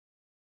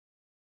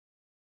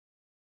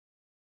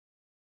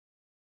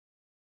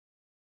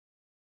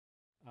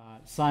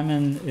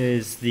Simon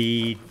is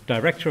the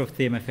director of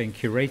the MFA in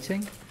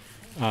curating.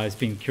 He's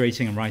been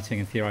curating and writing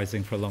and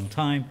theorizing for a long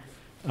time,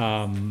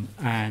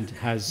 and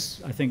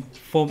has, I think,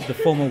 The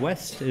Former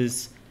West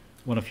is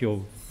one of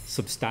your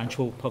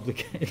substantial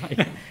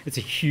publications. It's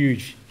a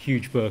huge,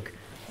 huge book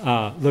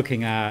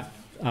looking at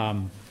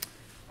kind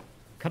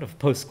of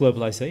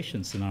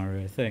post-globalization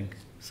scenario, I think.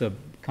 So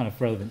kind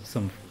of relevant to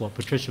some of what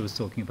Patricia was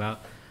talking about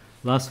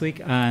last week,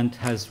 and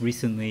has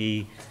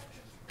recently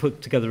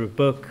put together a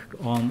book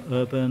on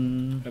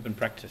urban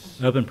practice.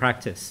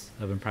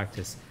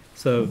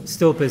 So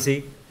still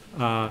busy,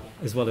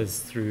 as well as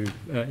through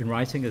in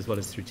writing, as well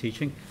as through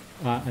teaching.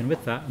 And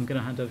with that, I'm going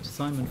to hand over to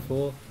Simon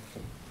for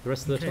the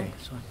rest of the talk.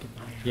 So I get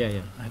my,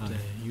 yeah. I have the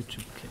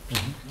YouTube clip.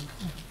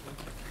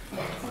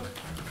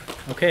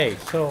 Mm-hmm. Okay,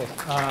 so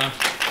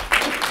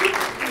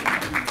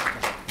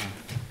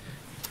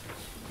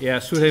yeah,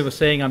 Sudhe was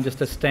saying I'm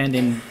just a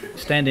stand-in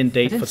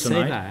date for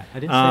tonight. I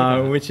didn't say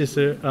that. Which is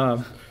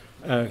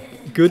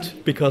good,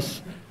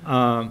 because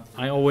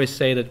I always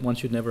say that one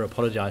should never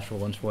apologize for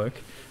one's work,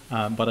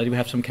 but I do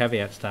have some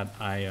caveats that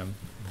I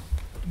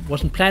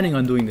wasn't planning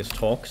on doing this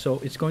talk, so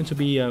it's going to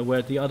be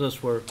where the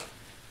others were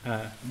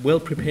well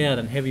prepared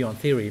and heavy on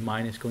theory.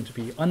 Mine is going to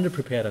be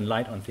underprepared and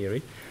light on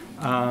theory,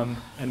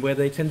 and where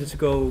they tended to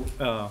go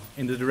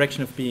in the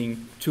direction of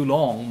being too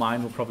long,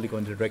 mine will probably go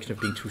in the direction of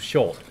being too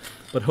short,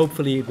 but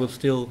hopefully it will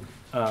still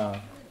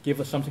give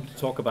us something to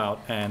talk about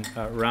and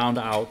round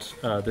out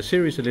the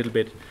series a little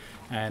bit.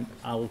 And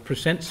I will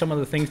present some of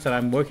the things that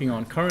I'm working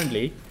on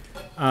currently,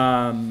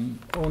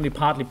 only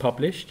partly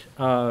published,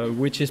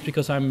 which is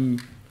because I'm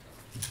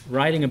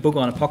writing a book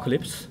on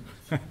apocalypse,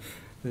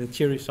 the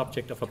cheery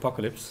subject of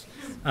apocalypse,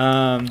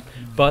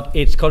 but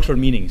it's cultural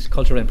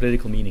and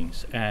political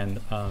meanings, and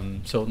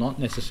so not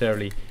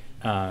necessarily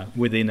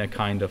within a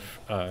kind of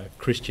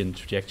Christian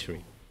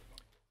trajectory.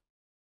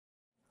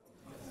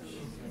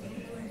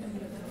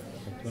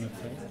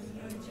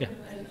 Yeah.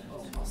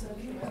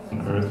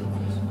 On Earth,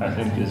 I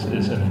think this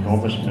is an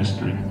enormous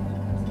mystery.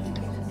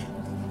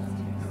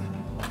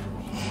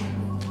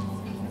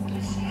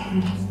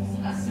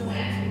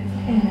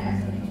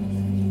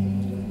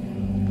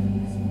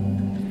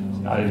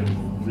 I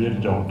really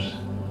don't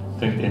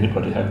think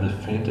anybody has the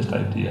faintest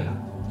idea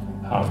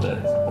how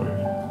that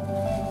works.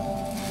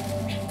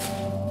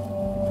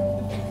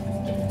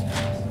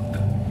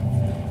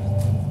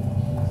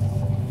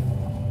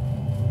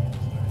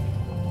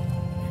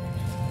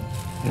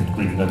 In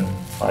Greenland,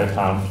 I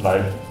found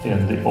life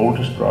in the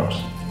oldest rocks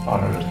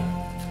on Earth.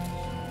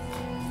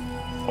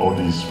 All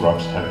these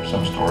rocks have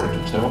some story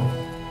to tell.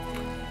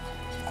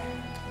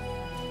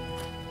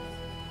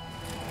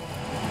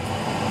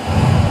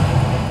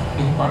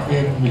 Det kunne godt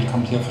være, at vi ville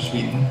komme til at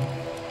forsvinde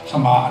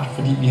som art,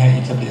 fordi vi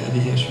har etableret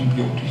det her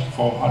symbiotiske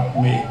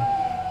forhold med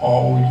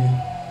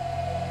råolie.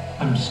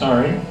 I'm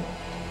sorry,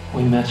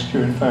 we messed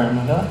your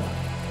environment up.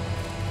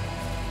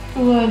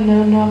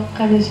 No,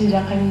 kada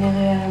sila kami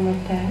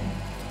nagayamata.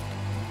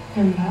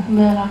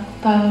 Merak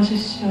para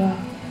sa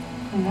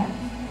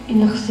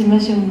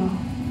inaksimasyon mo.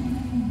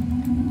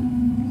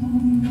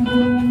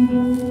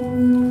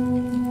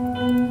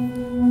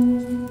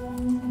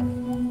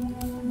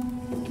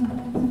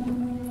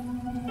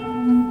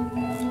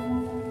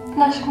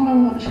 Nas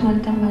kumawa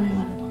sumaltaman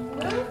mo.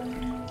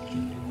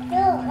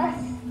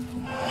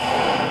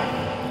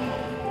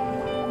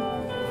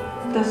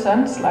 The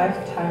sun's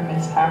lifetime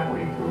is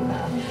halfway through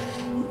now.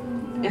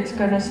 It's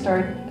gonna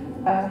start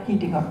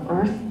heating up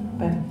Earth,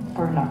 but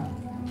burn up.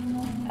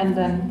 And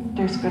then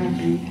there's gonna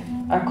be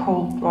a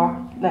cold rock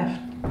left.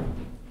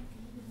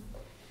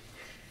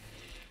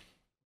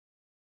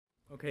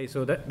 Okay,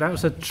 so that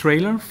was a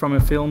trailer from a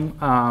film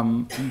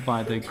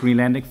by the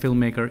Greenlandic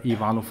filmmaker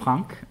Ivalo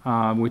Frank,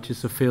 which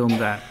is a film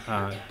that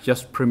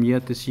just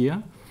premiered this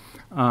year.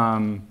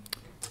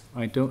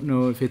 I don't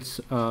know if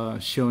it's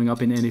showing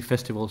up in any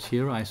festivals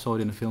here. I saw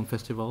it in a film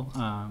festival.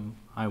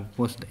 I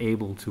wasn't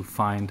able to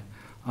find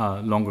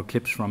longer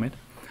clips from it.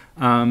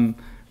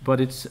 But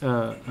it's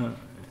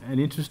an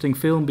interesting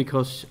film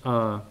because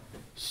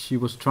she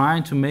was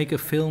trying to make a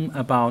film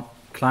about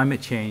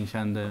climate change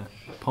and the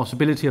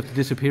possibility of the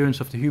disappearance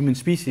of the human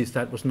species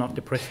that was not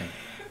depressing,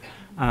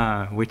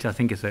 which I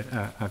think is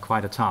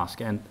quite a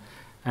task.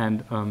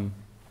 And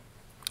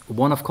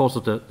one, of course,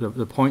 of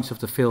the points of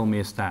the film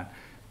is that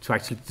to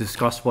actually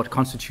discuss what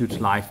constitutes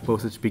life,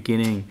 both its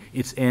beginning,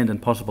 its end,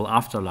 and possible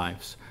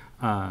afterlives,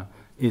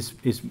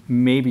 is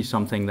maybe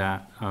something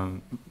that,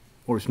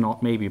 or it's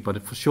not maybe, but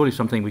it's surely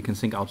something we can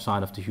think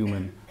outside of the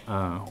human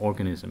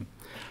organism.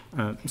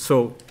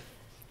 So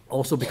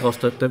also because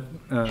the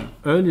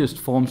earliest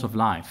forms of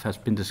life has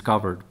been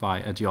discovered by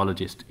a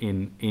geologist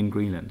in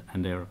Greenland,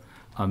 and they're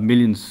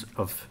millions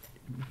of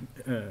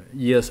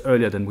years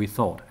earlier than we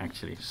thought,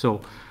 actually.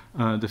 So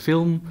the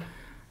film,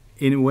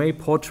 in a way,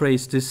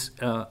 portrays this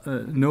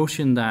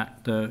notion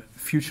that the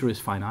future is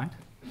finite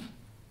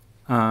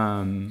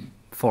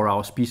for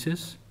our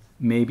species,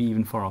 maybe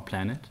even for our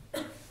planet,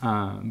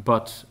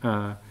 but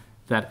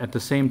that at the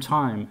same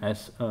time,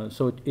 as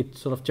so it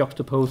sort of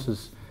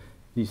juxtaposes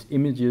these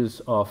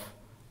images of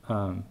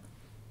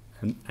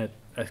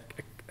a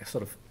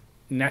sort of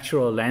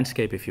natural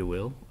landscape, if you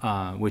will,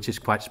 which is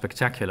quite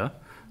spectacular,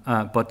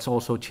 but it's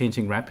also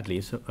changing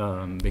rapidly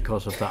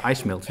because of the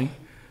ice melting.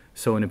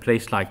 So in a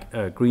place like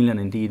Greenland,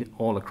 indeed,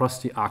 all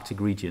across the Arctic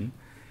region,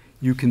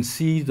 you can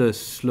see the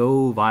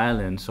slow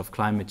violence of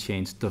climate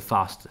change the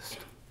fastest.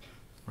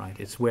 Right,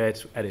 it's where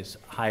it's at its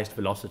highest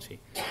velocity.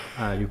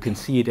 You can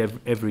see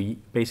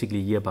it basically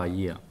year by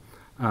year.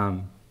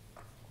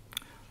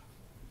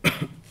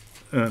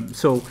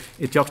 So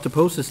it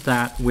juxtaposes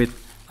that with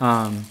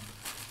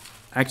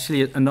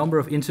actually a number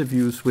of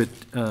interviews with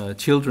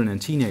children and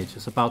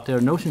teenagers about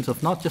their notions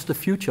of not just the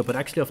future, but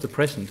actually of the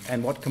present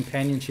and what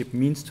companionship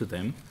means to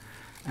them.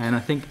 And I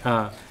think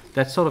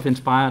that's sort of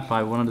inspired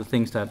by one of the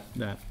things that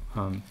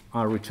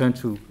I'll return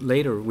to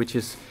later, which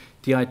is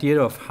the idea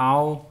of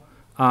how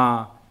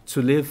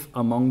to live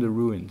among the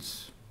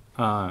ruins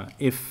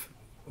if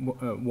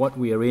what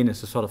we are in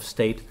is a sort of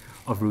state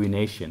of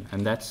ruination.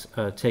 And that's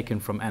taken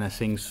from Anna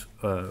Tsing's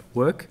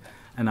work,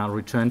 and I'll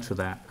return to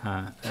that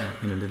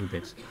in a little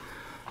bit.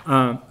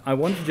 I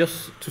want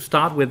just to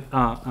start with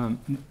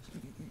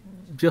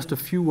just a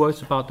few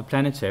words about the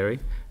planetary,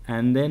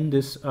 and then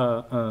this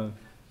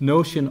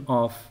notion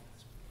of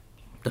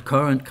the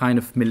current kind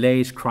of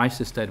malaise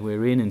crisis that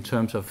we're in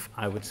terms of,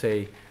 I would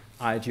say,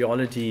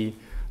 ideology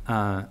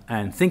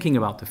and thinking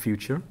about the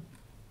future,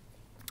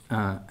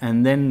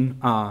 and then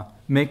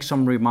make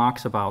some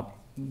remarks about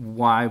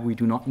why we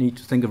do not need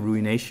to think of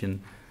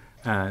ruination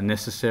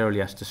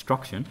necessarily as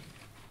destruction,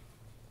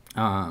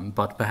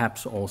 but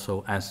perhaps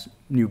also as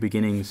new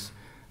beginnings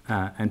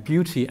and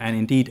beauty, and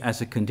indeed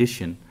as a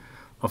condition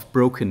of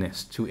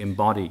brokenness to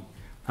embody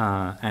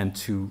and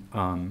to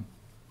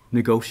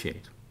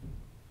negotiate.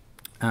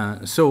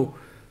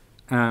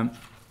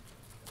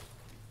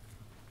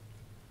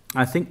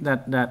 I think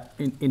that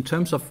in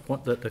terms of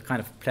what the kind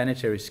of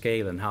planetary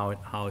scale and how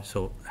it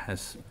so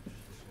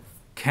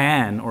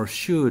can or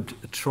should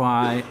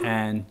try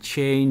and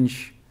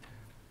change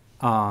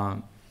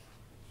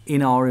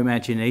in our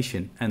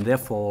imagination, and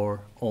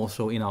therefore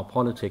also in our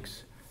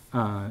politics,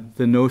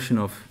 the notion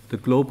of the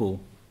global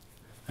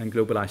and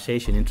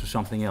globalization into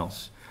something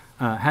else,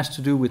 has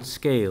to do with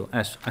scale,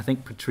 as I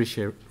think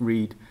Patricia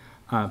Reed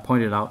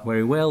pointed out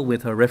very well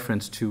with her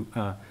reference to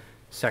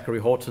Zachary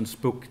Horton's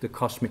book, The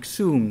Cosmic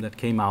Zoom, that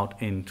came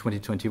out in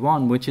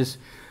 2021, which is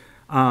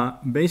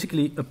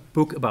basically a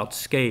book about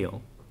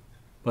scale,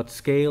 but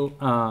scale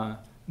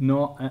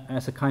not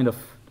as a kind of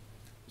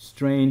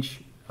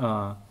strange,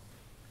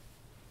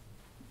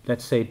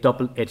 let's say,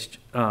 double-edged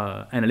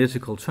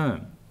analytical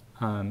term.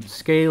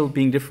 Scale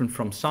being different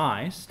from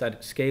size,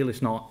 that scale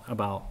is not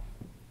about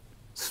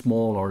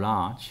small or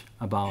large,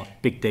 about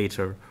big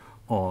data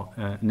or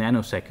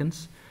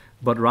nanoseconds,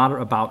 but rather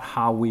about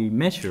how we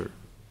measure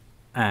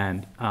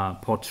and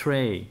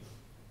portray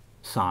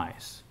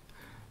size.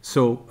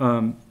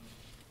 So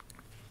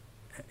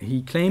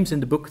he claims in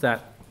the book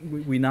that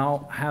we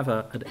now have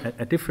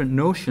a different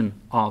notion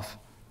of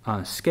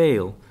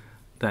scale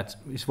that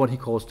is what he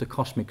calls the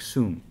cosmic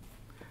zoom.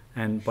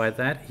 And by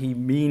that he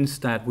means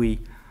that we,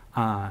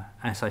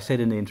 as I said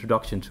in the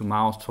introduction to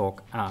Mao's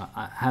talk,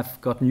 have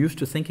gotten used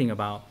to thinking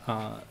about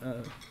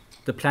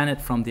the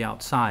planet from the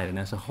outside and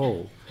as a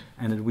whole,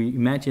 and that we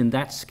imagine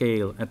that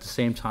scale at the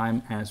same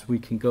time as we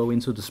can go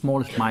into the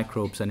smallest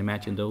microbes and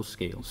imagine those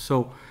scales.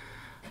 So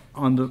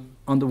on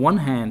the one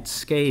hand,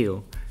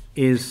 scale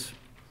is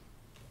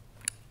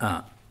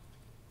an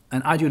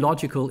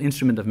ideological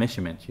instrument of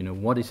measurement. You know,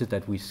 what is it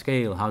that we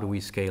scale? How do we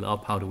scale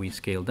up? How do we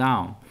scale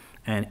down?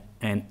 And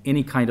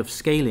any kind of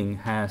scaling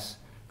has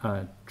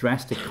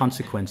drastic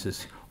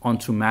consequences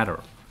onto matter,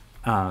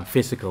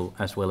 physical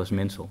as well as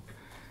mental.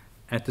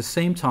 At the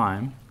same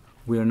time,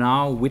 we are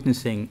now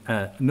witnessing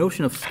a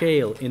notion of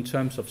scale in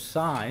terms of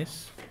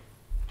size,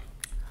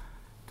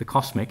 the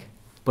cosmic,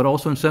 but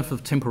also in terms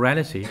of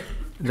temporality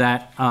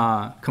that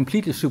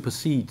completely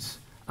supersedes,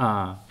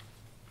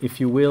 if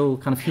you will,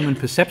 kind of human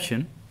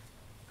perception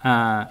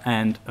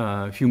and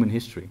human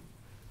history.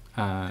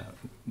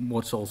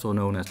 What's also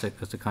known as a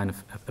kind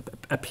of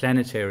a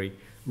planetary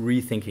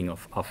rethinking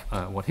of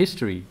what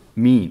history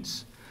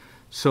means.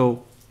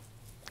 So,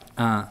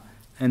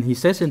 and he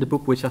says in the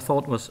book, which I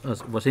thought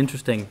was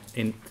interesting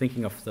in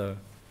thinking of the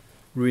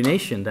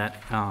ruination,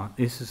 that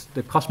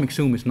the Cosmic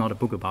Zoom is not a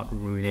book about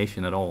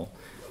ruination at all,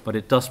 but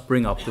it does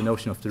bring up the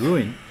notion of the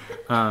ruin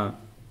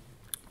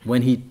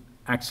when he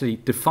actually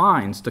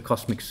defines the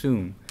Cosmic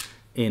Zoom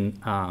in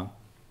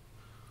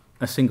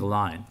a single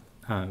line,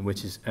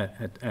 which is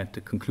at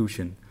the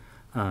conclusion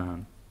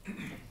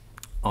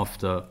of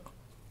the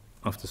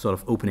sort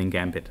of opening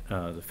gambit,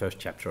 the first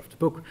chapter of the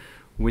book,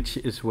 which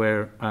is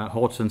where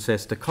Horton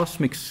says the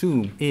cosmic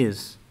zoom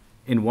is,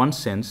 in one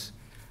sense,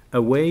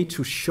 a way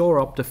to shore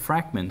up the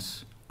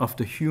fragments of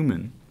the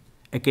human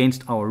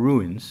against our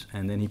ruins,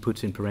 and then he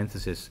puts in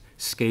parentheses,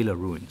 scalar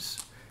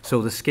ruins.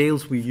 So the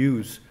scales we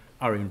use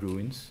are in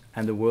ruins,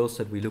 and the worlds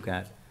that we look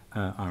at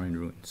are in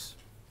ruins.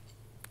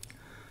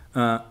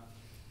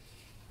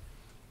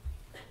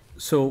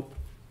 So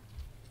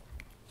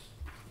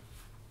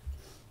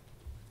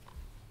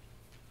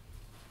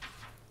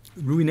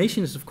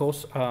ruination is, of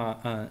course,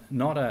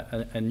 not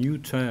a new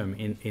term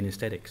in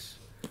aesthetics.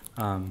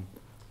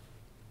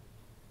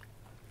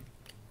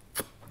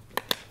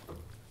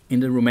 In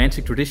the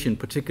Romantic tradition,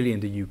 particularly in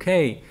the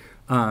UK,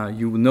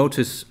 you will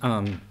notice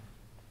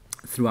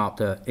throughout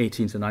the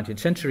 18th and 19th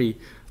century,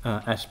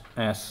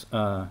 as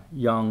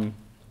young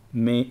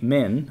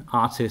men,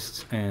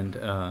 artists and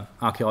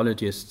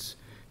archaeologists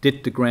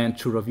did the grand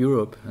tour of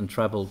Europe and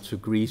traveled to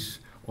Greece,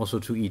 also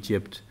to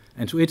Egypt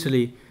and to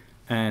Italy,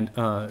 and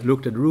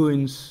looked at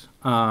ruins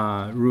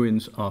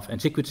of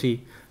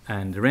antiquity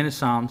and the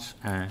Renaissance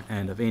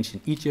and of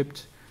ancient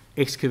Egypt,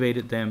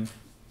 excavated them,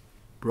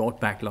 brought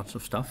back lots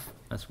of stuff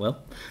as well.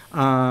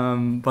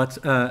 But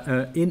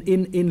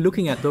in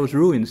looking at those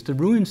ruins, the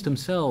ruins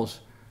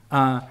themselves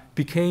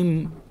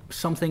became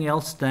something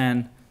else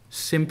than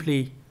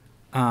simply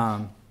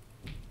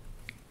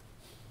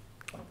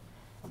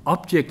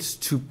objects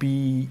to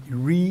be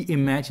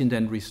reimagined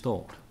and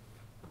restored.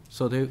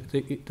 So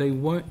they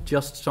weren't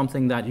just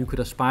something that you could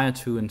aspire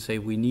to and say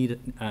we need,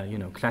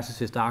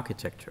 classicist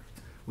architecture,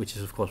 which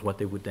is of course what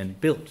they would then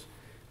build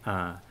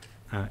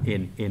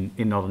in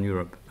Northern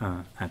Europe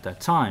at that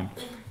time.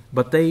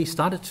 But they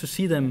started to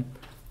see them,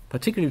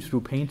 particularly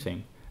through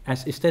painting,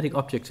 as aesthetic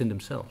objects in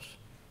themselves.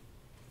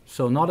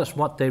 So not as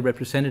what they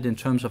represented in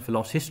terms of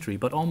lost history,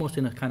 but almost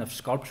in a kind of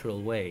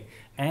sculptural way.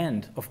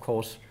 And, of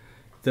course,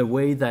 the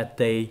way that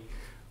they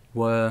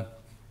were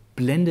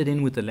blended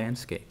in with the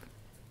landscape.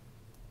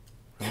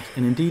 Right?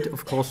 And indeed,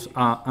 of course,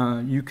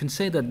 you can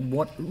say that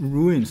what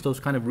ruins, those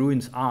kind of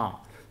ruins are,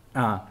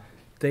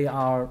 they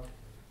are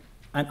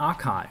an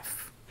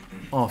archive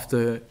of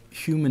the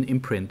human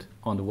imprint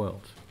on the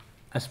world,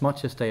 as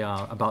much as they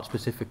are about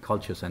specific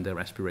cultures and their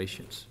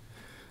aspirations.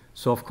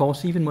 So, of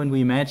course, even when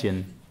we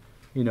imagine,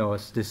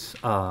 as this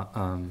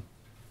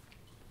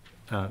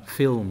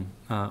film,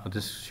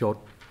 this short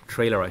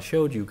trailer I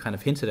showed you kind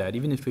of hinted at,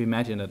 even if we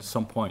imagine that at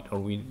some point, or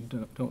we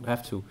don't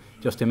have to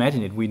just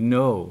imagine it, we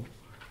know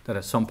that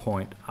at some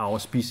point our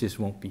species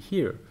won't be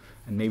here,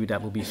 and maybe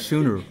that will be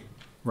sooner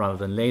rather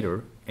than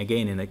later,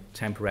 again in a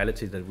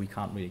temporality that we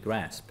can't really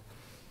grasp.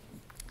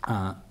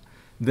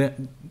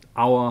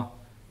 Our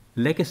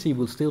legacy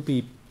will still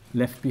be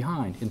left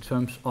behind in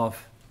terms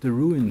of the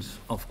ruins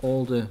of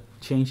all the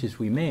changes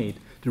we made,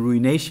 the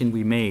ruination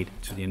we made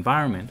to the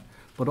environment,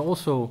 but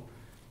also,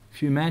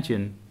 if you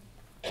imagine,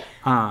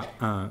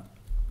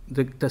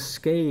 the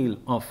scale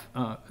of,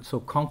 so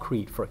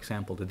concrete, for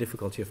example, the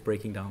difficulty of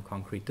breaking down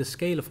concrete, the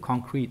scale of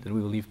concrete that we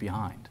will leave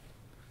behind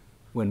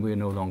when we're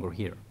no longer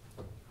here.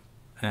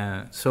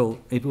 So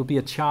it will be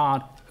a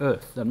charred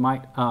earth that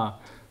might,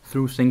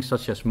 through things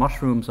such as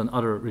mushrooms and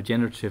other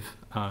regenerative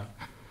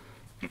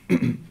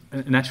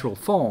natural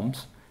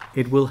forms,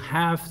 it will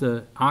have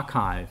the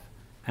archive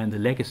and the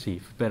legacy,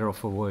 for better or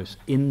for worse,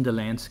 in the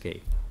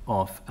landscape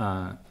of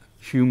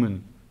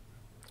human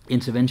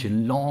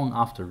intervention long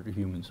after the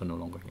humans are no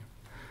longer here.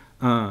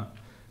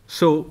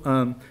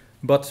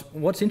 But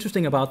what's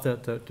interesting about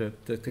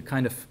the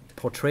kind of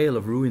portrayal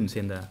of ruins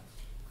in the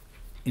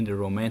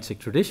Romantic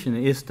tradition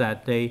is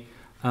that they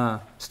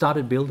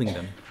started building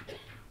them.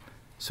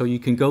 So you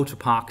can go to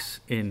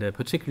parks,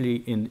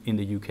 particularly in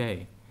the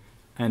UK,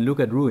 and look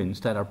at ruins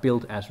that are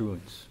built as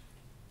ruins.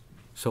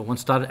 So one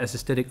started as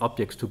aesthetic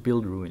objects to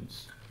build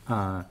ruins,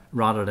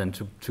 rather than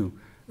to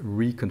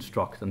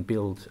reconstruct and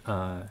build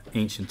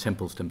ancient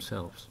temples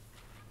themselves.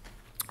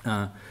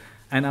 And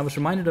I was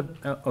reminded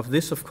of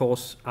this, of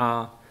course,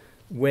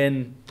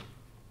 when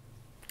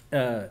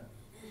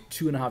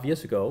 2.5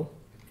 years ago,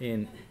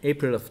 in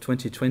April of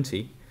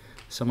 2020,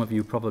 some of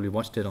you probably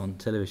watched it on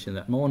television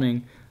that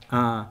morning,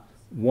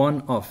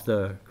 one of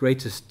the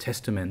greatest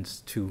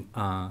testaments to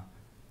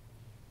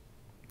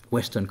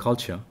Western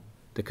culture,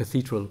 the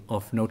Cathedral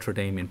of Notre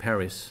Dame in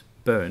Paris,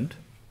 burned.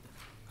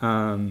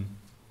 Of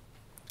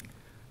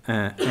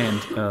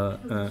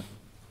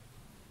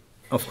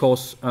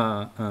course,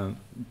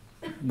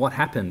 what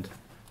happened,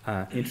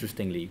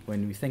 interestingly,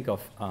 when we think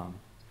of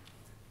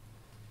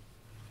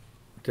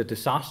the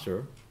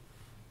disaster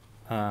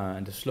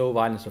and the slow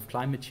violence of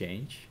climate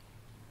change,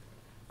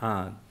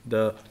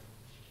 the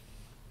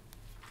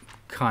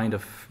kind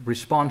of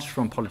response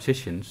from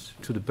politicians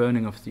to the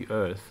burning of the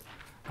earth,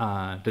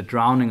 the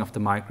drowning of the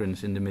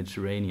migrants in the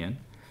Mediterranean,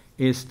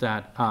 is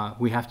that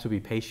we have to be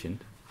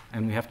patient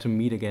and we have to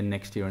meet again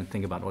next year and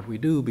think about what we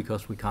do,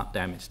 because we can't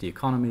damage the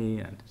economy,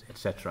 and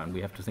etc. And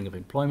we have to think of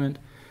employment.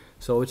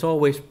 So it's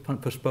always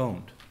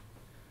postponed.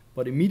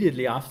 But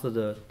immediately after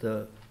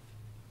the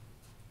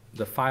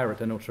fire at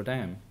the Notre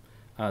Dame,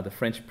 the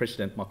French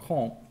President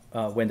Macron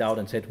went out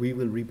and said, we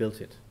will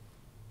rebuild it.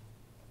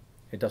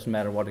 It doesn't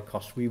matter what it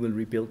costs, we will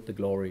rebuild the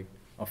glory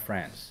of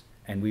France,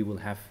 and we will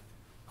have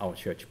our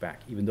church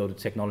back. Even though the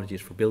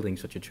technologies for building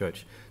such a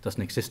church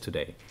doesn't exist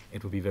today,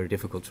 it would be very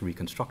difficult to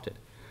reconstruct it.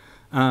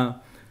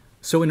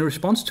 So in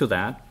response to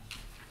that,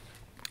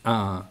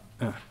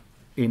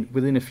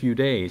 within a few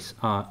days,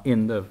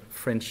 in the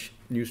French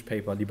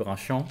newspaper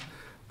Libération,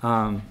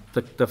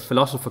 the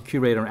philosopher,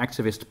 curator, and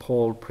activist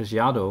Paul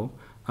Preciado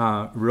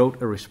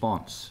wrote a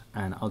response,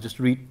 and I'll just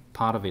read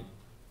part of it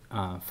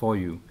for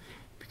you,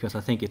 because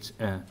I think it's,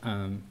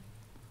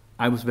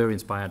 I was very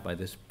inspired by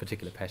this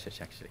particular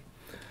passage, actually.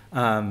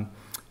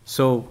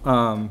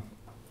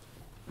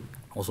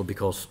 Also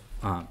because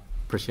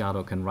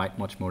Preciado can write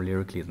much more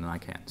lyrically than I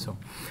can. So,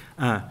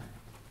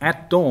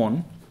 at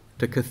dawn,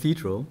 the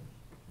cathedral,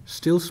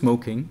 still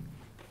smoking,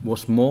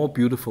 was more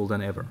beautiful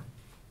than ever.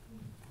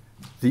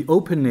 The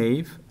open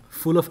nave,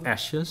 full of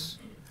ashes,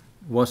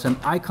 was an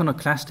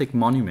iconoclastic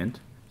monument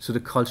to the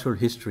cultural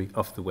history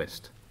of the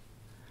West.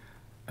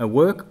 A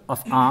work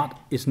of art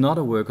is not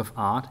a work of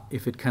art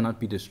if it cannot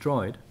be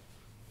destroyed,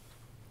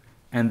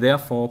 and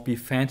therefore be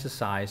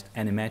fantasized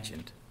and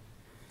imagined.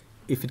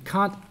 If it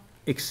can't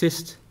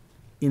exist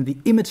in the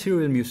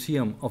immaterial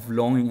museum of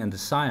longing and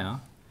desire,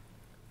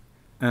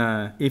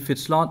 if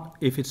its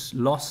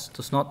loss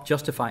does not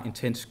justify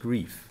intense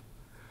grief,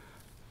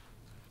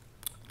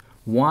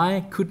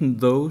 why couldn't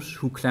those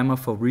who clamor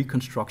for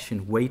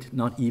reconstruction wait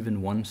not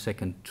even 1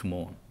 second to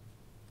mourn?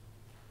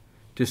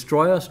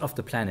 Destroyers of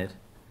the planet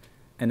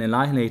and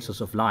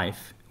alienators of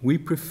life, we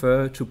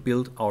prefer to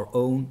build our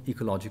own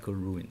ecological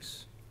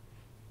ruins.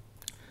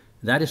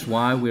 That is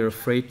why we're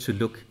afraid to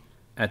look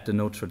at the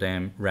Notre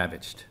Dame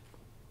ravaged.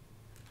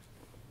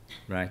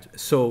 Right?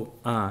 So,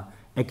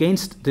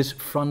 against this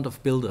front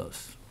of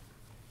builders,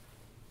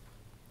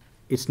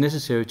 it's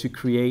necessary to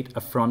create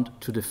a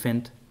front to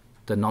defend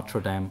the Notre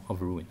Dame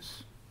of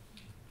ruins.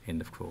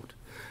 End of quote.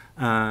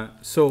 I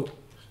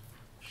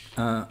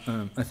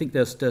think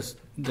there's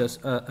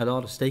a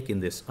lot of stake in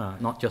this,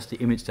 not just the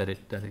image that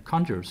it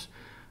conjures,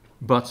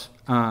 but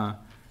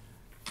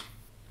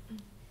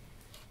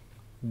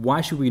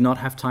why should we not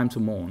have time to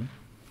mourn?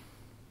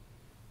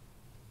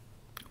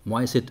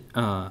 Why is it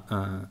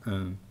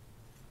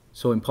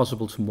so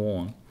impossible to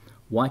mourn?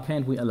 Why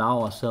can't we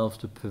allow ourselves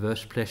the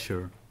perverse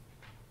pleasure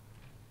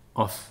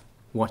of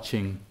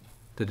watching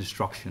the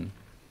destruction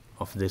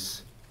of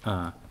this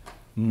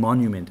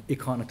monument,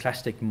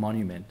 iconoclastic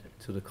monument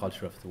to the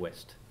culture of the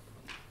West?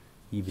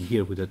 Even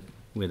here with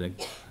a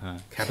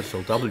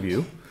capital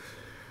W.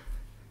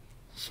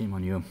 Shame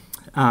on you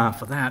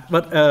for that.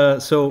 But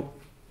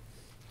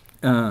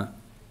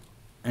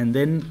and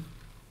then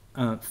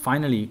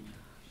finally,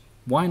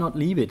 why not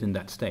leave it in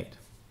that state?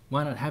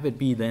 Why not have it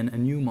be then a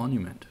new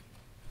monument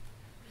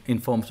in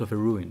forms of a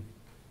ruin?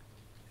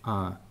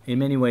 In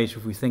many ways,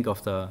 if we think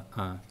of the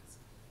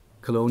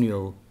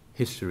colonial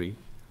history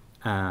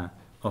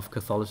of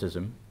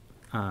Catholicism,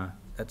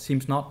 that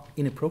seems not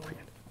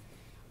inappropriate.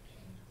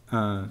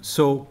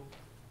 So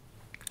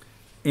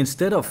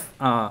instead of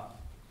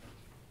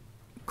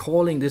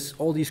calling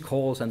all these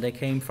calls, and they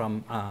came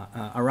from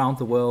around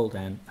the world,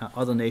 and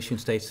other nation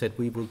states said,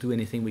 we will do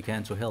anything we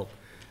can to help,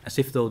 as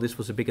if though this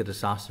was a bigger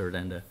disaster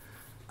than the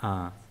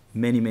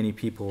many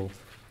people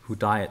who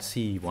die at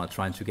sea while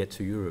trying to get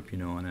to Europe,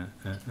 on a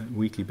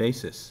weekly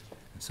basis.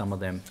 And some of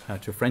them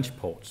to French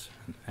ports,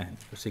 and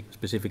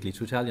specifically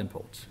to Italian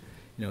ports.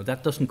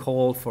 That doesn't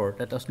call for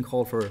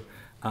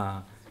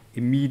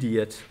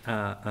immediate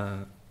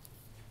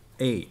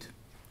aid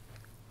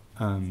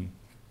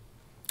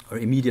or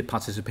immediate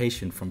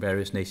participation from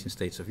various nation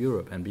states of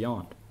Europe and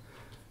beyond.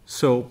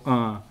 So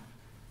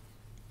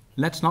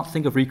let's not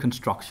think of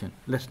reconstruction.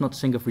 Let's not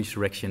think of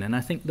resurrection. And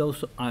I think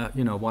those are,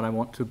 what I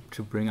want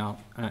to bring out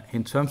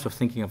in terms of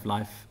thinking of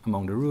life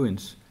among the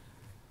ruins.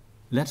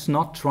 Let's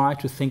not try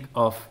to think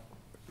of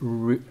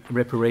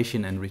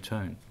reparation and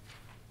return.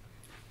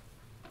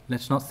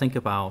 Let's not think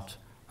about,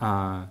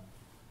 or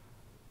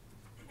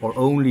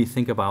only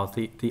think about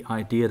the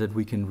idea that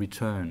we can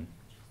return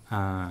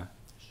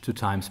to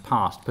times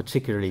past,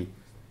 particularly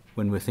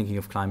when we're thinking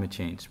of climate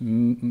change.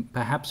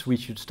 Perhaps we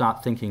should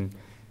start thinking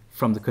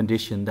from the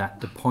condition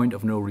that the point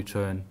of no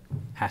return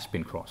has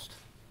been crossed,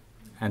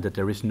 and that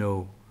there is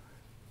no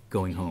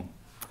going home.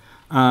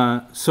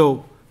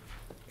 So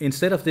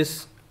instead of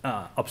this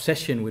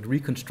obsession with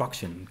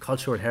reconstruction,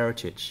 cultural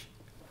heritage,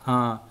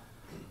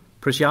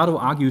 Preciado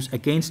argues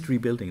against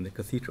rebuilding the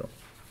cathedral.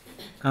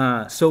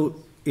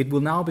 So it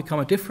will now become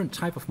a different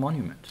type of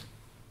monument.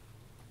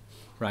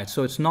 Right,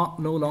 so it's no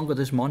longer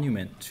this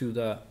monument to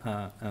the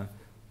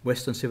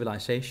Western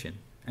civilization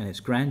and its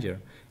grandeur.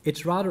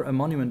 It's rather a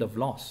monument of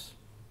loss,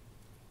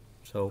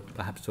 so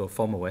perhaps to a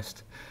former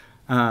West.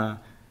 And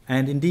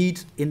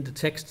indeed, in the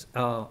text,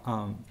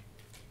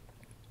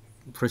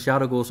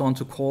 Preciado goes on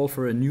to call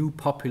for a new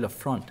popular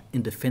front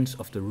in defense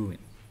of the ruin.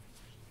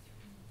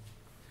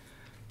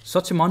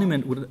 Such a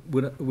monument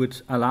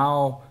would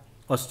allow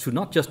us to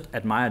not just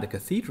admire the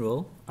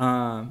cathedral,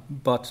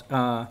 but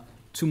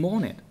to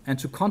mourn it and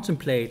to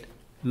contemplate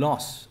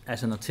loss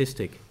as an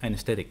artistic and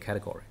aesthetic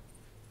category.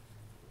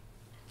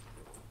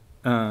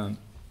 And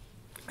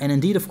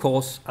indeed, of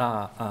course,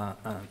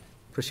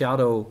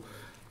 Preciado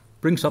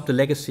brings up the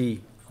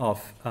legacy of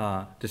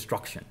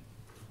destruction,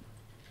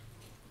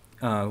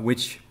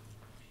 which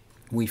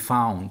we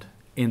found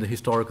in the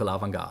historical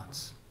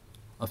avant-gardes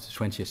of the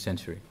 20th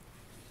century,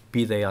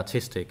 be they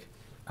artistic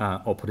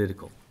or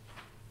political.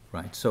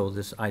 Right? So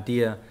this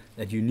idea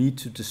that you need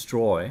to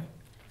destroy,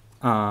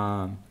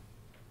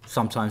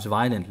 sometimes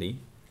violently,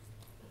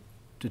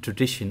 the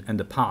tradition and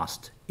the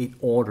past in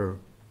order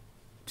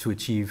to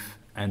achieve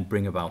and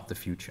bring about the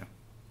future.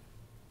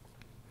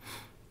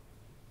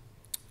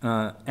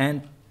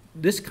 And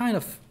this kind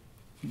of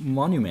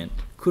monument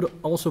could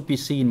also be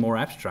seen more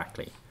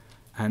abstractly,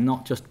 and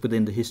not just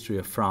within the history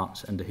of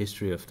France and the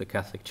history of the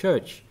Catholic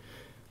Church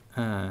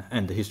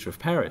and the history of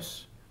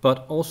Paris,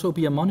 but also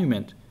be a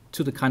monument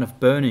to the kind of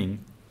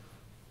burning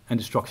and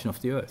destruction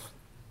of the earth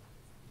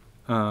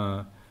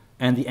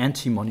and the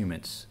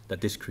anti-monuments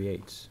that this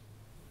creates.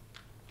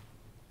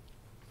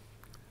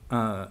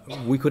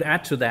 We could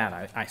add to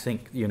that, I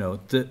think, you know,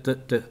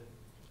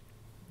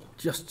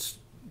 just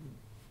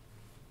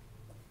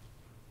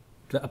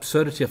the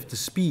absurdity of the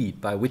speed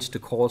by which the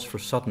calls for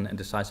sudden and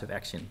decisive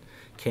action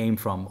came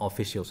from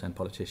officials and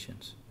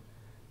politicians,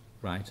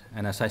 right?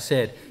 And as I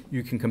said,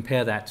 you can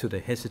compare that to the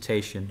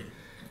hesitation,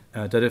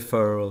 the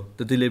deferral,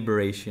 the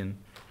deliberation,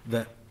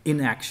 the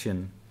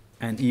inaction,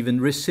 and even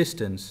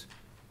resistance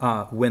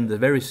when the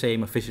very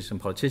same officials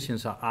and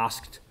politicians are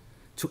asked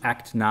to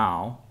act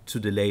now to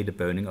delay the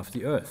burning of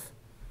the earth,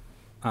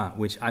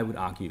 which I would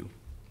argue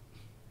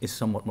is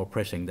somewhat more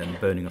pressing than the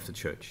burning of the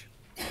church.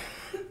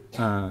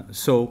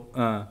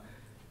 So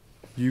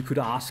you could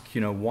ask,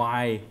 you know,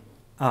 why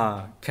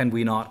can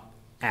we not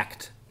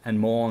act and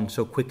mourn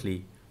so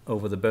quickly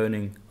over the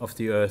burning of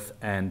the earth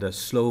and the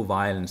slow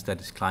violence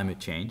that is climate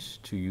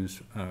change, to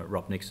use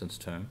Rob Nixon's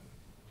term,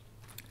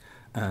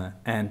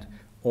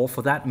 or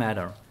for that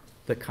matter,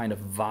 the kind of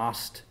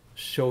vast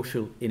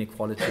social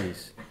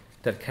inequalities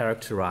that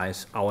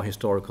characterize our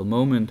historical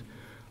moment,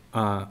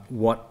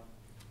 what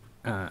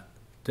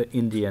the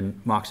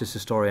Indian Marxist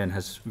historian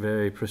has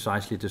very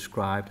precisely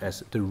described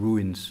as the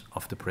ruins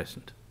of the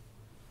present.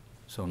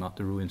 So not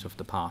the ruins of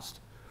the past,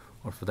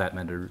 or for that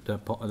matter,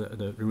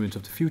 the ruins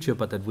of the future,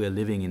 but that we're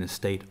living in a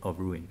state of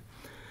ruin.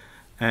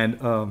 And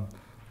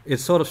it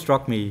sort of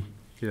struck me,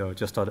 you know,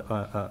 just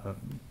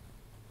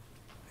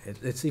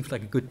it seems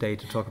like a good day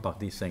to talk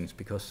about these things,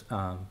 because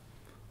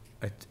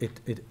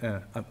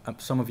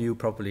some of you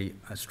probably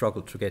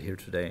struggled to get here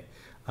today.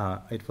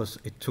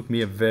 It took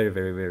me a very,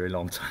 very, very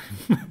long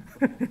time,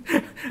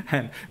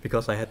 and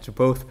because I had to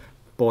both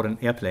board an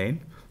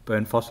airplane,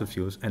 burn fossil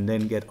fuels, and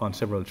then get on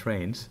several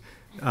trains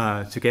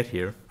to get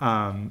here,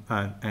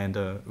 and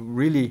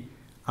really,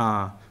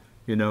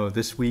 you know,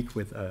 this week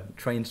with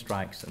train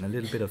strikes and a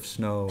little bit of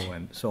snow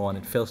and so on,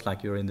 it feels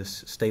like you're in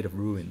this state of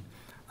ruin.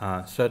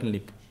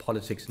 Certainly,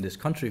 politics in this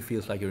country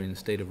feels like you're in a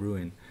state of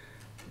ruin,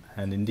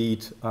 and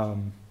indeed,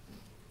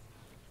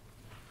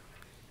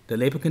 the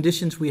labor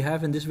conditions we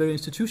have in this very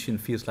institution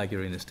feels like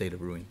you're in a state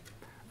of ruin.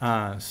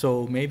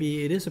 So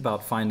maybe it is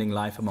about finding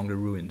life among the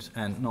ruins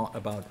and not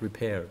about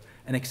repair,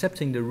 and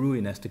accepting the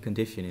ruin as the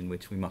condition in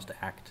which we must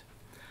act.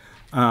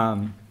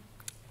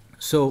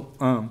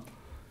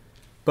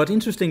 But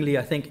interestingly,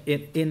 I think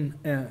in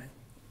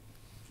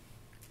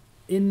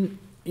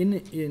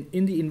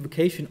the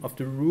invocation of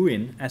the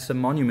ruin as a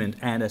monument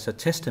and as a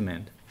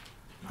testament,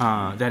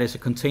 that is a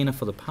container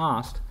for the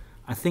past,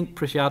 I think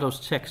Preciado's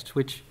text,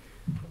 which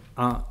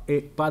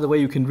by the way,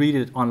 you can read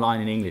it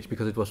online in English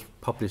because it was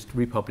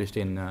republished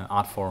in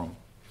Art Forum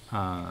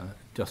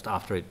just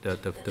after it,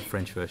 the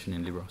French version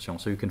in Libération,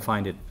 so you can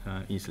find it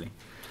easily.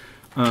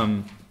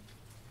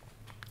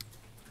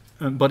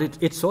 But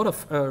it sort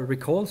of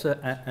recalls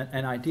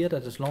an idea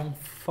that has long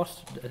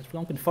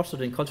been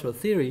fostered in cultural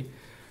theory,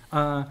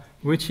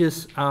 which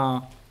is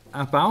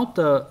about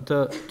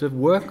the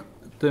work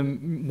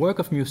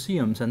of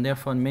museums, and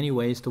therefore in many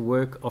ways the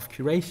work of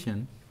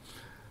curation.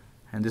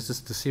 And this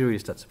is the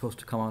series that's supposed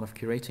to come out of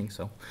curating,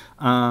 so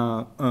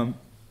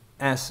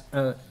as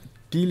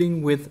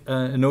dealing with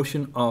a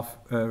notion of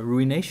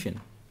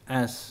ruination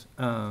as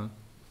a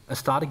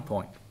starting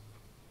point.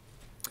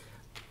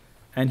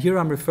 And here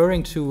I'm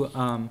referring to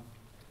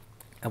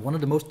one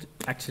of the most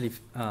actually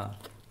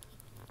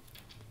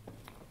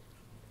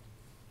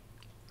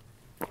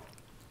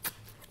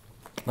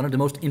one of the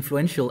most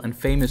influential and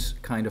famous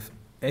kind of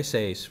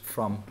essays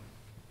from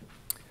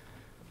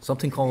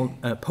something called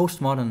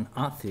postmodern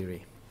art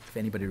theory, if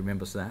anybody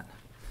remembers that.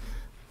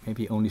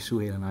 Maybe only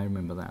Suhail and I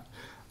remember that.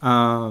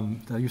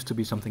 There used to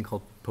be something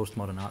called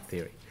postmodern art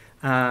theory.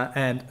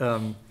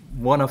 And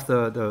one of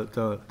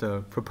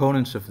the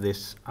proponents of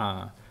this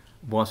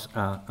was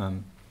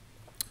an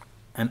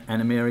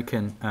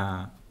American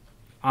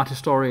art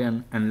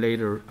historian and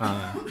later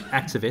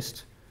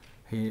activist.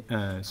 He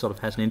sort of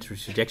has an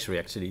interesting trajectory,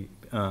 actually,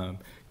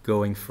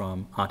 going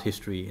from art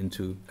history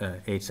into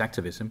AIDS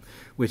activism,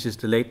 which is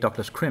the late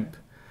Douglas Crimp.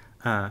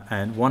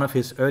 And one of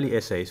his early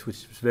essays,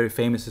 which is very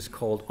famous, is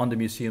called On the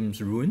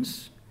Museum's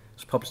Ruins. It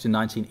was published in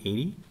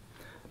 1980.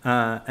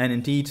 And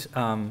indeed,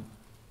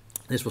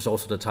 this was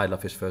also the title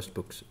of his first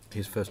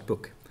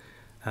book.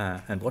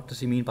 And what does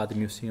he mean by the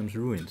museum's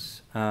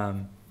ruins?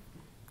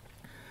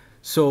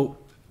 So,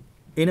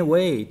 in a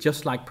way,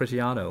 just like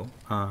Preciado,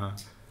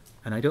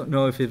 and I don't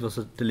know if it was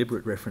a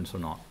deliberate reference or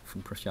not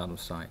from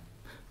Preciado's side,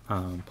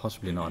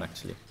 possibly not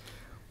actually.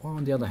 Or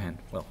on the other hand,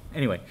 well,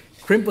 anyway,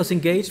 Crimp was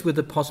engaged with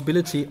the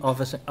possibility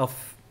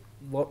of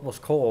what was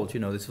called, you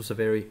know, this was a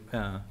very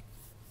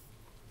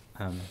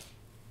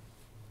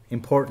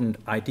important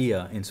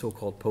idea in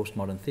so-called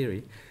postmodern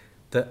theory,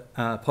 the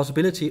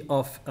possibility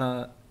of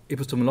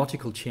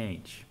epistemological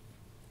change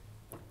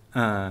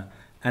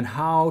and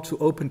how to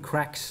open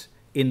cracks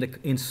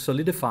in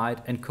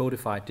solidified and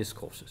codified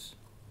discourses.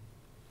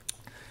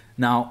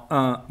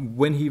 Now,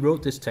 when he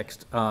wrote this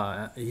text,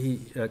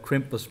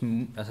 Crimp was,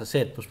 as I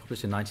said, was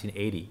published in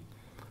 1980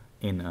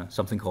 in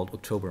something called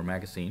October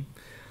magazine,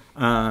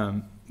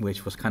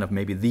 which was kind of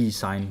maybe the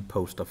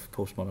signpost of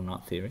postmodern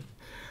art theory.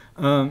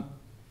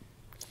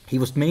 He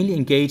was mainly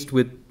engaged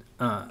with,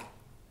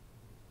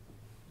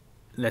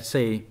 let's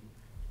say,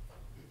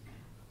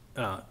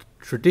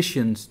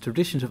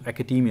 traditions of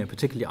academia,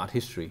 particularly art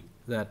history,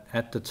 that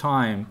at the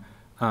time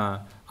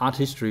art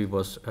history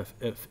was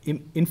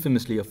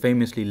infamously or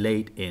famously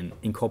late in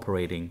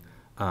incorporating,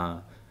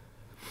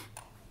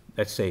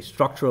 let's say,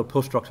 structural,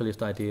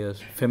 post-structuralist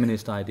ideas,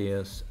 feminist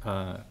ideas,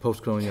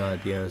 post-colonial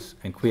ideas,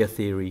 and queer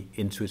theory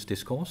into its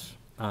discourse.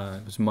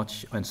 It was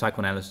much, and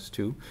psychoanalysis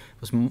too.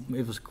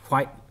 It was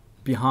quite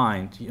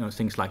behind,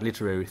 things like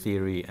literary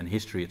theory and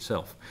history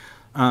itself.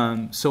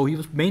 So he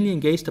was mainly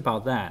engaged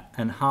about that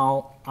and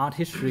how art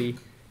history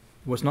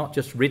was not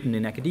just written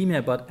in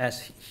academia, but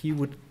as he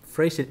would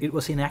phrase it, it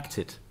was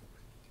enacted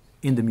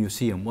in the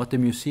museum. What the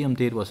museum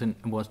did was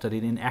that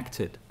it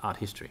enacted art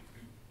history.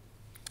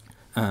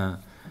 You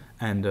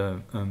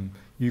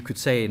could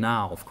say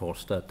now, of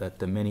course, that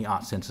the many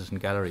art centers and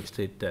galleries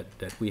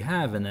that we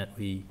have and that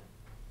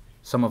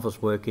some of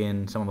us work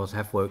in, some of us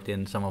have worked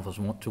in, some of us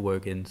want to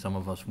work in, some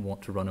of us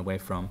want to run away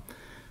from.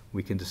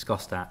 We can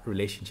discuss that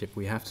relationship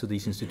we have to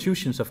these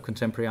institutions of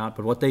contemporary art,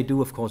 but what they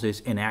do, of course, is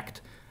enact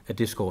a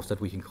discourse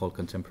that we can call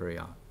contemporary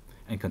art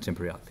and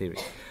contemporary art theory.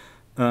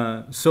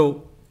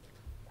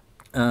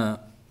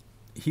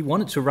 He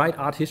wanted to write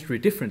art history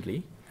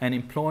differently and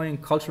employing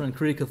cultural and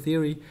critical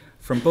theory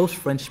from both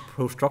French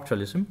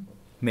post-structuralism,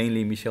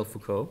 mainly Michel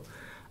Foucault,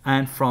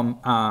 and from,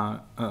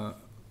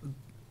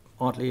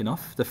 oddly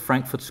enough, the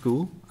Frankfurt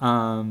School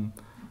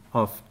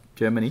of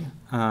Germany,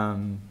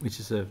 which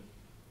is a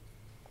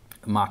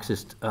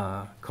Marxist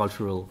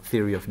cultural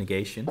theory of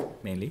negation,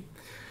 mainly.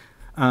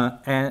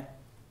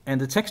 And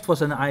the text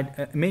was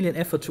mainly an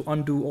effort to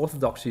undo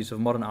orthodoxies of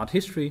modern art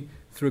history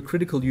through a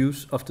critical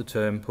use of the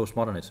term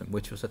postmodernism,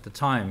 which was at the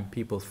time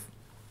people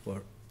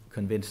were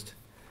convinced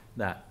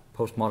that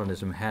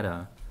postmodernism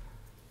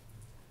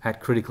had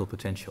critical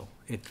potential.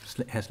 It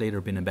has later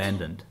been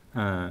abandoned,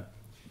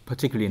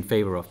 particularly in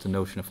favor of the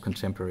notion of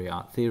contemporary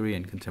art theory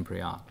and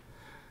contemporary art.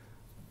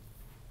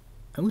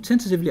 I would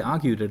tentatively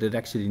argue that it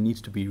actually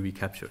needs to be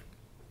recaptured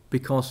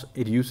because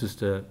it uses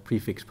the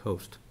prefix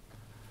post.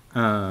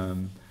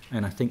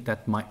 And I think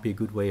that might be a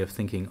good way of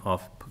thinking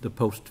of the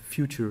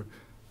post-future,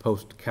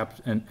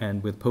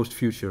 and with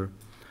post-future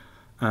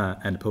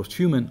and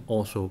post-human,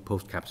 also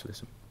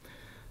post-capitalism.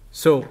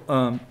 So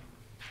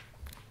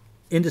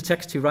in the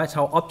text he writes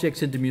how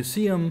objects in the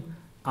museum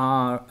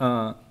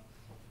are,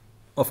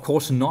 of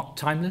course, not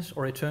timeless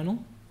or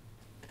eternal,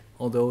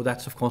 although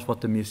that's, of course,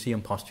 what the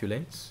museum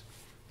postulates.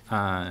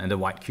 And the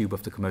white cube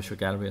of the commercial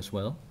gallery as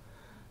well.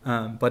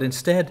 But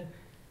instead,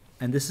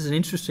 and this is an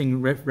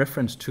interesting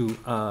reference to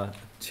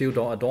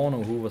Theodor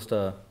Adorno, who was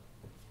the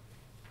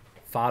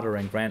father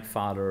and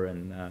grandfather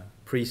and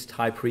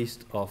high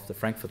priest of the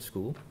Frankfurt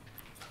School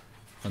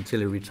until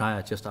he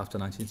retired just after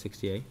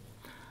 1968.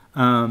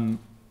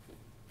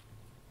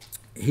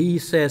 He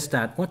says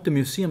that what the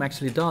museum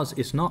actually does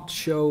is not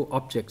show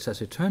objects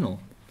as eternal,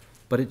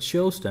 but it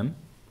shows them,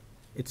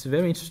 it's a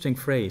very interesting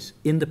phrase,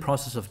 in the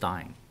process of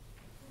dying.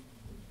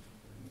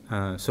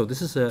 So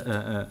this is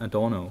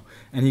Adorno,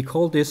 and he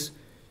called this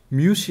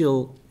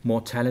museal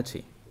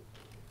mortality,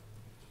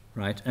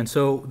 right? And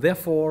so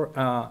therefore,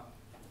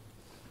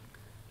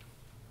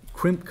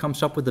 Crimp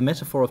comes up with the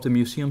metaphor of the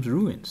museum's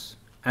ruins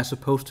as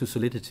opposed to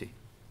solidity.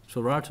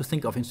 So rather to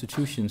think of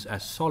institutions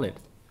as solid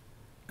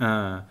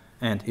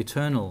and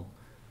eternal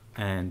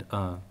and,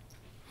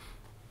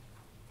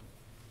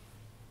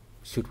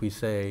 should we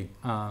say,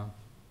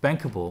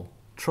 bankable,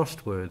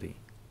 trustworthy,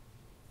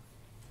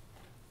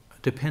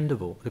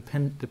 dependable.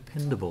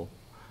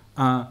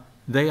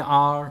 They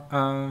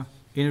are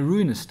in a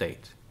ruinous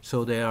state,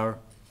 so they are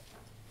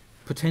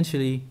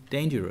potentially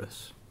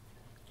dangerous,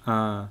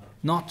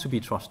 not to be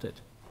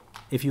trusted.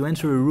 If you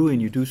enter a ruin,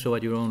 you do so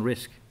at your own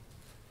risk.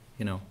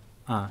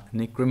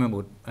 Nick Grimmer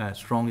would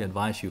strongly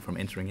advise you from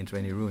entering into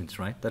any ruins,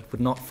 right? That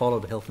would not follow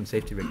the health and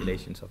safety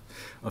regulations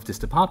of this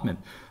department.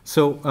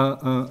 So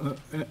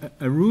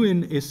a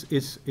ruin is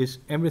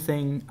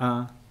everything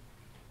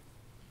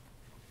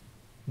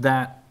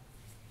that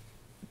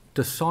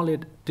the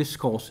solid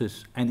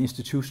discourses and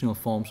institutional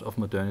forms of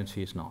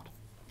modernity is not.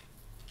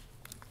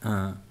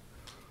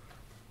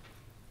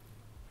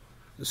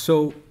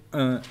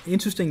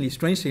 Interestingly,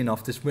 strangely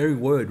enough, this very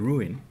word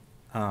ruin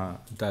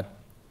that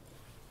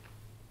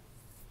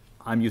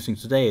I'm using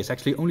today is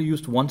actually only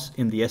used once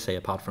in the essay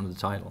apart from the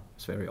title.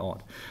 It's very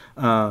odd.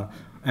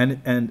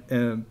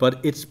 But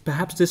it's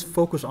perhaps this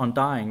focus on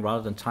dying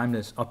rather than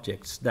timeless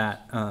objects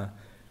that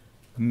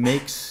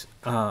makes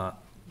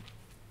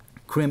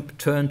Crimp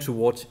turned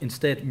towards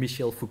instead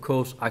Michel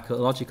Foucault's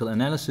archaeological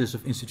analysis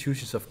of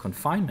institutions of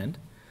confinement,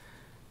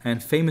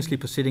 and famously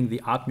positioning the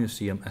art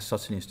museum as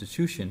such an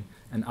institution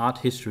and art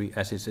history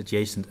as its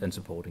adjacent and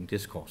supporting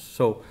discourse.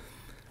 So,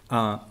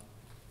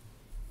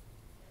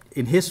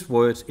 in his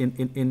words,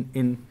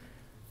 in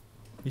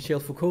Michel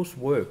Foucault's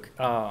work,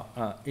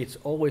 it's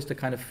always the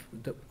kind of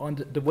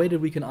the way that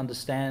we can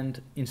understand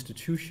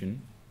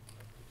institution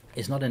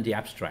is not in the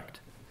abstract.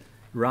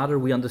 Rather,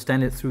 we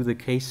understand it through the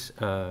case,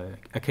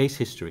 a case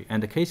history,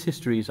 and the case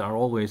histories are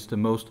always the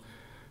most,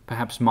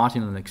 perhaps,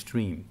 marginal and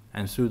extreme.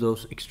 And through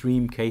those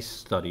extreme case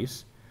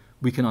studies,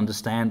 we can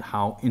understand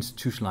how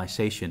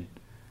institutionalization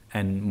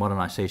and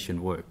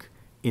modernization work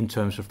in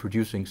terms of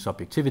producing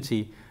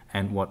subjectivity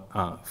and what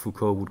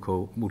Foucault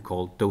would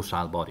call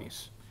docile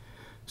bodies.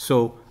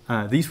 So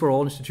these were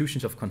all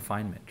institutions of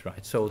confinement,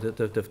 right? So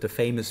the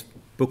famous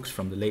books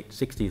from the late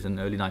 60s and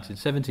early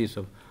 1970s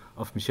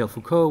of Michel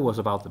Foucault was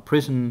about the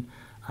prison,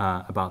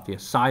 about the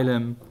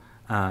asylum,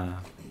 and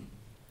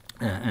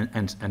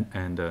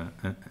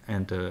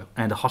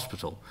a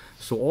hospital.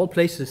 So all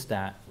places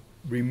that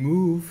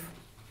remove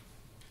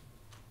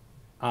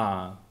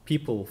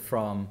people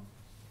from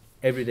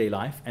everyday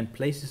life and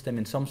places them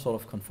in some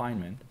sort of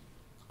confinement,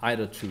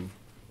 either to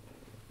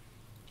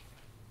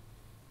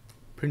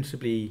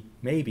principally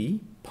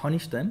maybe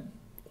punish them,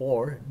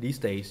 or these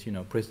days, you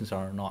know, prisons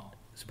are not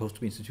supposed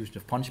to be institutions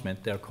of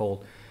punishment. They're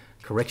called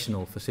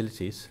correctional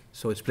facilities.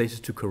 So it's places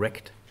to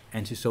correct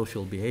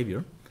antisocial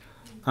behavior.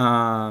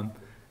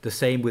 The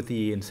same with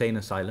the insane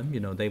asylum.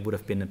 You know, they would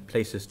have been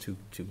places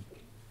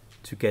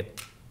to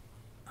get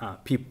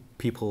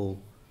people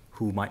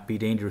who might be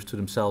dangerous to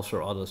themselves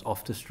or others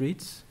off the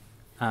streets.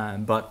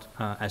 But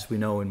as we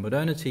know in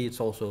modernity, it's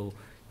also,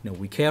 you know,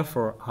 we care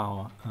for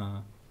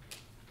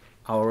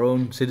our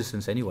own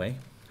citizens anyway,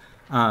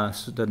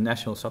 so the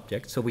national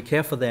subjects. So we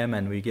care for them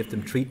and we give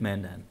them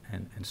treatment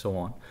and so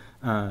on.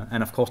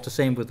 And of course, the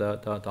same with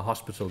the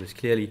hospital is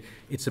clearly,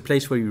 it's a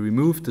place where you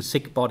remove the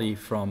sick body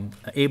from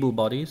able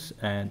bodies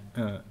and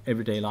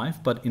everyday life,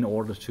 but in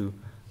order to,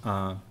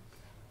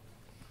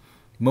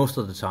 most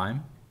of the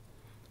time,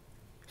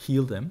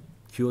 heal them,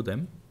 cure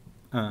them,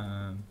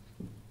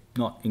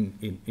 not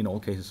in all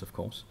cases, of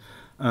course.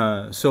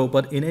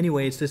 But in any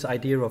way, it's this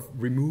idea of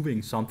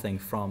removing something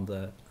from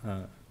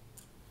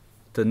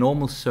the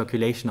normal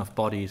circulation of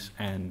bodies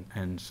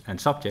and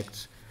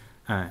subjects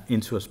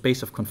into a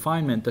space of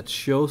confinement that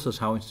shows us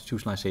how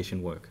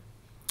institutionalization work.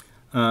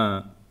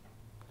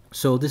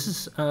 So this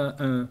is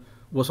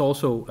was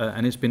also,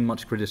 and it's been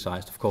much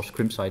criticized, of course,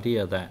 Crimp's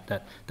idea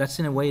that's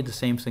in a way the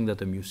same thing that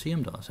the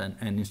museum does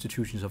and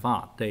institutions of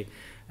art.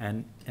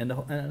 And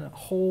a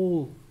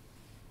whole,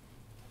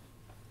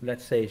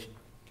 let's say,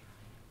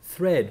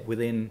 thread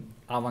within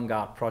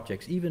avant-garde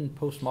projects, even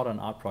postmodern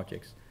art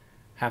projects,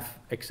 have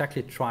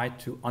exactly tried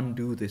to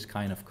undo this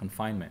kind of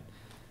confinement.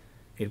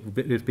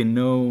 It's been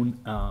known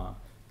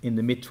in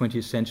the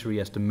mid-20th century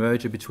as the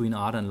merger between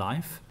art and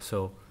life.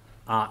 So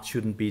art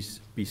shouldn't be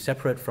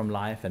separate from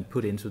life and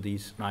put into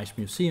these nice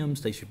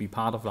museums. They should be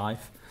part of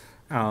life,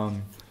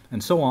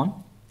 and so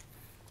on.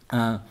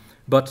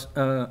 But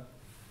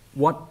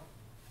what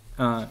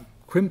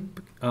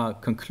Crimp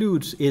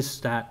concludes is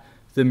that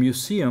the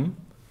museum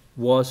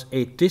was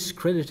a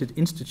discredited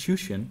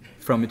institution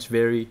from its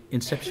very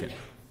inception.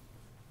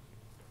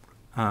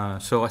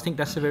 So I think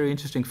that's a very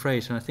interesting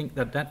phrase, and I think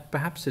that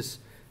perhaps is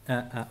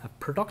a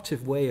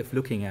productive way of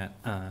looking at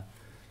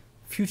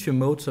future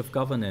modes of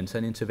governance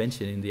and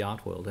intervention in the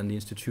art world and the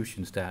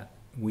institutions that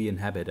we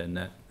inhabit and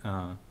that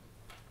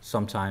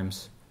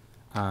sometimes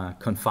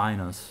confine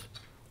us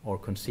or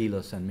conceal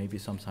us and maybe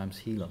sometimes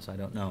heal us, I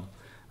don't know.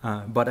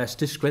 But as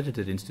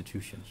discredited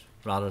institutions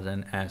rather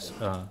than as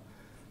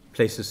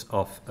places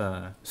of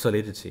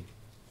solidity.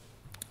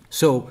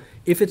 So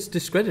if it's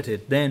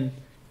discredited, then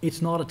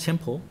it's not a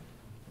temple,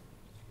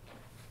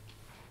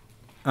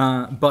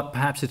 but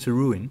perhaps it's a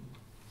ruin,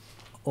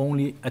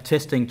 only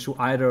attesting to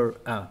either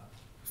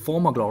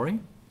former glory,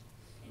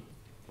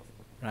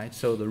 right?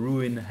 So the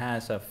ruin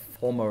has a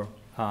former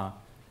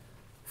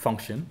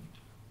function,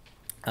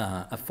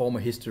 a former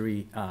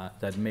history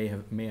that may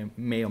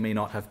or may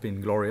not have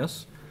been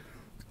glorious,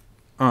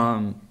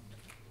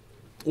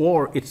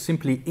 or it's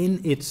simply in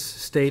its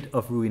state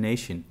of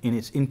ruination, in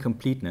its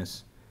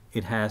incompleteness.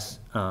 It has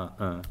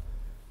a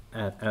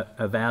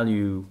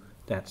value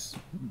that's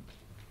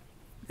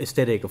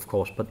aesthetic, of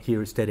course, but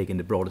here aesthetic in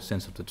the broader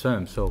sense of the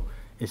term. So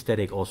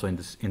aesthetic also in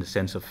the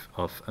sense of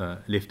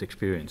lived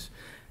experience.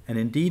 And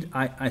indeed,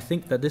 I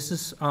think that this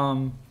is,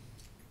 for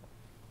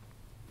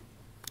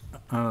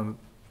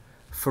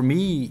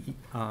me,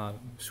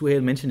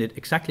 Suhail mentioned it,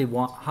 exactly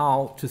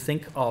how to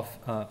think of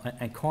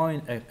and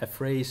coin a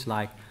phrase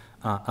like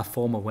a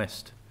former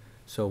West.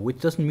 So which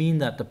doesn't mean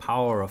that the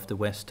power of the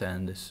West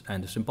and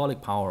the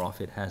symbolic power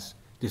of it has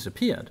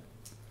disappeared.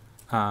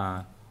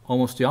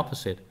 Almost the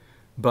opposite.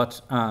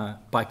 But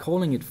by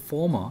calling it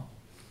former,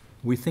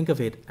 we think of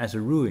it as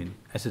a ruin,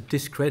 as a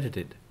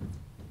discredited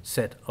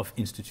set of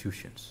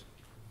institutions,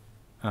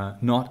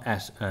 not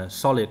as a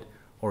solid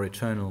or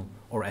eternal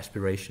or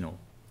aspirational.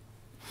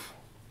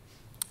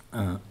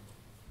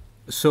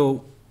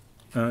 So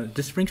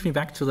this brings me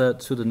back to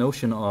the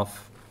notion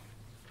of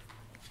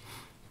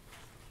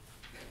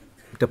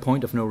the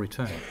point of no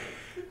return,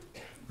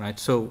 right?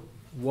 So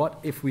what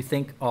if we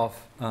think of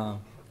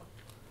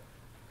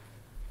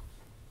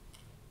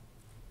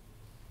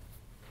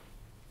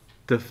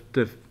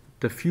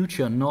the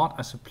future not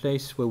as a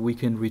place where we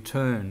can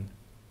return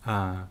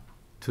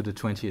to the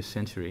 20th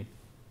century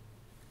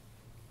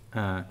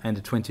and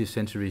the 20th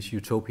century's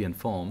utopian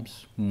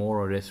forms, more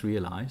or less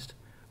realized,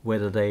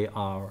 whether they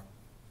are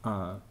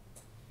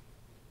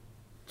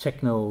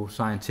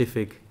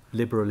techno-scientific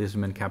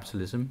liberalism and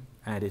capitalism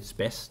at its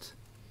best,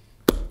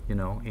 you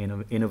know,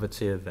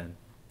 innovative and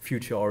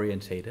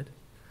future-orientated,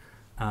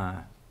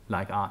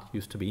 like art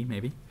used to be,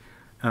 maybe,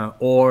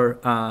 or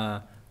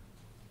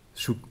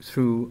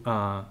through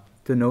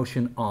the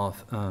notion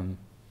of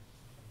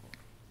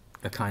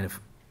a kind of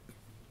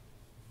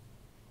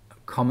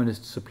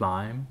communist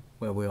sublime,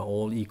 where we're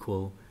all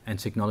equal and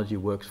technology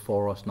works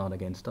for us, not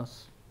against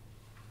us,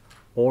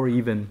 or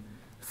even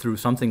through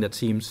something that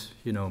seems,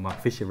 you know, Mark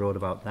Fisher wrote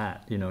about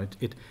that, you know,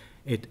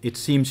 it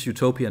seems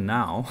utopian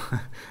now.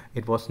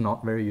 It was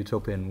not very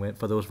utopian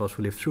for those of us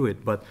who lived through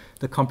it, but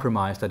the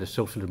compromise that is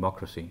social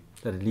democracy,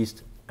 that at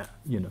least,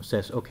 you know,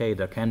 says, okay,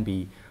 there can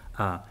be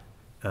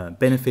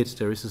benefits,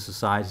 there is a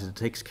society that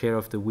takes care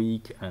of the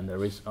weak, and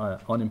there is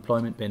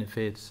unemployment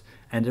benefits,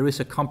 and there is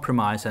a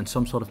compromise and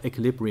some sort of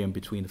equilibrium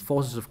between the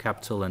forces of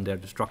capital and their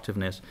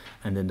destructiveness,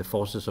 and then the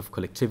forces of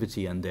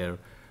collectivity and their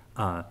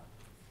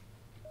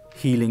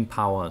healing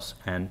powers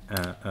and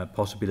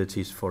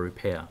possibilities for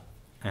repair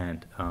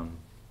and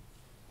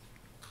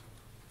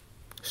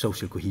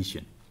social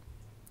cohesion.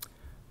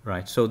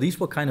 Right. So these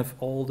were kind of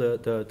all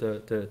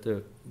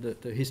the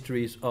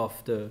histories of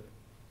the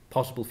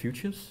possible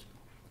futures.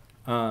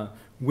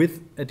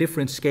 With a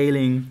different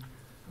scaling,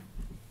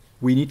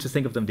 we need to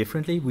think of them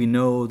differently. We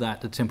know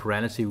that the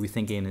temporality we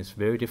think in is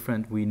very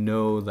different. We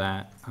know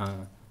that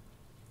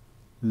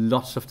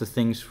lots of the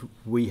things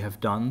we have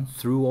done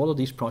through all of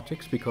these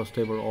projects, because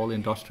they were all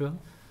industrial,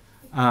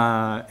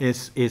 have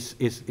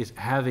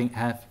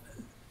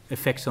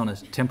effects on a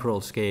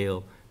temporal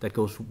scale that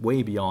goes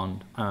way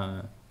beyond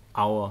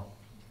our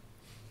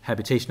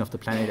habitation of the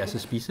planet as a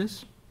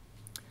species.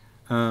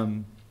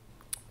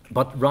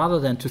 But rather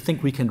than to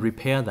think we can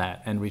repair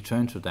that and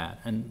return to that,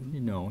 and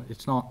you know,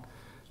 it's not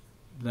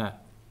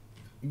that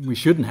we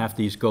shouldn't have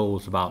these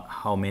goals about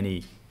how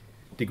many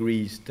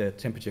degrees the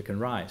temperature can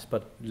rise,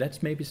 but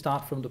let's maybe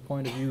start from the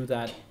point of view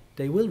that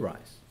they will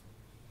rise,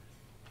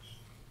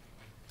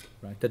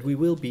 right? That we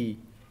will be,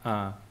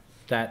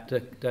 that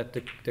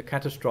the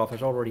catastrophe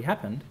has already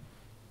happened,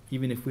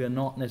 even if we are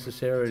not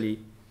necessarily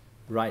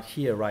right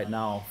here, right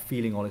now,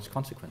 feeling all its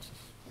consequences.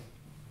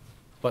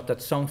 But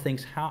that some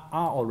things are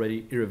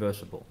already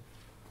irreversible.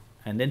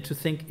 And then to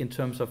think in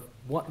terms of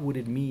what would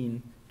it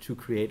mean to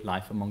create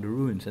life among the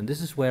ruins. And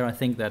this is where I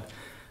think that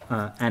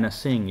Anna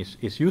Tsing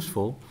is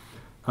useful.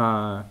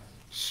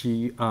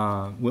 She,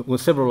 with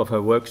several of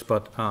her works,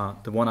 but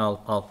the one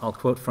I'll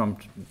quote from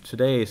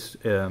today is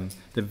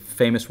the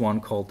famous one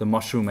called The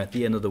Mushroom at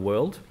the End of the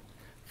World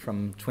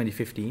from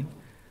 2015.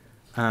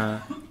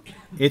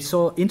 It's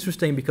so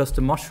interesting because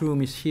the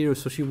mushroom is here,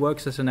 so she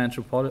works as an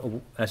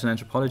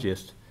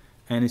anthropologist,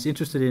 and is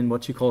interested in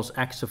what she calls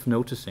acts of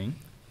noticing,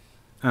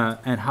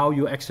 and how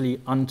you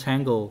actually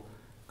untangle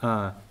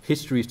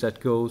histories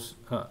that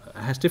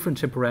has different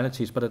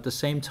temporalities, but at the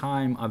same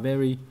time are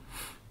very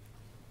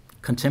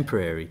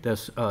contemporary.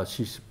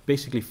 She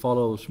basically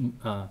follows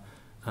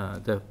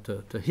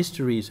the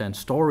histories and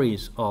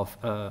stories of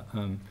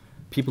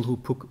people who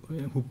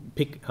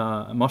pick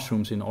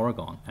mushrooms in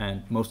Oregon,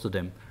 and most of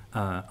them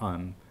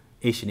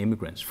Asian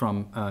immigrants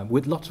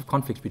with lots of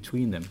conflicts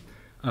between them.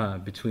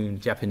 Between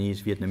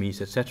Japanese, Vietnamese,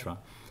 etc.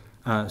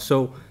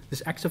 So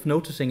this act of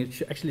noticing,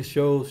 it actually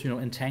shows, you know,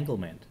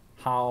 entanglement,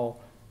 how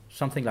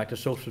something like the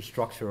social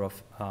structure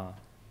of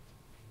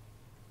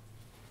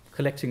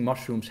collecting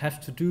mushrooms has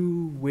to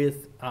do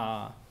with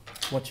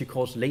what she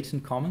calls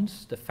latent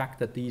commons, the fact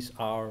that these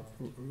are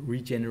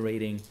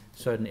regenerating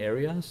certain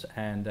areas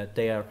and that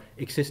they are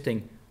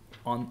existing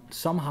on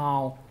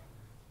somehow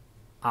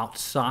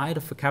outside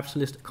of a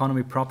capitalist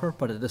economy proper,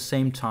 but at the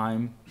same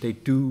time the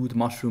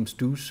mushrooms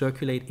do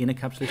circulate in a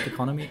capitalist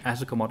economy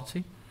as a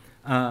commodity,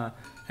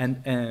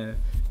 and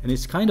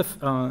it's kind of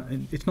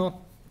it's not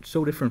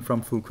so different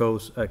from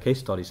Foucault's case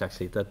studies,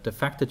 actually, that the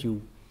fact that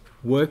you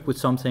work with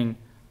something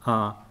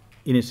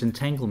in its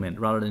entanglement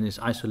rather than its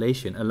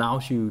isolation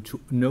allows you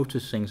to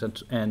notice things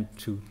and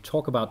to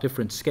talk about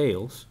different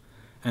scales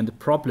and the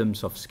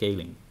problems of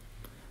scaling.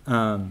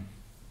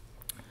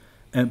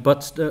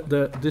 But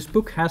this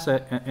book has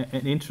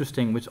an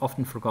interesting, which is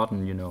often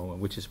forgotten, you know,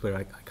 which is where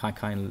I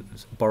kind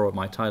of borrowed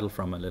my title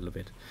from a little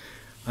bit.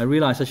 I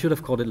realized I should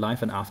have called it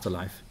Life and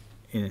Afterlife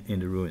in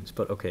the Ruins,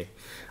 but okay.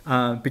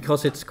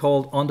 Because it's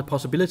called On the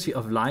Possibility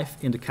of Life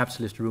in the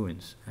Capitalist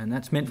Ruins. And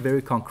that's meant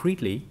very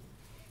concretely.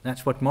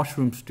 That's what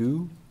mushrooms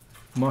do.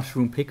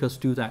 Mushroom pickers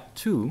do that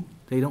too.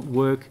 They don't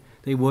work,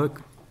 they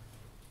work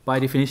by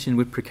definition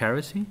with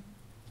precarity,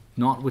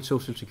 not with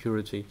social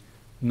security,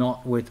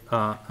 not with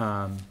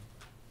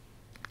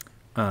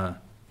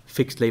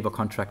fixed labor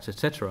contracts,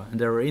 etc. And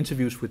there are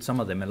interviews with some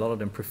of them. A lot of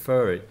them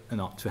prefer it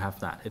not to have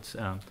that. It's,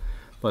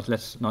 but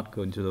let's not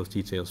go into those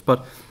details.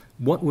 But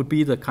what would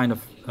be the kind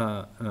of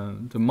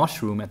the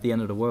mushroom at the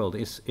end of the world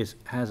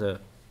has a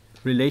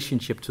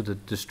relationship to the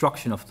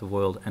destruction of the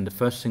world, and the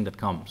first thing that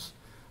comes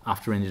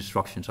after any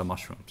destructions are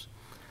mushrooms.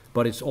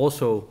 But it's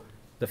also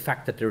the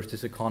fact that there's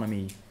this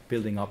economy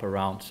building up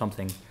around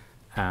something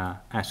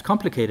as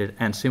complicated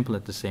and simple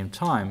at the same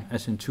time,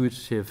 as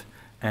intuitive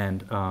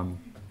and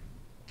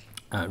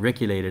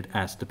regulated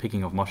as the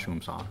picking of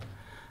mushrooms are,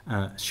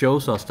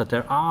 shows us that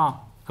there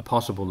are a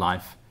possible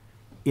life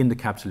in the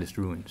capitalist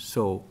ruins.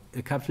 So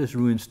the capitalist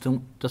ruins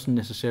doesn't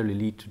necessarily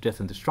lead to death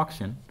and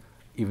destruction,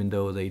 even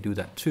though they do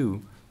that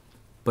too,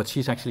 but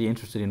she's actually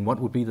interested in what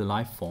would be the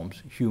life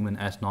forms, human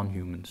as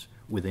non-humans,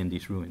 within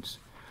these ruins.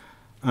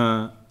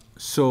 Towards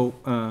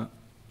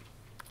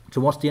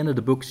the end of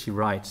the book, she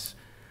writes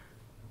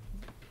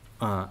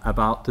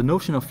about the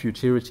notion of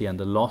futurity and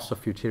the loss of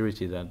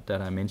futurity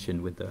that I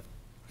mentioned, with the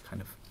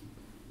kind of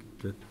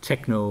the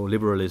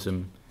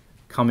techno-liberalism,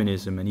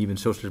 communism, and even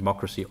social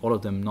democracy, all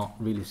of them not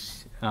really,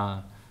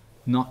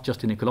 not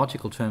just in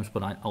ecological terms,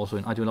 but also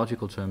in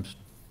ideological terms,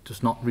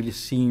 does not really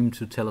seem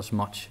to tell us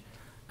much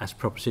as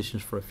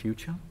propositions for a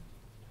future.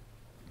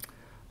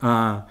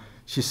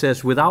 She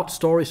says, without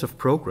stories of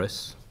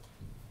progress,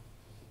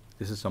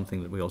 this is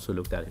something that we also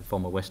looked at in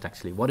Former West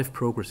actually, what if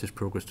progress is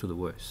progress to the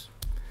worse,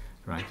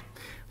 right?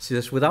 She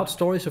says, without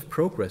stories of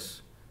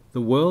progress,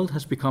 the world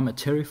has become a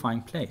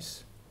terrifying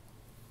place.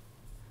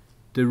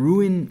 The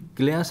ruin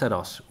glares at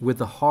us with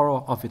the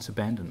horror of its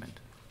abandonment.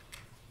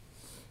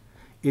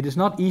 It is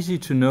not easy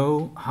to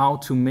know how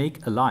to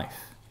make a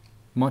life,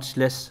 much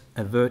less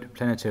avert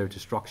planetary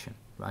destruction,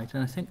 right?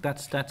 And I think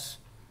that's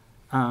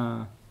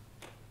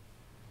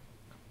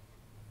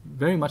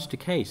very much the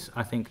case,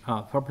 I think,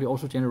 probably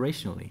also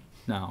generationally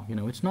now. You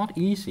know, it's not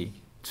easy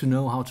to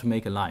know how to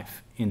make a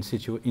life in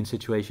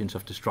situations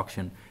of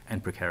destruction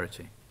and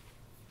precarity.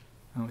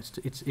 You know,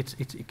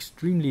 it's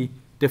extremely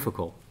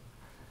difficult.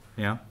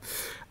 Yeah,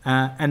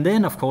 and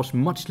then of course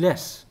much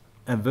less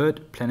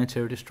avert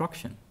planetary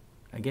destruction.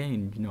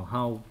 Again, you know,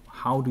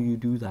 how do you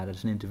do that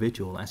as an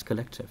individual, as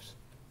collectives?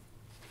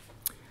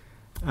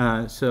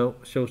 So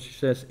she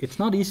says, it's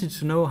not easy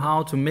to know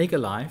how to make a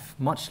life,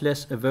 much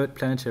less avert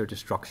planetary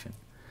destruction.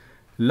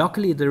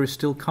 Luckily, there is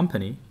still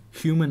company,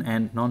 human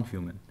and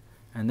non-human,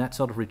 and that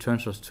sort of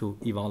returns us to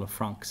Ivalo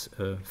Frank's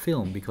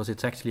film, because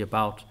it's actually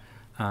about.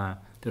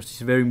 There's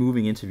these very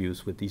moving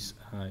interviews with these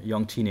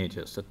young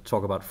teenagers that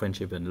talk about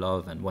friendship and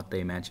love and what they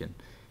imagine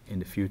in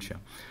the future.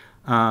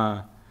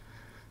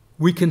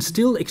 We can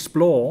still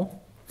explore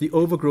the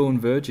overgrown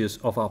verges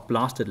of our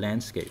blasted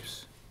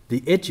landscapes,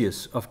 the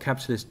edges of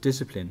capitalist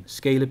discipline,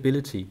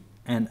 scalability,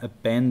 and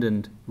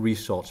abandoned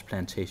resource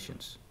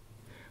plantations.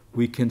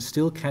 We can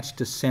still catch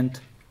the scent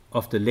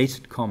of the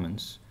latent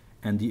commons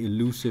and the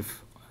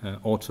elusive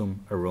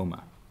autumn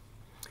aroma.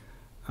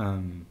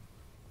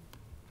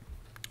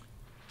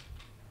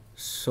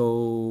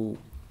 So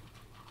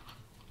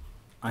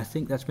I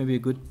think that's maybe a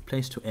good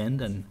place to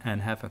end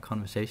and have a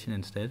conversation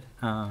instead.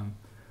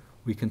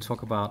 We can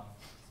talk about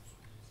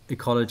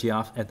ecology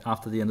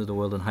after the end of the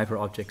world and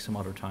hyper-objects some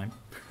other time.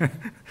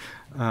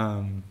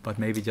 But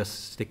maybe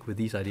just stick with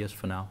these ideas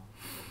for now.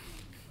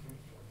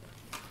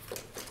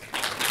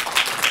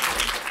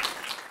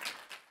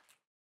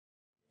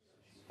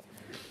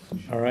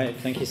 All right,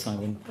 thank you,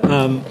 Simon.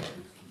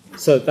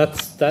 So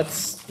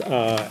that's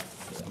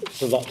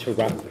a lot to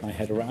wrap my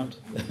head around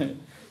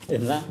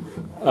in that.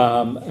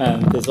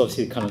 And there's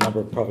obviously kind of a number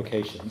of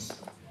provocations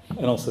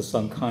and also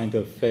some kind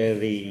of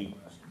fairly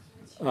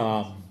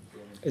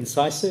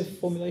incisive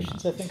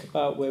formulations, I think,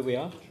 about where we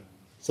are.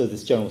 So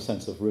this general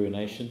sense of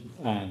ruination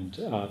and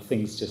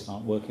things just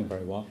aren't working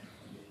very well,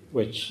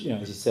 which, you know,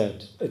 as you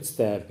said, it's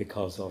there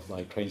because of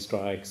like train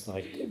strikes,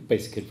 like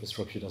basic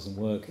infrastructure doesn't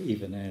work,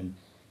 even in,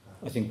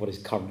 I think, what is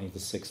currently the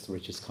 6th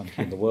richest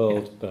country in the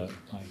world, but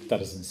like, that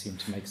doesn't seem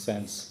to make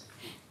sense.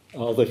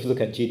 Although if you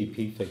look at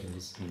GDP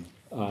figures,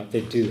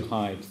 they do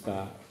hide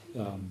that,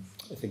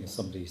 I think as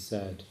somebody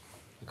said,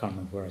 I can't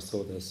remember where I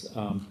saw this,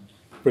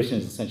 Britain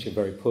is essentially a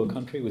very poor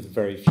country with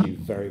very few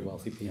very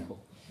wealthy people,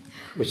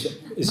 which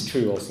is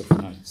true also for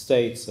the United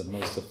States and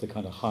most of the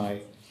kind of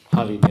highly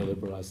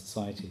neoliberalized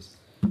societies.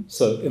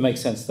 So it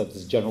makes sense that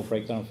there's a general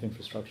breakdown of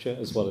infrastructure,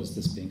 as well as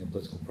this being a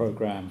political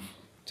program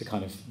to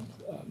kind of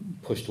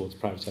push towards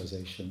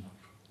privatization.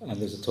 And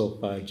there's a talk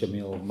by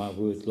Jamil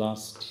Mawood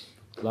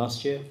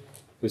last year,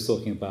 who was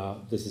talking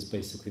about this has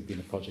basically been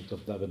a project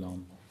of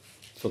Lebanon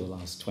for the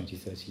last 20,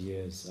 30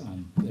 years,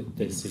 and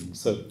they're seeing,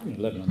 so you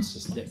know, Lebanon's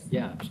just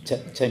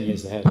 10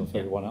 years ahead of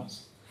everyone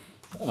else,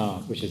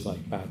 which is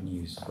like bad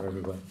news for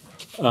everywhere.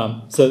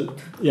 So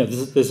yeah,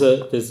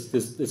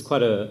 there's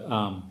quite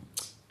a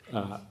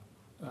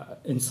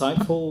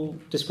insightful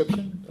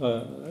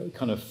description,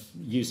 kind of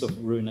use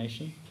of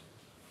ruination.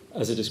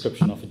 as a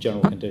description of a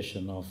general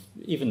condition of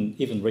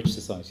even rich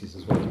societies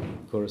as well,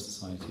 poorer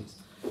societies.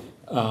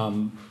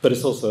 But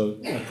it's also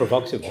a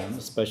provocative one,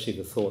 especially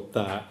the thought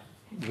that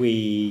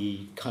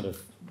we kind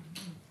of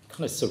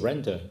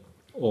surrender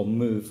or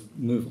move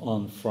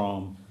on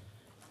from,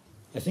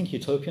 I think,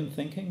 utopian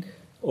thinking,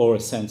 or a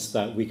sense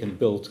that we can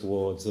build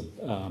towards a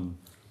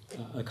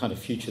kind of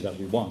future that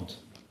we want,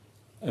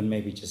 and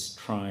maybe just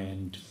try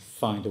and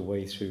find a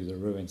way through the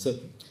ruins. So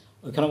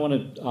I kind of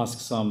want to ask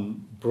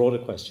some broader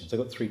questions. I've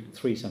got three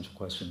essential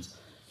questions.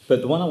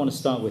 But the one I want to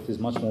start with is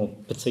much more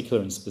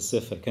particular and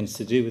specific, and it's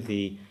to do with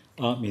the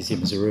art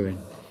museum as a ruin.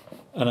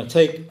 And I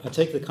take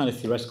the kind of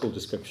theoretical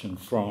description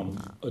from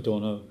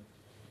Adorno,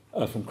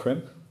 from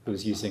Krimp, who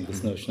was using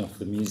this notion of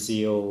the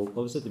museal,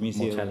 what was it? The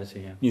museal mortality,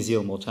 yeah.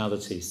 Museal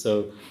mortality.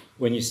 So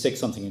when you stick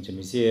something into a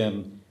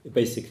museum, it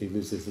basically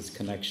loses its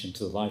connection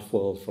to the life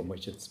world from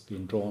which it's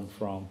been drawn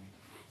from.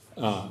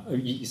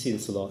 You see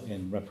this a lot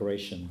in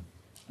reparation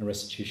and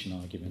restitution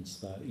arguments,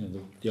 that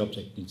the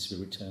object needs to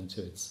be returned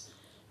to its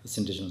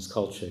indigenous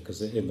culture,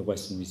 because in the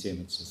Western museum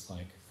it's just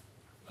like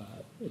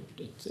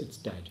it's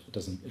dead. It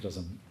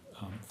doesn't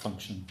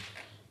function.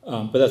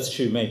 But that's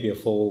true maybe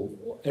of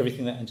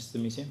everything that enters the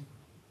museum.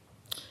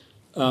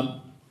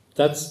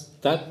 That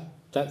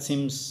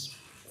seems,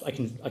 I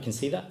can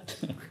see that.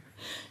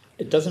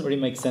 It doesn't really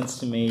make sense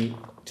to me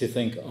to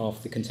think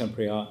of the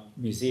contemporary art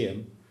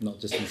museum, not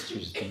just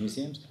institutions but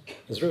museums,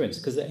 as ruins,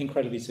 because they're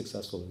incredibly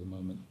successful at the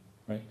moment,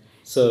 right?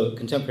 So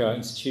contemporary art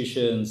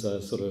institutions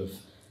are sort of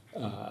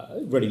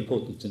really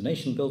important to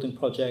nation building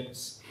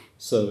projects.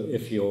 So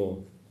if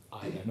you're,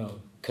 I don't know,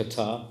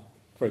 Qatar,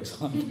 for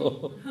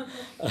example,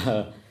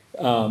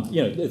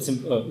 it's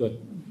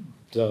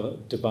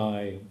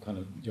Dubai, kind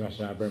of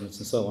United Arab Emirates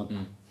and so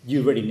on,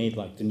 you really need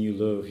like the new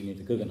Louvre, you need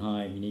the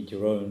Guggenheim, you need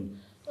your own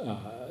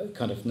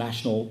kind of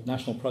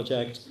national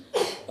project.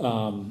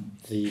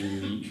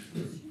 The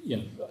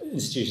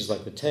institutions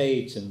like the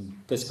Tate in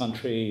this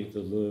country, the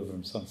Louvre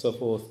and so on and so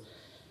forth,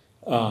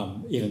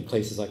 even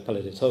places like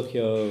Palais de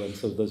Tokyo and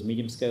sort of those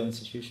medium scale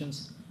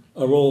institutions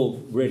are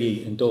all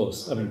really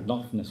endorsed. I mean,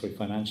 not necessarily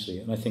financially,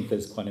 and I think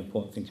there's quite an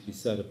important thing to be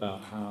said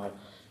about how,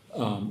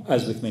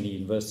 as with many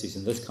universities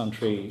in this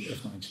country,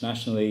 if not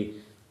internationally,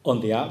 on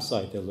the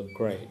outside they look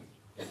great.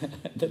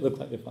 They look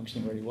like they're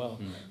functioning really well,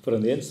 but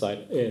on the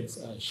inside it's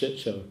a shit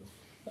show.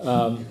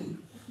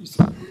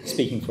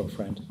 Speaking for a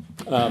friend.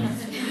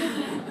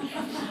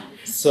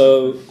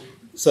 So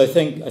I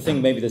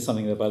think maybe there's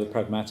something about the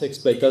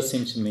pragmatics, but it does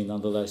seem to me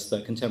nonetheless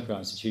that contemporary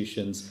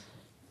institutions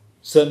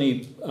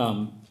certainly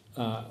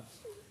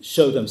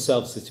show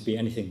themselves to be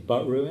anything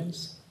but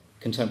ruins.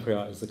 Contemporary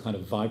art is the kind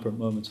of vibrant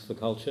moment of the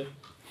culture.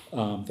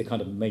 They're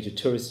kind of major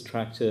tourist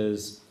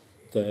attractors.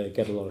 They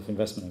get a lot of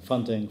investment and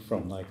funding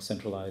from like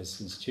centralized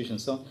institutions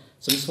and so on.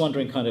 So I'm just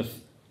wondering kind of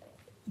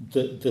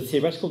the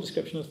theoretical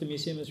description of the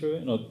museum as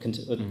ruin, or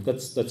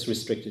that's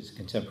restricted to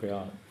contemporary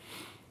art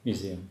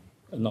museum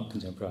and not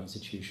contemporary art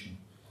institution.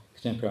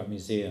 Contemporary art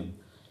museum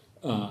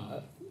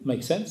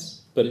makes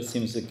sense, but it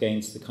seems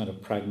against the kind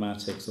of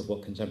pragmatics of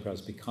what contemporary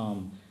has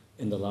become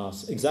in the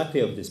last,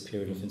 exactly over this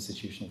period of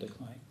institutional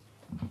decline.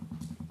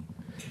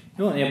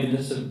 No, yeah, but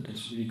that's a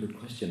really good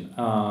question.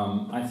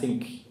 I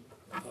think,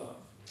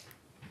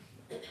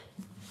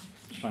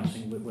 trying to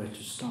think where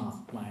to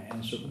start my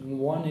answer.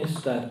 One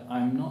is that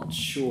I'm not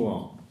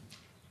sure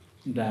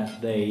that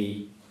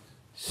they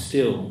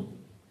still,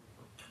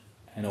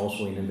 and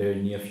also in the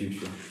very near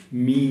future,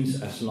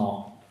 means as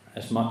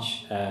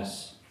much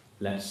as,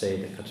 let's say,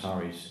 the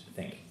Qataris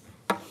think.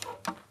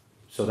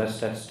 So that's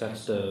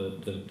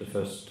the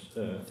first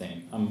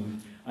thing.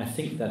 I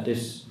think that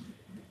this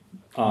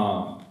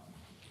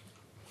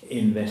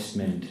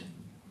investment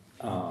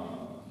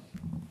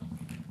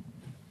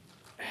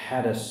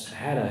had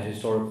a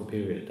historical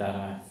period that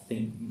I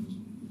think,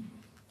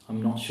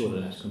 I'm not sure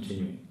that that's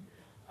continuing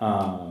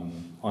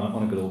on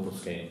a global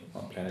scale,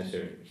 on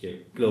planetary here,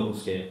 global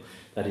scale,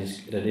 that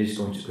is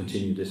going to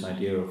continue this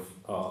idea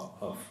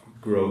of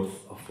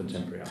growth of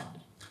contemporary art.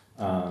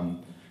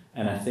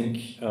 And I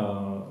think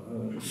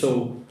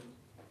so.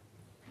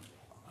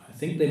 I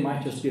think they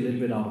might just be a little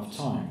bit out of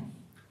time.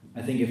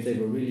 I think if they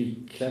were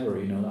really clever,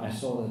 I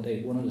saw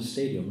that one of the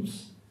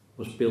stadiums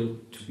was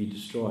built to be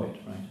destroyed,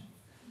 right?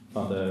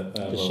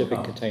 The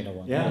shipping container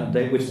one. Yeah,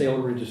 which they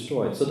already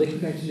destroyed. So they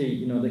could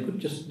actually, they could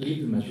just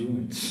leave them as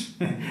ruins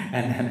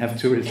and have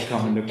tourists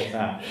come and look at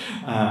that.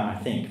 I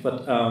think,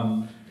 but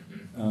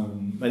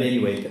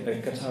anyway,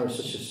 Qatar is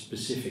such a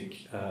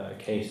specific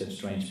case and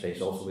strange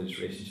place, also with its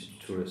relationship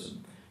to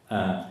tourism.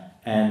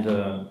 And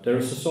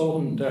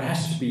there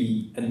has to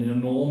be an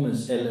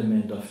enormous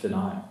element of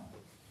denial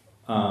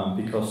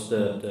because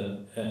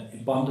the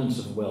abundance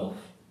of wealth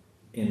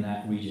in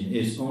that region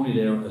is only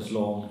there as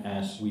long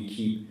as we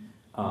keep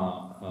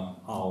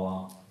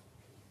our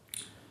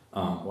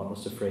what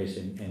was the phrase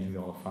in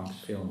Viola Frank's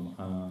film?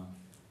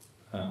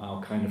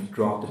 Our kind of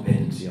drug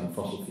dependency on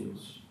fossil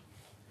fuels,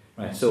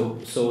 right? So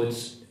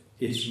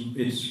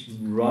it's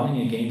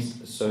running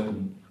against a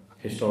certain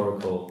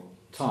historical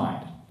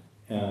tide.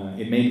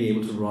 It may be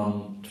able to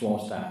run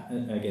towards that,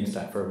 against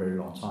that for a very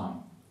long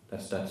time.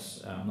 That's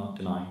I'm not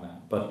denying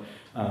that. But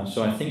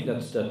so I think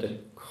that the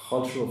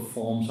cultural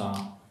forms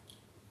are,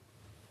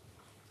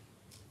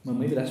 well,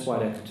 maybe that's why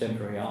they're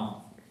contemporary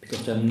art,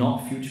 because they're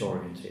not future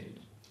oriented.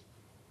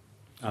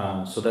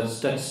 So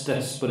that's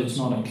but it's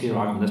not a clear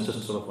argument. That's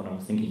just sort of what I'm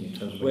thinking in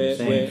terms of what you're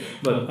saying.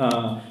 But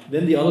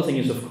then the other thing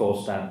is, of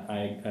course, that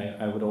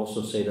I would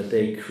also say that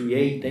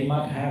they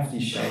might have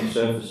these shiny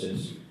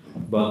surfaces,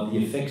 but the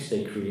effects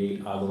they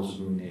create are those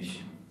of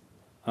ruination,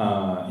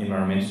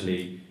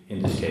 environmentally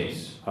in this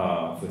case.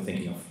 If we're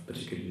thinking of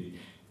particularly,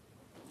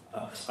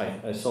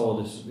 I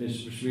saw this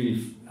was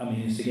really. I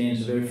mean,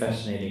 it's very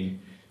fascinating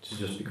to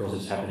just because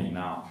it's happening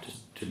now.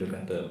 Just to look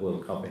at the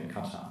World Cup in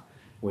Qatar,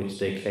 which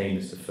they claim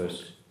is the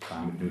first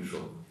climate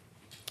neutral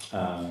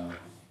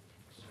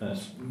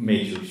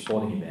major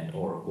sporting event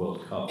or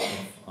World Cup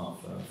of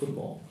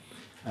football.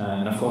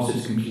 And of course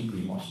it's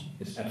completely emotional.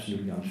 It's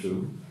absolutely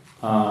untrue.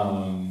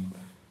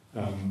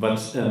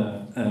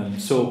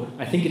 So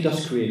I think it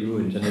does create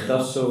ruins, and it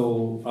does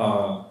so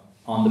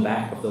on the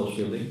back of those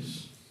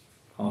buildings,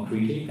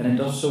 concretely, and it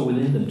does so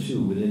within them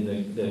too, within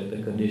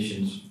the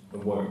conditions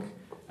of work.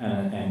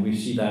 And we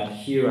see that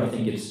here. I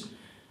think it's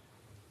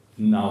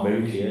now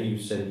very clear. You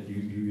said you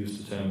used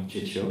the term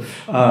 "chicho,"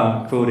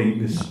 quoting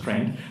this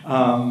friend.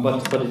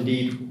 But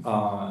indeed,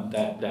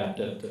 that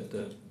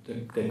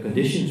the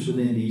conditions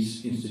within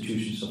these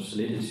institutions of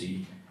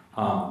solidity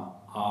are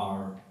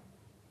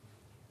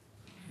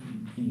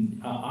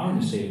in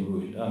a state of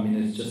ruin. I mean,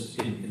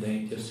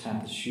 they just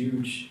had this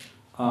huge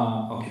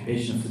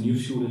occupation of the New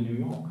School in New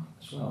York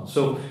as well.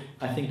 So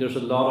I think there's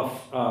a lot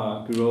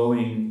of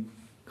growing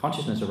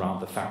consciousness around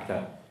the fact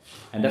that,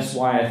 and that's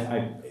why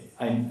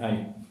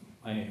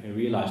I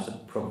realized the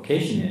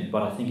provocation in it,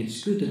 but I think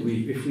it's good that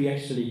if we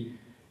actually,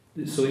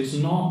 so it's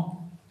not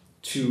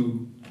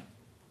to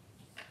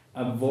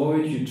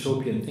avoid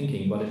utopian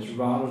thinking, but it's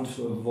rather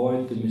to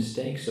avoid the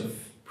mistakes of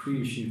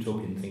previous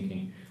utopian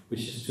thinking,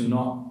 which is to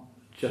not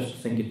just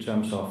think in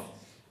terms of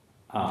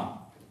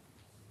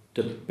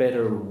the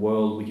better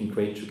world we can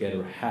create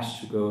together has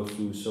to go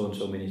through so and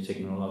so many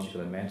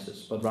technological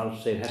advances, but rather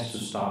to say it has to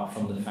start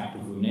from the fact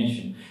of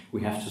ruination.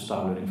 We have to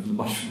start learning from the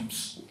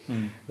mushrooms.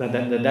 That's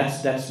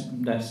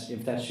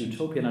if that's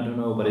utopian, I don't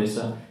know, but we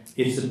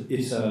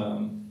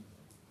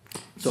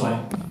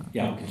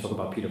can talk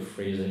about Peter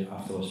Fraser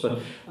afterwards.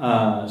 But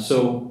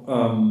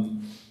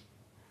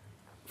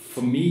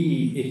for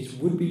me, it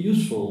would be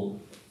useful,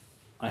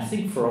 I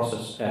think, for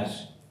us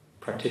as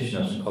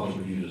practitioners and cultural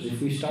producers,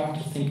 if we start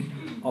to think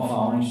of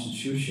our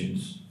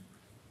institutions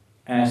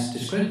as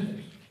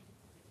discredited,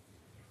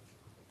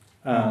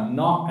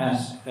 not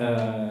as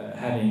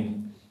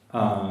having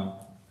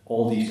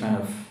all these kind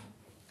of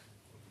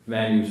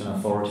values and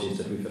authorities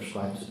that we've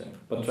ascribed to them,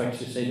 but to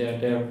actually say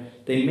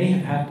they may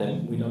have had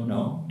them, we don't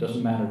know,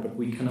 doesn't matter, but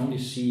we can only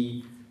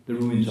see the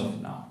ruins of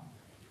it now.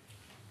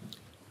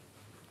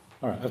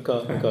 All right, I've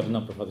got a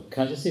number of other.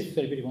 Can I just see if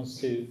anybody wants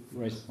to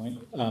raise the point?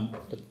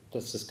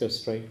 Let's just go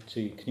straight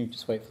to. Can you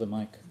just wait for the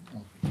mic?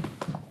 Oh.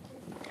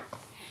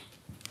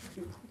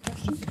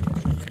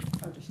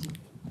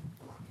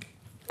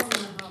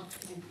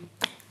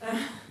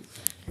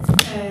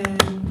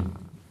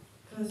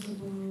 First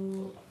of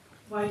all,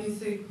 why do you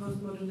think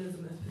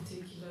postmodernism is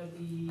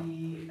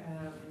particularly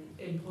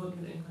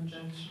important in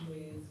conjunction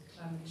with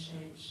climate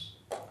change,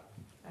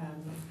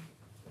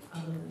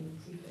 other than the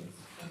prefix?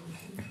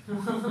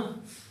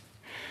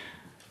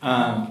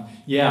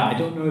 I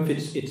don't know if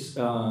it's.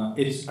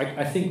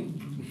 I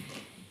think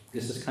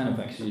this is kind of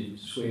actually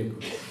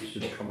Sheikh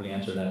should probably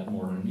answer that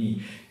more than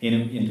me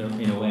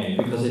in a way,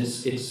 because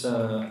it's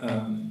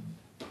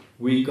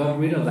we got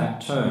rid of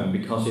that term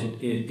because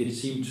it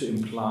seemed to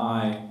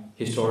imply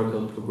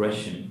historical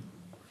progression.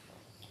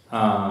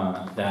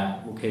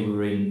 That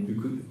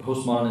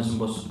postmodernism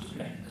was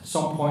at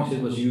some point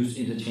it was used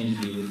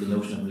interchangeably with the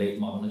notion of late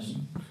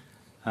modernism.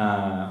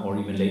 Or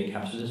even late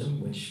capitalism,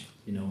 which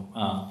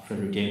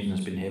Frederick Jameson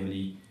has been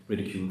heavily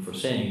ridiculed for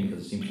saying,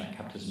 because it seems like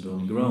capitalism has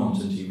only grown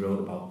since he wrote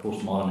about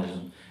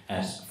postmodernism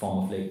as a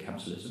form of late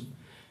capitalism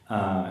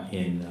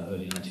in the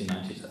early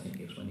 1990s. I think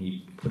it was when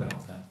he put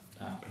out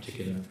that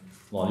particular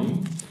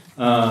volume.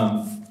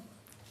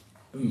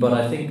 But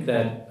I think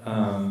that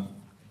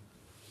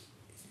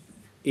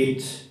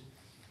it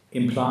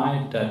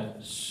implied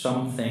that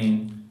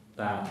something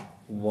that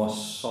was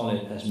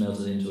solid has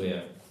melted into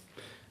air.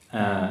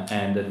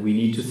 And that we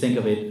need to think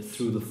of it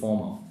through the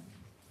former,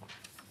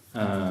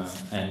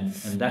 and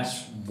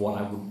that's what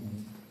I would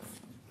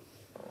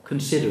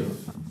consider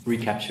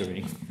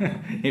recapturing,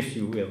 if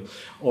you will,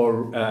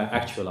 or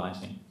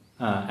actualizing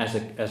as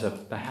an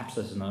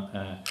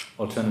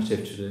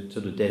alternative to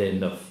the dead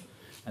end of,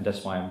 and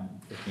that's why I'm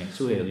looking at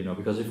Suhail,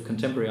 because if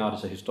contemporary art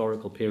is a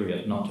historical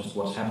period, not just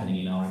what's happening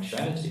in our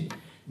actuality,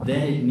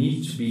 then it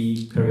needs to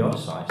be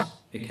periodicized.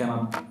 It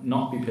cannot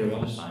not be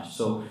periodicized,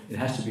 so it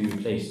has to be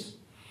replaced.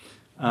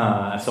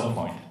 At some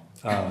point,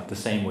 the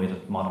same way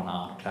that modern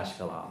art,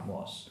 classical art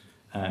was.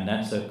 And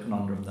that's a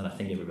conundrum that I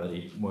think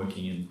everybody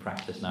working in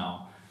practice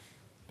now,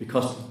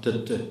 because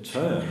the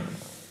term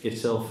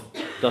itself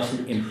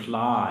doesn't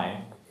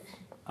imply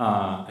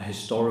a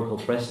historical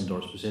present or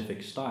a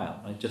specific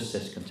style. It just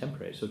says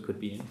contemporary, so it could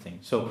be anything.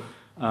 So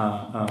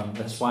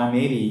that's why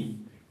maybe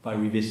by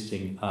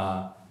revisiting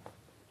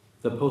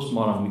the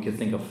postmodern, we could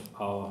think of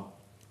our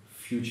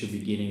future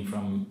beginning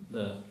from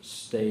the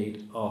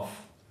state of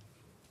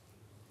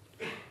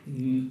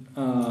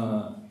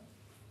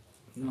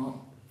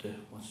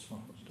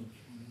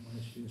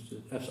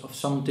of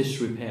some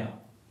disrepair.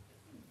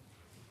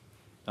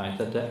 Right,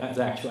 that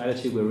the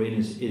actuality we're in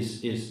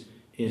is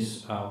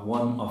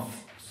one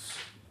of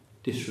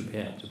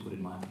disrepair, to put it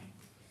mildly.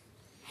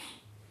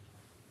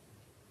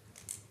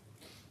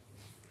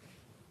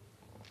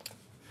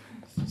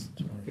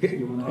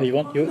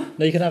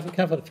 You can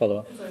have a follow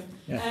up. Sorry.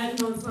 Yeah.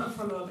 No, it's not a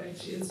follow up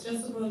actually. It's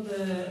just about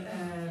the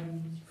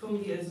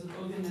fungi as an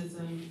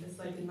organism. It's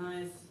like a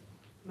nice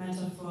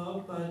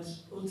metaphor, but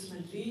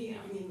ultimately,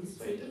 I mean, it's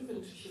very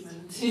different to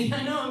humanity.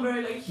 I know I'm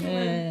very like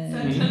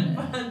human-centered,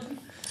 but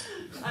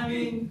I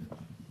mean,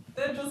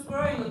 they're just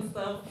growing and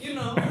stuff. You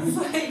know, it's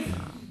like.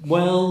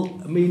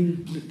 Well, I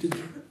mean,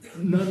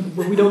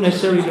 we don't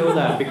necessarily know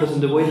that, because in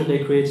the way that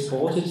they create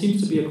spores, it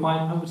seems to be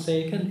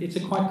it's a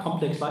quite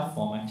complex life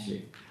form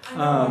actually.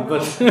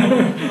 I've seen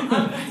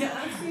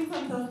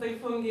fantastic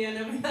fungi and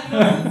everything. I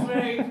know it's a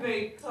very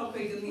big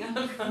topic in the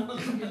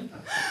outcome.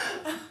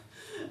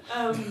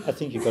 I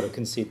think you've got to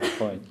concede the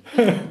point. I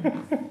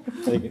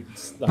think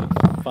it's like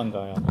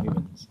fungi aren't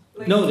humans.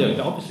 Like, no,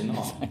 they're obviously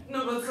not.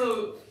 No, but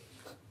so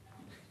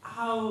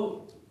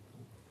how,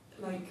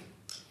 like,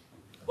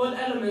 what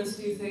elements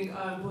do you think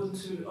are important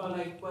to, or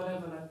like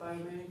whatever, like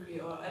biomimicry,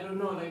 or I don't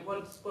know, like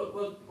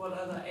what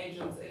other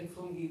agents in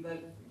fungi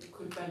that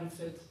could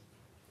benefit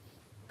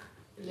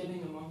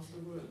living amongst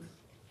the ruins?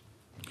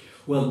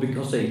 Well,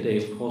 because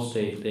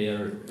they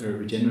are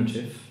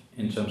regenerative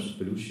in terms of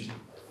pollution,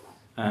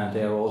 and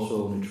they are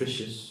also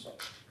nutritious.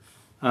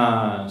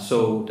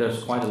 So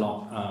there's quite a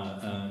lot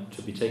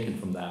to be taken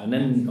from that. And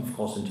then, of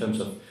course, in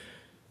terms of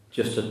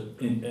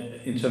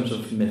in terms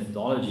of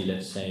methodology,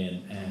 let's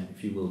say, and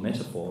if you will,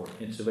 metaphor,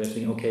 it's a way of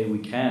saying, okay, we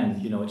can,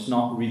 it's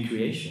not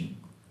recreation,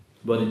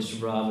 but it's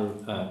rather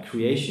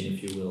creation,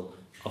 if you will,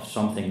 of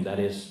something that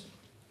is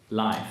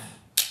life,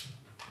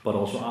 but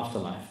also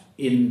afterlife,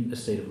 in a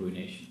state of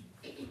ruination.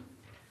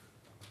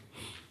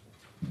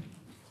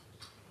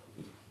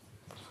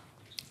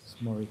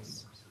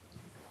 Moritz.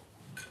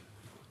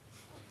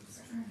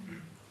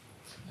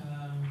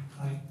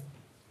 Hi.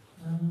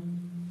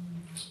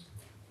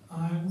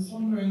 I was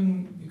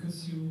wondering,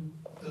 because you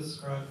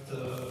described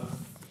the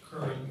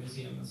current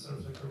museum as sort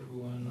of like a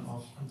ruin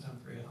of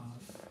contemporary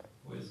art,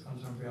 with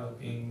contemporary art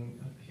being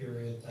a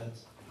period that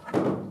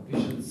we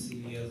should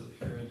see as a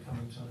period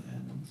coming to an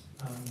end.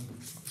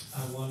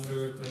 I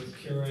wondered, with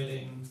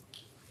curating,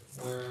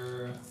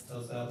 where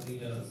does that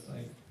lead us?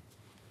 Like,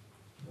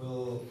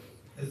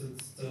 is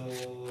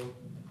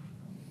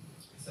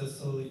there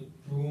still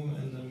room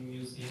in the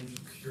museum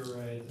to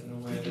curate in a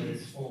way that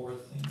is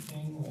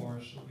forward-thinking, or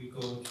should we go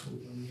to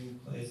the new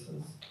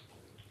places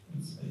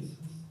and spaces?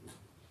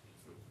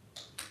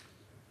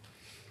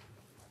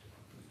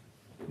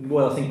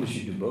 Well, I think we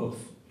should do both.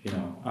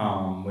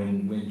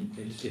 When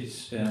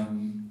it's I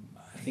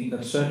think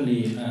that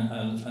certainly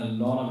a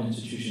lot of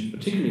institutions,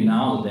 particularly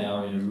now that they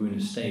are in a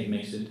ruinous state,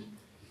 makes it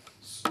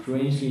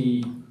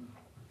strangely.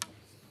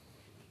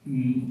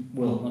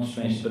 Well, not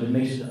strange, but it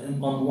makes it,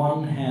 on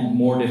one hand,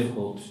 more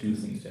difficult to do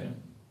things there.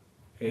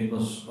 It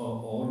was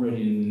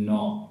already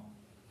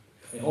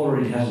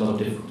has a lot of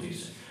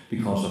difficulties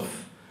because of,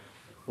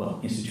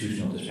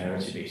 institutional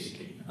disparity,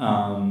 basically.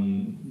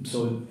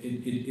 So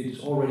it's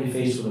already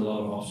faced with a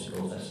lot of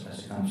obstacles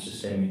as a kind of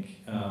systemic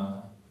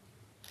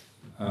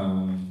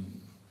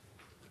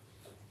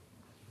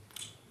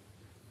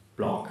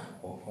block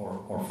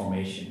or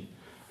formation.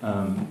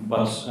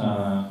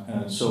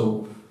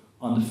 So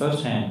on the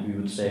first hand, we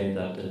would say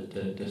that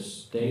the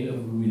state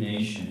of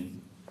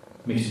ruination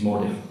makes it more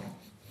difficult,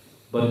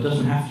 but it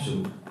doesn't have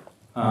to.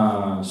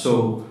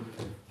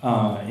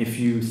 If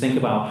you think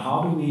about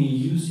how do we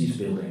use these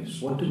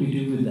buildings, what do we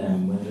do with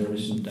them when there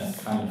isn't that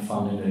kind of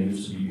funding there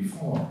used to be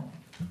before?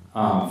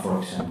 For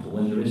example,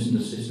 when there isn't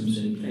the systems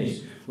in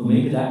place, well,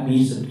 maybe that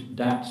means that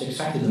that's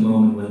exactly the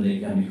moment when they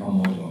can become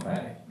more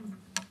democratic,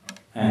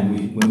 and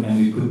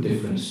we put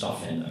different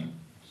stuff in them,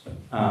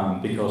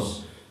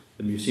 because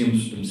the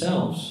museums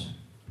themselves,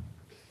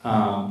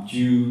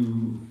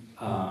 due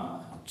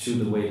to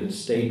the way that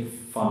state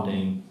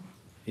funding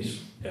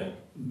is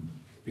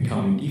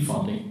becoming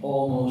defunding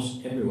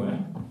almost everywhere,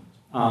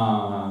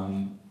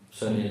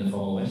 certainly in the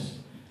far west,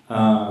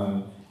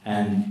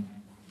 and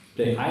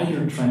they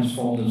either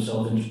transform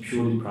themselves into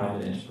purely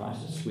private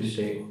enterprises, which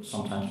they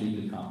sometimes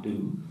legally can't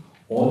do,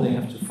 or they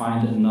have to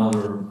find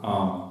another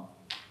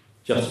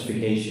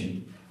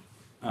justification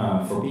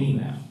for being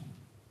there.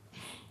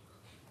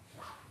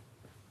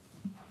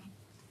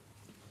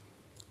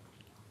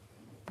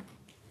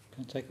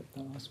 Can I take up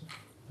that last one?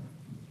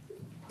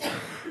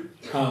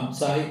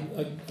 So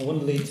I want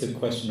to lead to a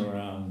question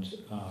around,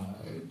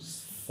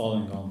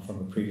 following on from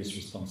a previous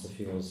response of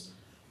yours,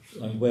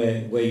 like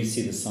where you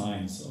see the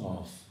signs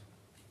of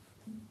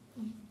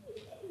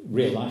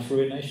real life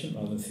ruination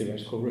rather than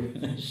theoretical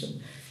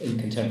ruination in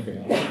contemporary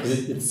art,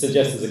 because it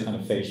suggests there's a kind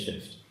of phase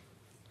shift,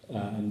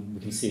 and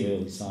we can see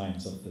early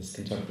signs of this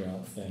contemporary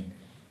art thing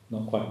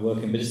not quite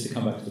working. But just to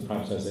come back to the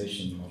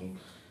privatization model,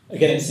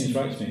 again, it seems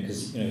right to me,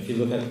 because if you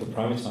look at the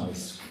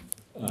privatized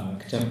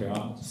contemporary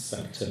art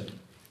sector,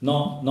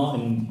 not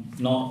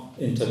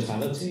in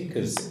totality,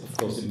 because of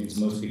course it means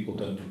most people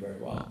don't do very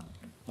well,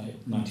 like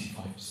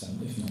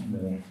 95%, if not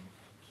more,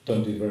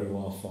 don't do very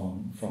well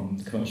from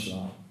the commercial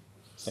art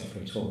sector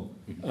at all,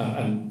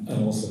 and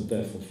also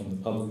therefore from the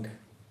public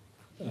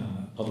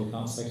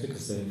art sector,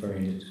 because they're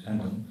very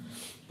independent.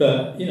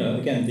 But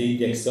again,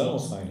 the external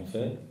side of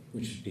it,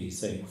 which would be,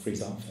 say,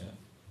 Frieze Art Fair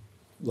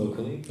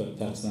locally, but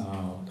that's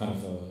now kind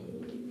of a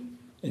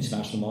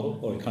international model,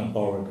 or kind of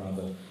borrowed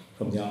rather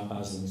from the Art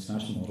Basel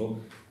international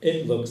model.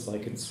 It looks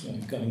like it's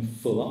going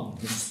full on.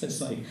 It's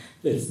like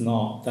that's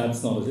not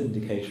an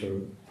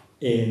indicator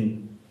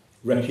in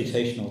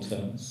reputational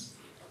terms,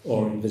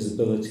 or in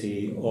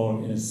visibility,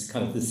 or in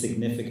kind of the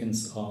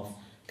significance of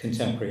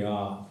contemporary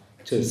art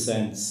to a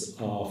sense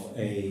of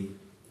a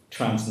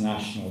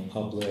transnational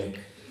public,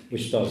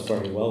 which does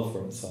very well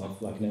for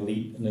itself, like an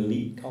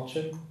elite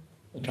culture,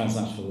 a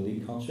transnational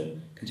elite culture.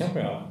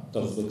 Contemporary art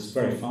looks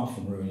very far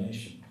from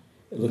ruination.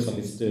 It looks like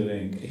it's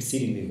doing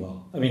exceedingly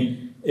well. I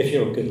mean, if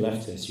you're a good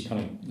leftist, you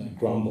kind of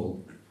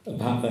grumble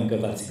about that and go,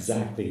 that's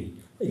exactly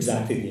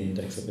the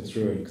index of its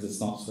ruin, because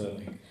it's not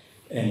serving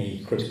any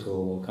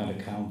critical or kind of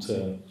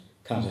counter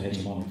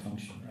hegemonic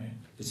function, right?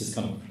 It's just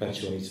kind of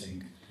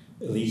perpetuating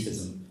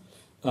elitism.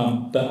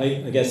 But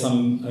I guess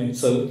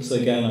so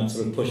again, I'd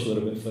sort of push a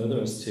little bit further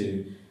as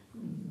to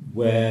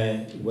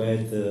where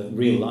the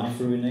real life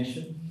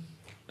ruination,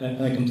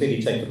 and I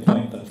completely take the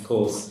point that of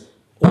course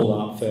all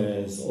art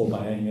fairs, all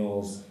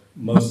biennials,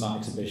 most art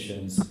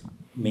exhibitions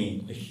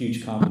mean a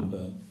huge carbon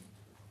burn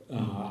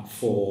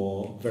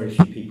for very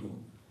few people,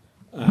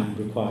 and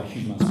require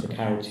huge amounts of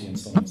precarity and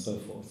so on and so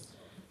forth.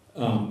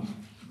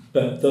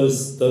 But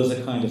those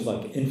are kind of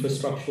like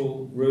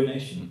infrastructural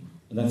ruination,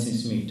 and that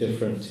seems to me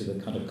different to the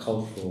kind of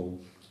cultural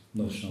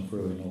notion of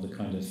ruin, or the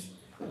kind of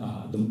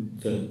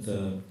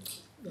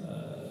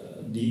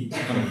the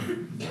kind of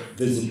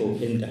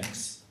visible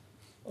index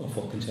of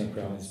what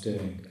contemporary art is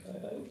doing.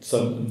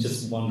 So I'm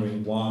just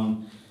wondering, where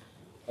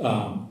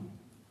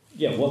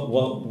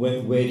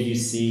do you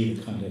see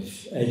the kind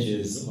of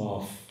edges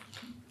of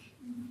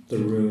the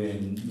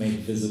ruin made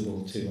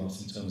visible to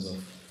us in terms of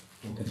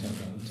what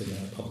contemporary art is doing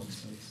in a public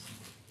space,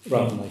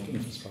 rather than like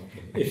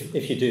infrastructure?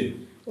 If you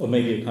do, or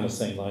maybe you're kind of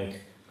saying like,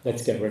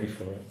 let's get ready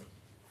for it.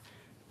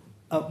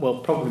 Well,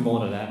 probably more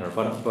than that,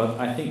 but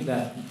I think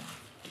that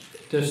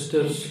there's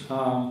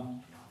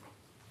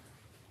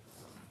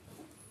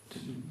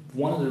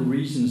one of the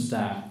reasons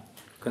that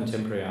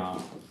contemporary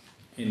art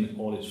in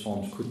all its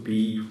forms could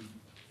be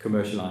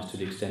commercialized to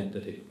the extent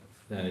that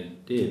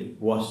it did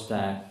was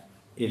that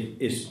it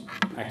is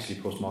actually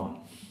postmodern.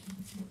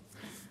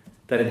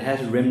 That it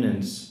has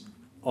remnants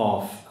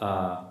of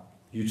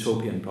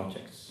utopian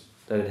projects,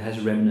 that it has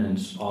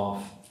remnants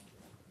of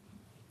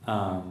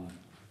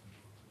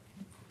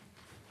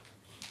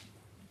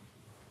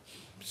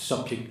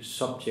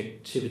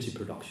subjectivity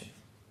production.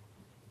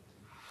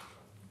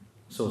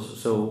 So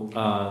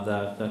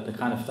the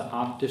kind of the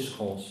art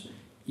discourse,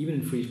 even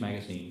in Frieze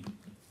magazine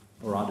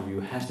or Art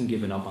Review, hasn't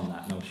given up on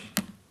that notion.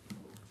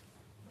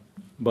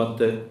 But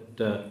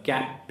the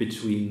gap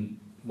between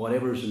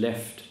whatever is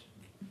left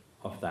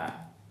of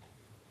that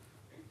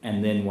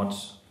and then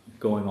what's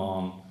going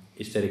on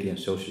aesthetically and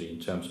socially in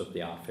terms of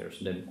the art fairs,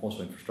 and then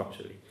also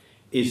infrastructurally,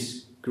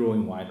 is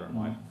growing wider and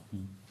wider.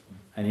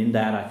 And in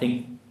that, I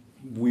think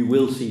we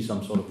will see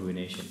some sort of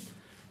ruination.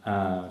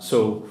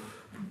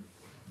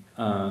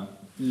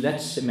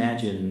 Let's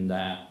imagine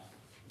that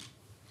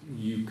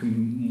you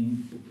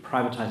can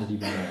privatize it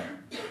even more.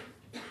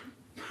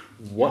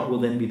 What will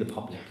then be the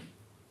public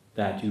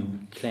that you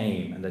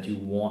claim and that you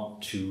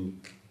want to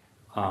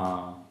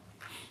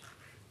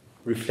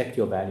reflect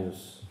your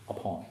values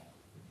upon?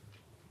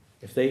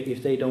 If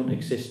they don't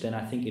exist, then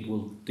I think it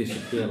will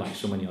disappear like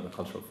so many other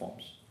cultural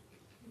forms,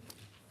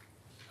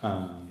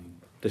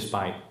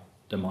 despite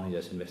the money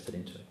that's invested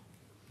into it.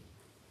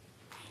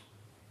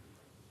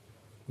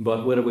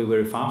 But whether we're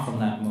very far from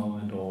that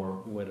moment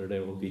or whether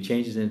there will be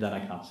changes in that, I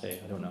can't say.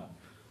 I don't know.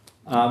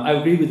 I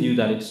agree with you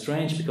that it's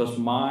strange, because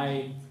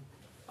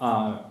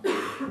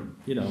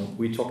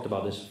we talked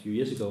about this a few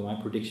years ago. My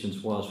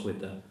predictions was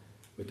with the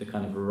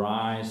kind of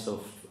rise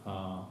of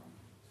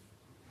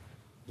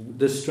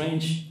the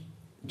strange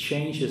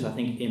changes, I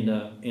think, in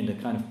the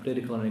kind of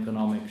political and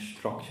economic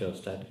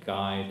structures that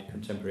guide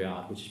contemporary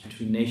art, which is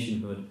between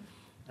nationhood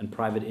and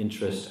private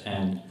interest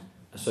and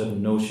a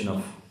certain notion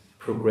of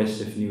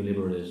progressive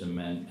neoliberalism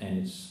and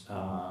its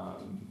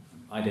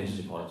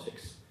identity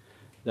politics.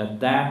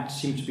 That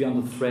seems to be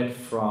under threat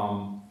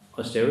from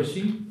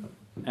austerity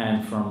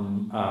and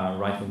from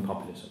right-wing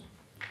populism.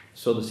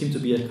 So there seems to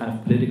be a kind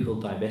of political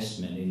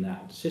divestment in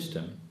that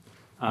system,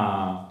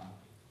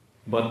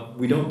 But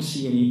we don't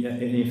see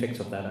any effects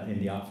of that in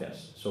the art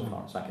fairs so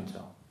far, as I can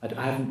tell. I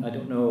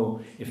don't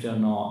know if they're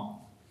not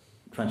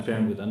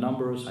transparent with their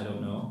numbers. I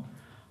don't know.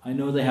 I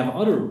know they have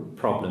other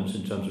problems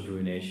in terms of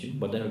ruination,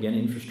 but then again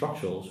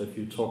infrastructural. So if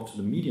you talk to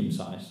the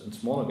medium-sized and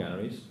smaller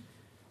galleries,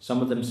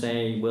 some of them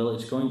say, well,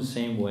 it's going the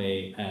same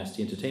way as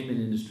the entertainment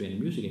industry and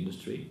the music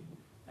industry,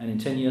 and in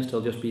 10 years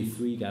there'll just be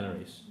 3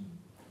 galleries.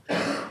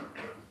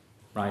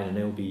 Right, and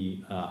there will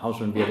be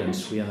Hausmann, Vienna, and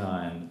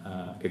Vienna, and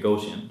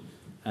Gagosian,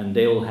 and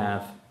they will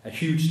have a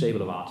huge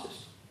stable of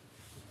artists,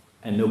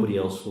 and nobody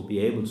else will be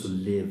able to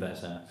live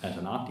as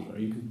an art dealer.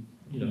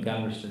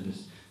 Galleries in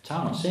this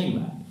town are saying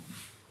that.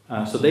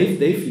 So they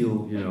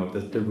feel,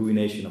 the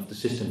ruination of the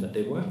system that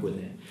they work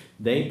within.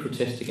 They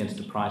protest against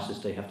the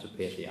prices they have to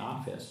pay at the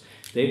art fairs.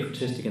 They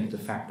protest against the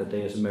fact that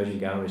they, as emerging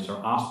galleries,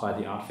 are asked by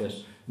the art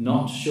fairs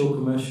not to show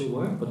commercial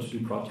work, but to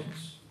do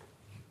projects,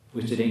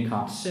 which they then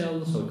can't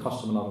sell, so it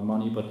costs them a lot of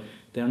money, but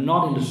they're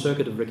not in the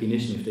circuit of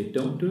recognition if they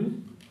don't do it.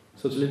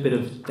 So it's a little bit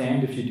of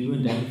damned if you do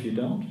and damned if you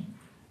don't.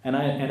 And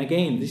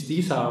again,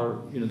 these are,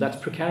 that's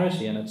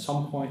precarity, and at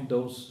some point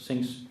those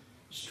things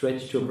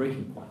stretch to a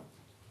breaking point.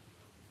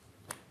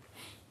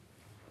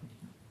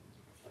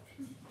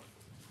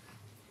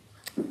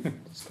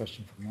 This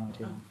question from right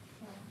here.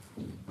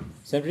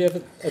 Has anybody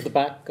ever at the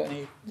back got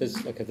any? There's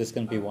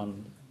going to be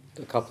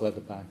a couple at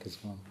the back as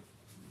well.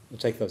 We'll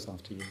take those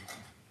after you.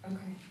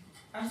 Okay.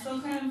 I'm still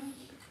kind of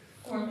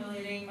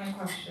formulating my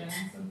question,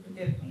 so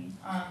forgive me.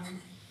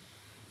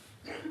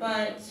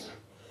 But,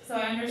 so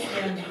I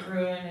understand that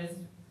ruin is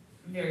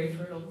very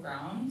fertile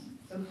ground,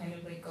 so kind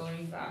of like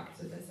going back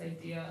to this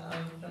idea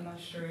of the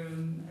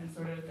mushroom and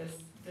sort of this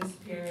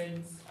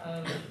disappearance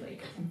of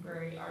like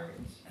contemporary art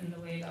and the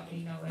way that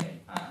we know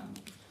it.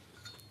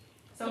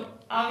 So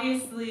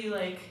obviously,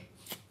 like,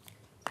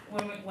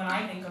 when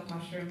I think of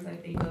mushrooms, I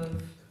think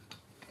of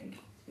like,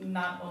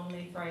 not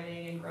only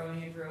thriving and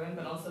growing in ruin,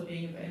 but also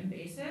being a bit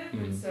invasive.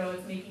 And so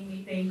it's making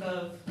me think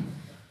of,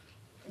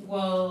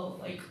 well,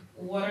 like,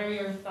 what are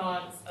your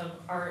thoughts of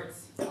art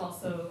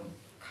also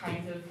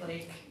kind of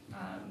like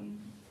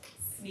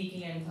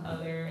sneaking into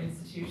other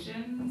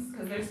institutions?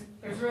 Because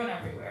there's ruin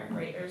everywhere,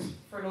 right? There's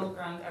fertile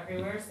ground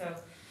everywhere. So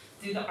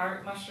do the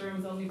art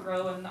mushrooms only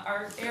grow in the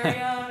art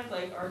area,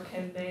 like, or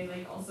can they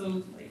like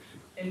also like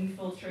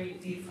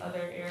infiltrate these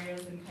other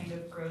areas and kind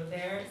of grow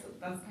there? So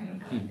that's kind of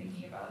what I'm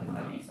thinking about, if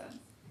that makes sense.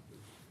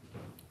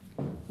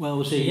 Well,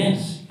 we'll say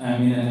yes. I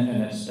mean,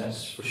 and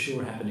that's for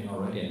sure happening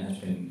already, and has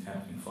been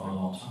happening for a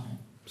long time.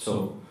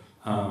 So,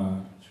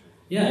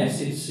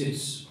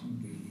 it's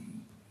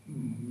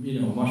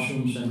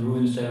mushrooms and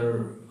ruins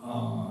there.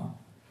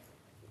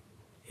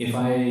 If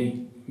I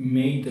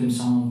made them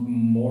sound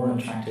more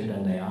attractive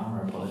than they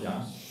are, I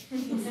apologize.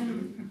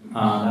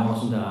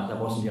 That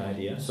wasn't the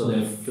idea. So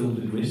they're filled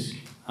with risk.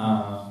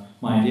 My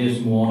idea is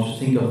more to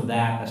think of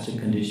that as the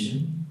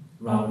condition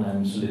rather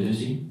than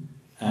solidity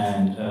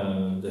and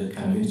the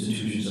kind of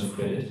institutions of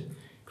credit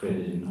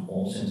in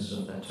all senses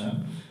of that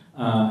term,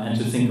 and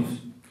to think of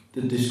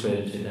the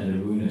discredited and the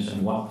ruinous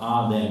and what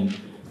are then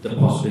the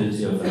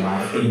possibility of the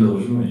life in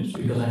those ruins.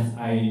 Because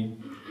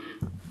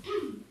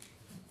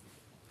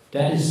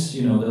that is,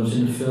 there was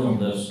in the film,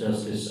 there's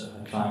this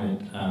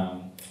climate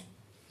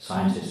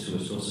scientist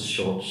who was a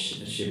short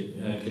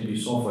clip you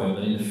saw for him,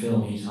 but in the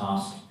film he's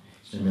asked,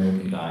 he's an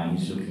American guy, and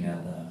he's looking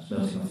at the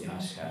melting of the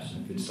ice caps, and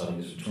he's been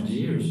studying this for 20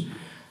 years,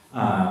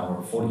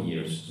 or 40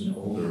 years, he's an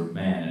older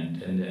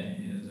man, and the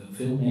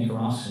filmmaker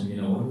asks him,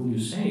 what will you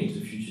say to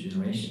future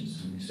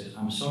generations? And he says,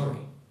 I'm sorry.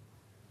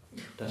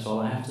 That's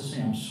all I have to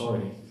say, I'm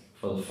sorry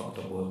for the fucked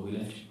up world we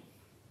left you.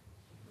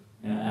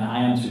 And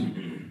I am too.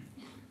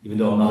 Even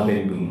though I'm not a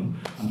baby boomer,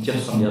 I'm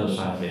just on the other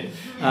side of it.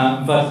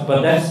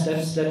 But that's my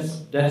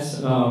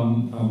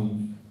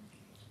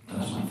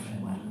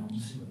friend. Why don't I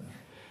say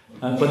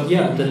that? But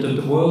yeah,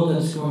 the world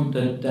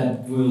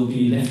that will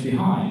be left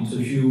behind to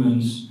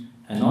humans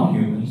and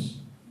non-humans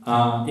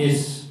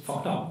is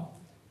fucked up,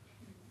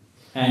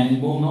 and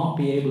it will not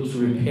be able to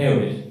repair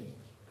it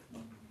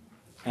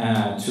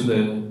to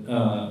the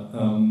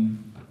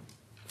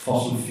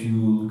fossil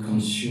fuel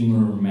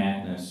consumer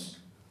madness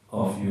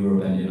of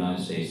Europe and the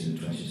United States in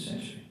the 20th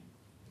century.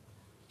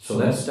 So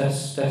that's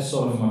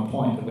sort of my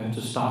point, that we have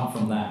to start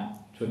from that,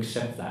 to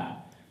accept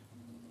that.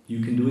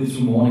 You can do it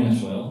through mourning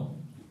as well.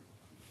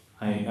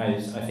 I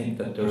think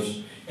that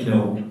there's,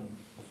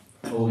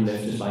 old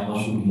leftists like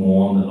us who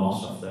mourn the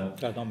loss of the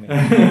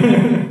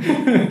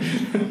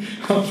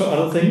of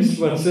other things,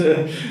 but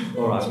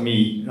or as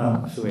me,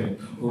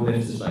 old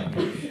leftists like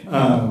me,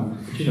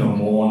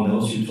 mourn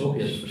those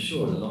utopias for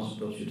sure, the loss of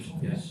those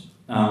utopias.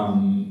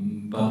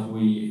 But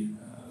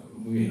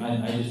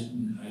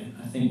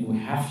I think we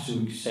have to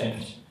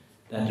accept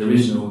that there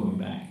is no going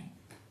back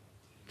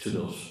to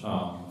those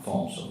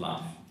forms of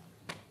life.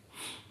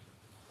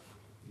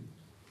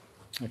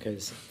 Okay,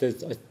 so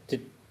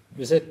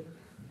was it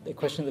a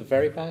question at the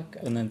very back,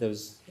 and then there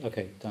was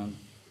down.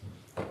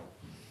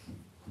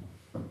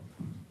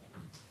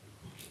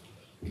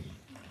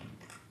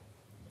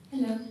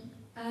 Hello.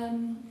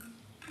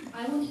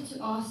 I wanted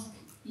to ask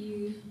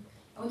you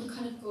I want to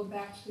kind of go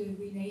back to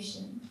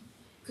ruination,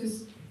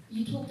 because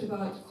you talked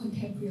about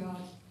contemporary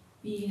art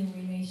being a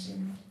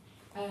ruination,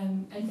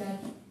 and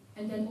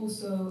then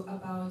also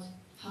about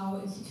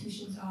how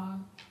institutions are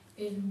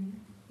in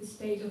the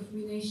state of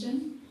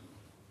ruination.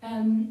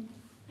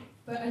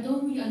 But I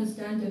don't really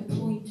understand the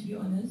point, to be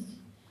honest,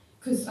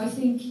 because I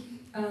think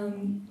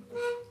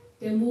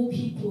there are more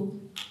people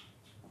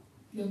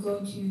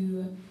going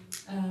to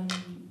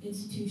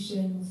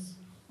institutions,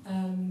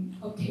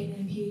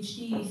 obtaining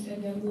PhDs,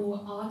 and there are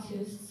more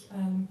artists,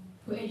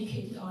 more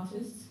educated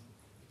artists.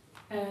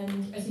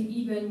 And I think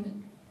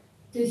even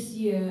this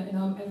year in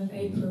our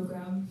MFA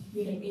program,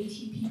 we had like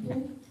 80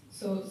 people,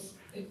 so it's,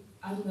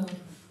 I don't know,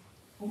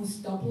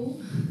 almost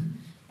double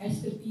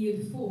as the year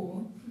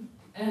before.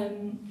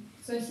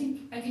 So I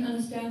think I can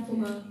understand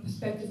from a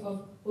perspective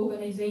of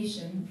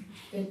organization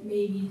that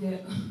maybe the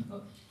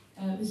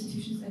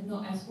institutions are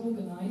not as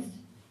organized,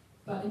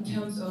 but in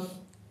terms of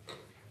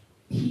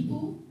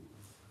people,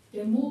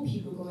 there are more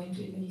people going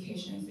to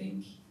education, I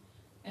think.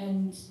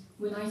 And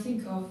when I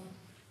think of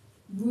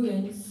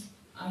ruins,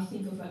 I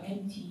think of an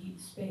empty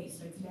space,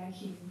 like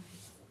lacking,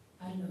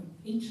 I don't know,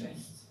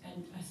 interest.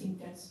 And I think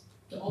that's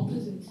the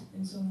opposite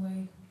in some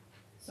way.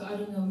 So I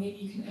don't know, maybe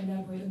you can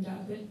elaborate on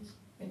that a bit.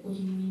 Like, what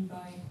do you mean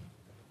by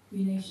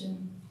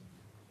ruination?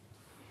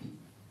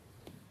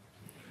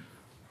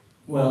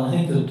 Well, I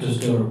think that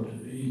there are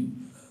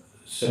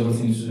several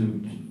things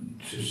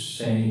to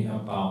say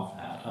about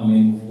that. I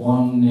mean,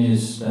 one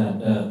is that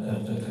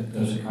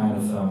there's a kind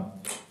of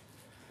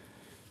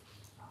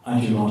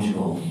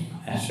ideological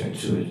aspect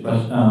to it.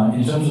 But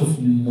in terms of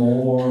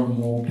more and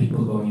more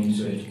people going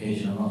into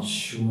education, I'm not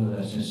sure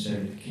that's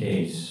necessarily the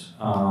case.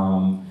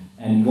 And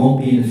it won't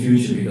be in the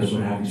future because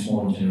we're having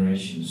smaller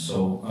generations.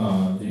 So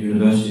the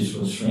universities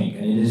will shrink,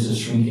 and it is a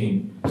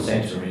shrinking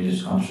sector in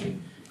this country,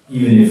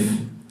 even if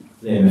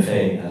the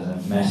MFA has a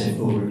massive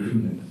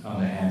over-recruitment on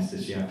their hands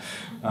this year,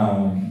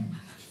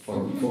 for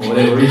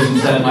whatever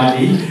reasons that might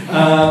be.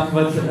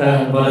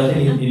 But I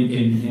think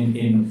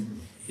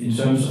in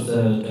terms of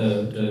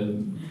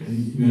the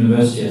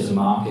university as a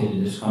market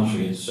in this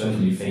country, it's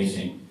certainly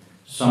facing,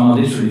 some are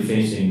literally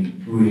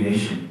facing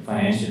ruination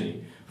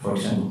financially. For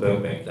example,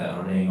 Birkbeck that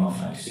are laying off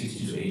like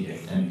 60 to 80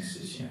 academics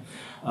this year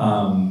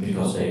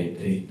because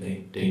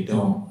they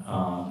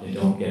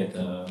don't get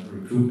the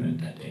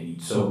recruitment that they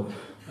need. So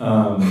so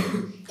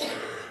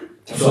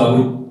I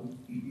would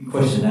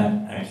question that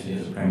actually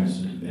as a premise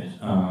a little bit.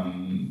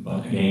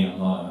 But again, I'm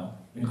not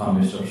an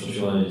economist or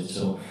sociologist.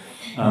 So,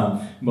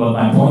 but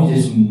my point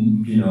is,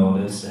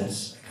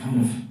 that's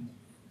kind of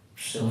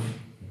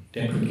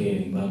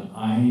self-deprecating. But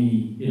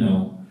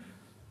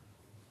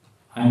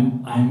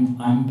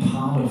I'm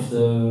part of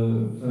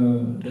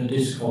the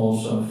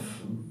discourse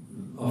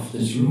of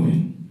this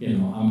ruin.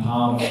 I'm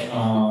part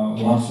of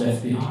what's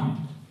left behind.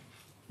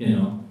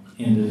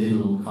 In the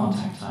little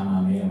contact time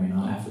I may or may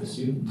not have with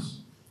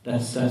students.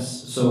 That's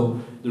so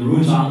the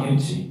ruins aren't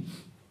empty.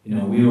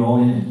 We're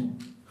all in it.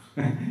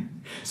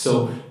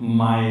 So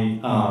my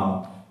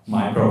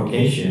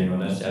provocation,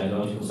 that's the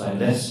ideological side.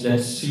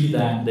 Let's see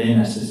that then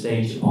as the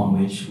stage upon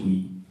which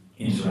we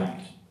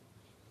interact.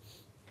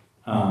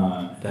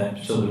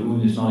 So the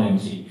ruin is not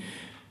empty.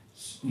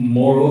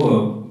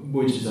 Moreover,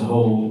 which is a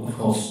whole, of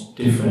course,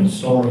 different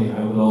story,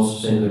 I would also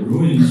say the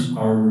ruins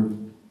are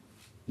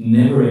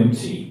never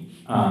empty,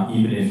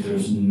 even if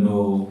there's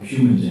no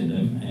humans in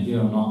them. And here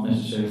I'm not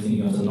necessarily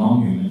thinking of the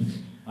non-human,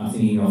 I'm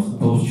thinking of the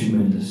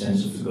post-human in the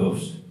sense of the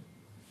ghost.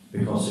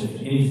 Because if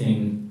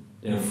anything,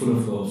 they're full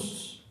of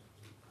ghosts.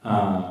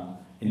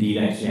 Indeed,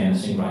 actually, Anna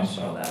Tsing writes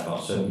about that,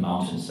 about certain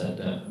mountains that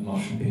the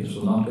mushroom pickers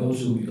will not go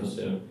to because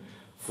they're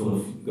full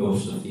of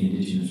ghosts of the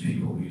indigenous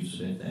people who used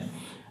to live there.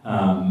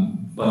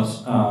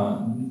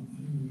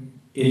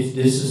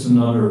 This is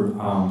another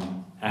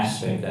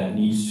aspect that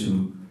needs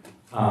to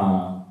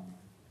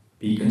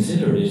be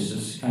considered, is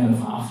this kind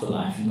of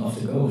afterlife of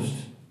the ghost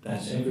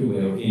that's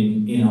everywhere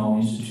in our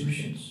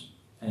institutions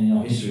and in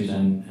our histories,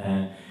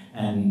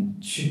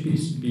 and should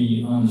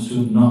be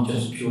understood not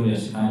just purely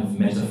as a kind of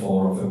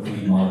metaphor of a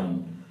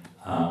pre-modern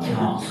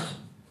past,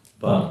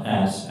 but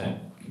as a,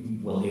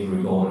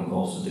 Avery Gordon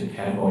calls it the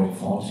category of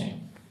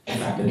haunting. The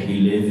fact that we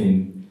live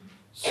in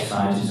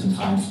societies and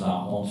times that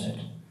are haunted.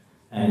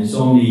 And it's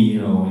only,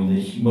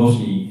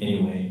 mostly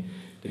anyway,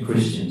 the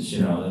Christians,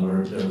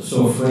 they're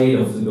so afraid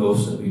of the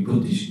ghosts that we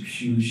put these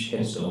huge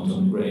headstones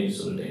on the graves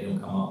so that they don't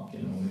come up. We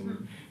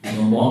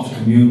don't want to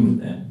commune with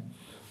them.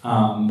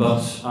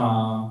 But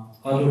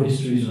other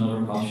histories and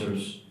other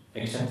cultures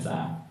accept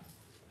that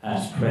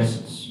as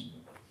presence.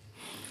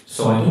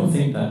 So I don't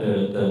think that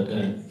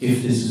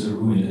if this is a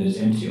ruin that is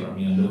empty, I'm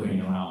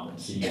looking around and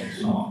seeing it's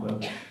not,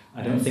 but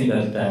I don't think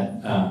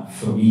that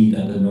for me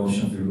that the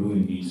notion of the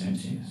ruin means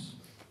emptiness.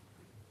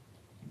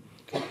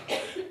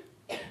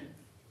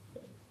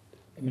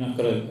 I've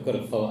got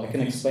to follow. I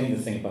can explain the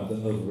thing about the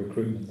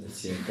over-recruitment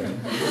this year.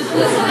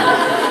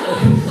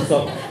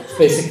 So it's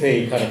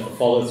basically kind of a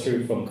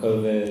follow-through from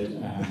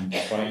COVID and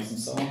strikes and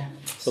so on.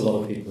 So a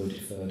lot of people who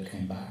deferred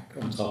came back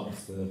on top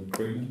of the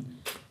recruitment.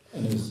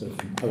 and it was sort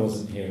of, I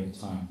wasn't here at the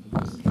time,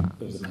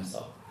 it was a mess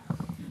up.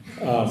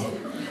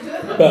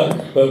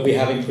 But we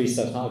have increased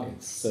our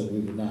targets, so we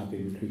would now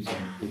be recruiting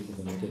people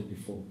than we did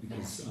before,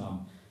 because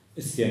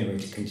it's the only way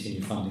to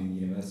continue funding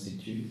the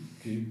university.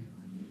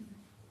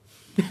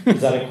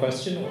 Is that a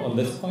question on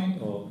this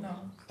point, or no?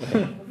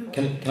 Okay.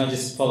 Can I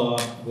just follow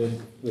up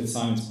with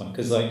Simon's point?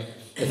 Because I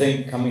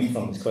think coming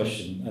from this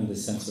question and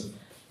this sense of,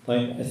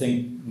 I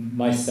think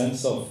my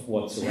sense of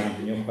what's around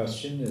in your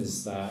question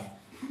is that,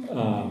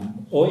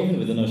 or even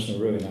with the notion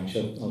of ruin,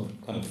 actually, I'll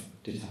kind of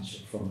detach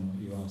it from what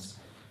you asked,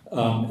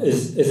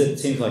 is it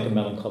seems like a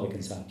melancholic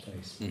and sad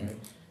place, right?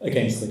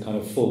 Against the kind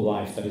of full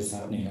life that is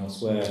happening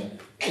elsewhere.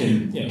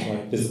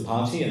 Like there's the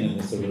party and then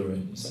there's the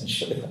ruin,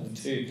 essentially,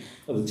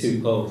 are the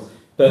two poles.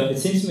 But it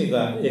seems to me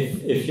that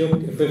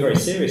if we're very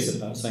serious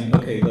about saying,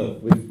 okay,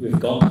 look, we've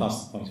gone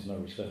past the point of no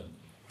return,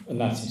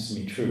 and that seems to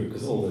me true,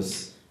 because all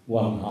this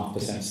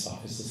 1.5%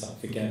 stuff is just like,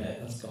 forget it,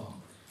 that's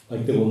gone.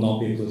 Like there will not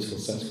be a political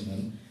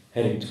settlement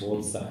heading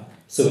towards that.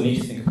 So we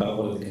need to think about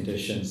what are the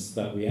conditions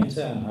that we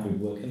enter and how do we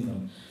work in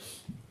them.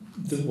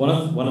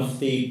 One of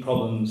the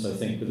problems, I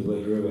think, with the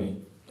word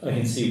ruin, I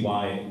can see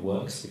why it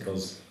works,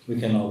 because we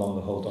can no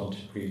longer hold on to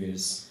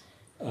previous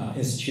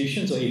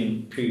institutions or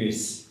even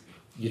previous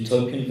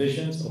utopian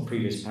visions or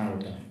previous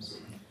paradigms.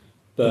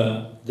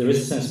 But there is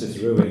a sense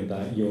with ruin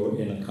that you're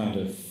in a kind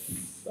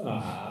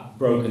of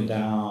broken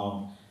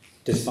down,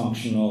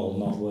 dysfunctional,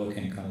 not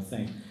working kind of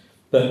thing.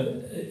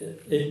 But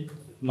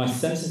my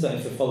sense is that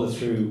if we follow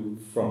through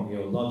from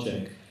your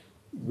logic,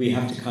 we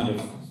have to kind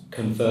of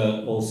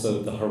convert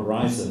also the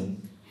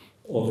horizon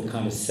or the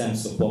kind of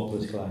sense of what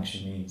political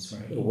action means,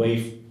 right?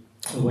 Away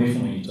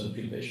from a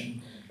utopian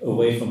vision,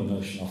 away from a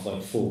notion of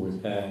like full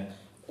repair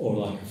or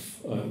like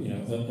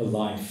a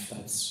life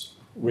that's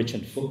rich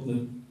and full.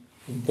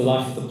 The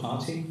life of the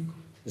party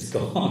is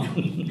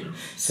gone,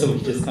 so we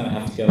just kind of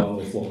have to get on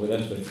with what we're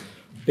left with.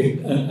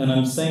 And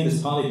I'm saying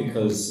this partly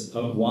because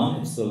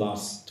one, it's the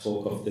last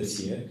talk of this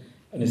year,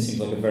 and it seems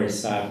like a very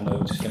sad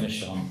note to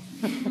finish on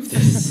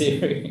this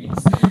series.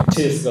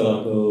 Just go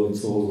like, oh,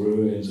 it's all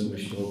ruins and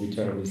we should all be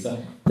terribly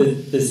sad.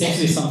 There seems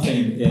to be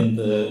something in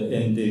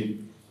the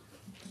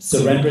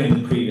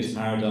surrendering the previous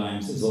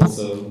paradigms is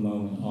also a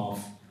moment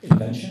of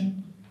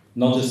invention,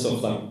 not just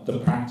of like the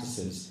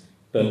practices,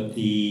 but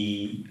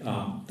the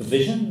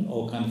vision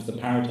or kind of the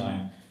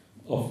paradigm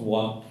of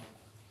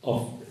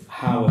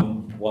how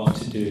and what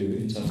to do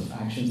in terms of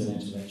actions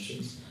and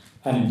interventions,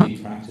 and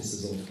indeed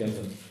practices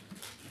altogether.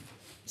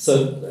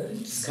 So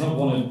just kind of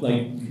want to,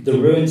 like, the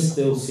ruin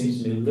still seems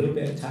to be a little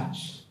bit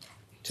attached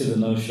to the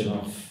notion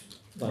of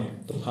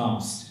like the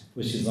past,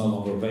 which is no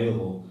longer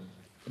available.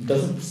 It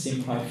doesn't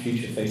seem quite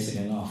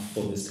future-facing enough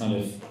for this kind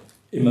of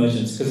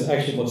emergence, because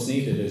actually what's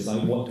needed is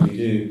like, what do we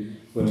do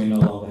when we no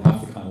longer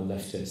have the kind of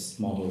leftist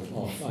model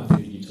of either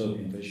the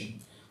utopian vision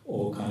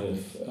or kind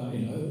of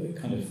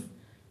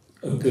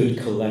a good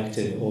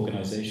collective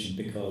organization,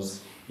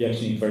 because you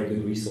actually need very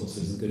good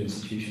resources and good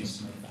institutions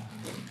to make that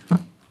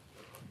happen.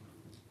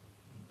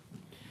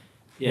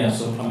 Yeah,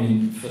 so I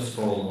mean, first of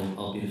all,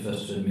 I'll be the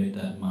first to admit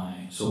that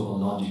my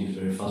so-called logic is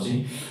very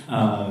fuzzy.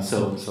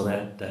 So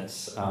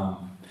that's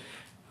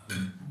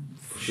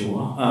for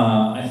sure.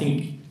 I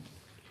think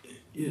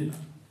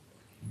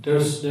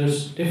there's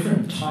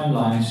different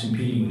timelines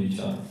competing with each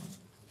other,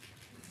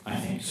 I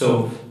think.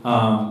 So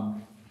I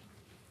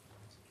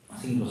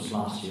think it was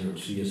last year or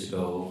 2 years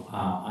ago,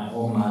 I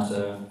organized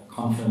a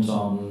conference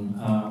on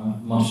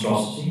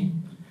monstrosity,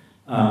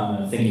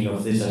 thinking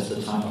of this as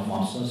the time of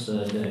monsters,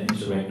 the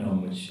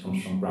interregnum, which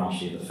comes from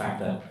Gramsci, the fact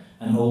that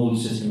an old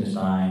system is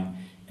dying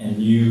and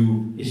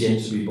new is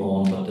yet to be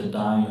born, but the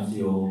dying of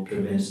the old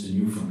prevents the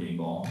new from being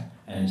born,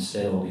 and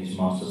instead all these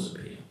monsters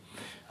appear.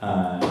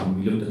 And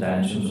we looked at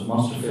that in terms of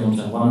monster films,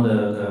 and one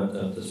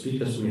of the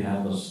speakers we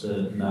had was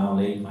the now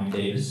late Mike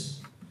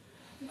Davis,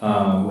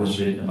 who has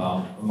written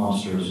about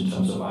monsters in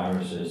terms of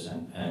viruses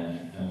and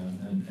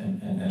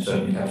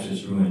certainly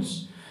captures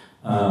ruins.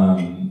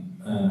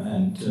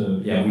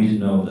 Yeah, we didn't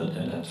know that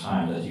at that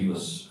time that he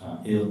was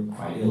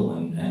quite ill,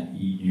 and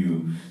he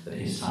knew that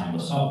his time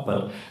was up.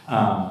 But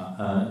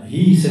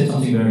he said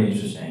something very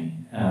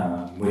interesting,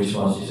 which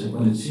was, he said,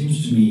 well, it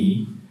seems to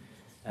me,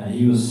 and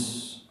he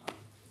was, I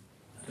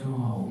don't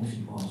know how old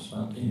he was,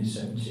 but in his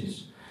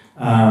 70s,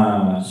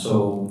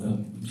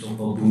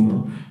 so-called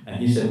boomer, and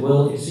he said,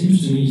 well, it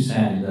seems to me,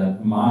 sadly,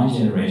 that my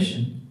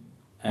generation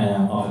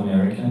of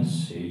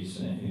Americans, he's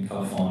in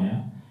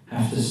California,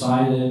 have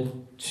decided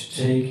to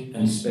take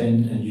and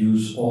spend and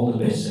use all the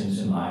best things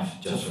in life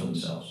just for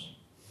themselves,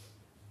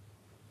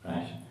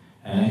 right?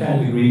 And I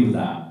kind of agree with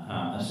that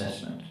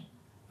assessment.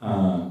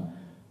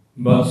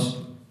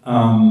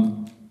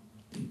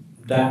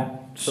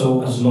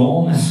 So as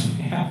long as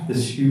we have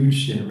this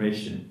huge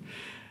generation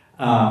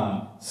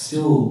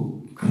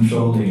still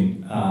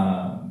controlling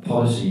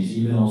policies,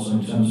 even also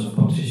in terms of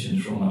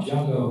politicians from much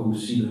younger who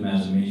see them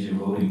as a major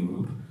voting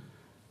group,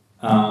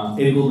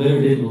 very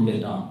little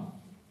get done.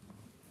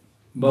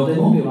 But they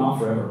won't be around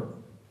forever.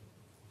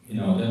 You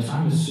know, their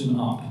time is soon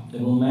up. They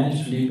will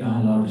manage to leave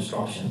behind a lot of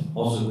destruction,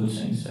 also good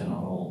things, they're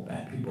not all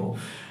bad people.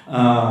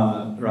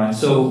 Right,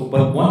 so,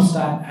 but once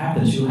that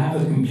happens, you have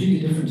a completely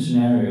different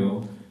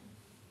scenario,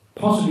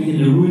 possibly in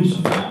the ruins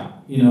of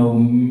that, you know,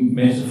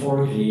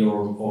 metaphorically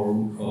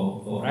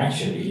or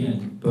actually,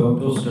 and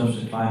both in terms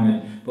of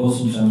climate,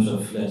 both in terms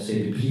of, let's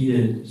say,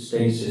 depleted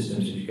state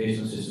systems,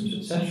 educational systems,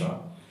 etc.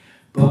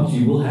 But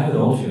you will have it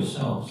all to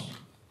yourselves,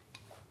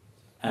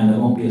 and there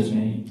won't be as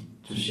many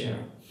to share.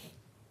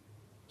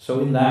 So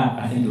in that,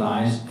 I think,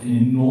 lies an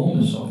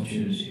enormous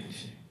opportunity,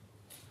 actually.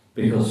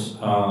 Because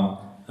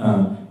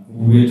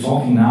we're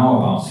talking now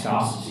about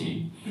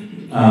scarcity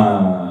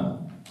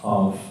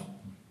of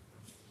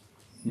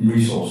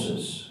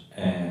resources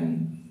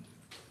and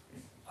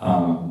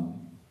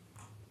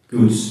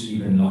goods,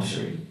 even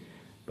luxury.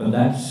 But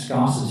that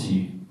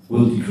scarcity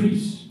will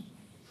decrease.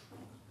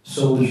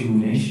 So will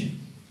ruination.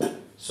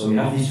 So you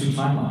have these two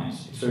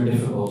timelines. It's very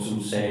difficult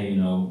to say,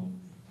 you know,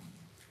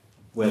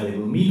 where they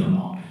will meet or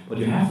not. But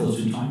you have those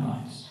two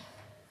timelines.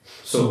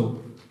 So,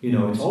 you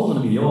know, it's all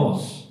going to be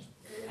yours,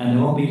 and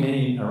there won't be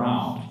many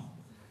around.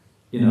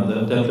 You know,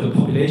 the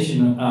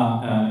population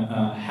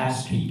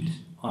has peaked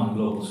on a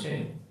global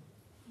scale.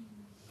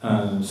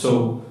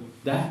 So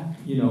that,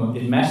 you know,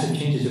 it massive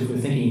changes if we're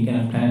thinking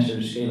again of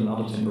planetary scale and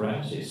other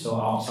temporalities, so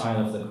outside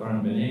of the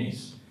current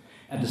menace.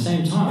 At the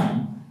same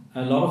time,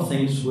 a lot of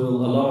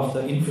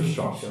the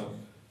infrastructure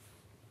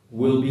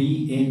will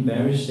be in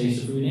various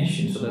states of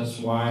ruination. So that's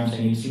why I'm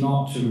saying it's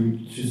not to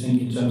think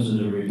in terms of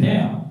the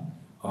repair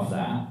of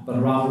that,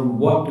 but rather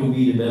what do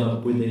we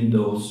develop within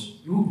those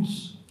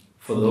roots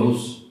for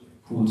those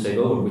who will take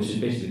over, which is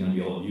basically going to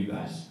be all of you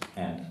guys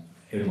and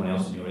everyone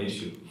else in your age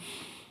group.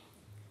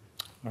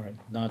 All right,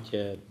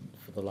 Nadia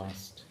for the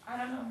last. I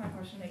don't know if my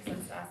question makes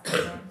sense to ask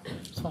everyone.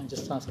 It's fine,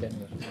 just ask it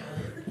anyway.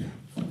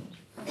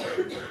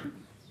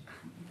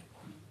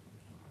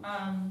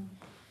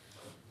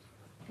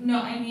 No,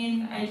 I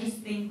mean, I just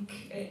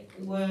think it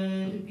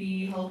would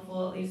be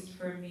helpful, at least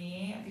for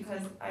me,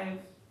 because I've,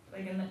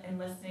 like, in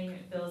listening,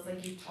 it feels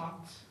like you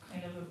talked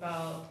kind of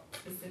about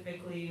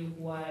specifically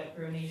what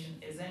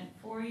ruination isn't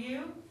for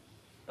you,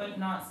 but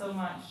not so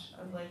much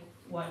of, like,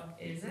 what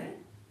is it?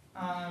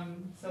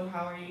 So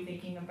how are you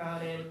thinking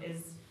about it?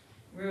 Is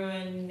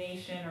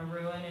ruination or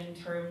ruin in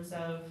terms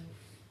of,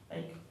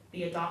 like,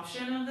 the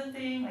adoption of the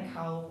thing, like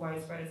how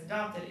widespread it's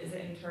adopted? Is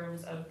it in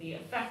terms of the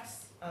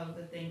effects of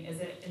the thing? Is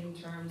it in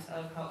terms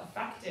of how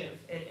effective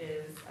it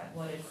is at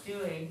what it's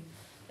doing?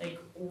 Like,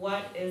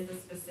 what is the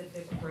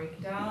specific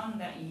breakdown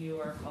that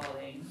you are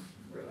calling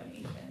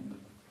ruination?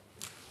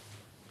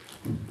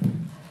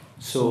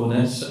 So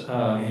that's in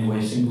a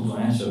way simple to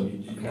answer.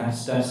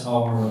 That's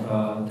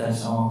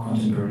our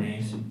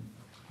contemporaneity.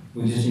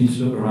 We just need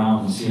to look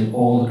around and see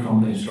all the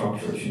crumbling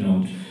structures, you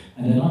know,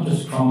 and they're not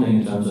just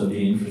crumbling in terms of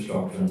the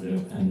infrastructure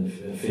and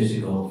the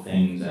physical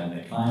things and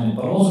the climate,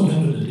 but also in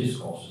terms of the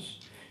discourses.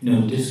 You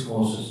know, the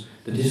discourse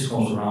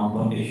around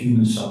what a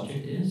human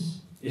subject is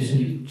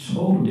in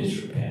total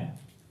disrepair.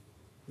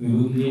 We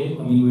would be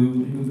able, I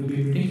mean, it would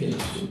be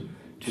ridiculous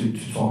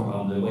to talk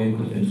about the way it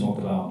would have been talked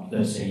about,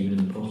 let's say, even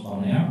in the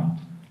postmodern era,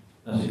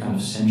 as a kind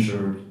of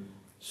censored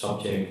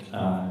subject,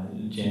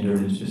 gendered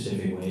in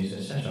specific ways,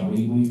 etc.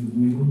 We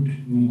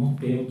won't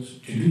be able to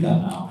do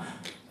that now.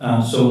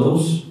 So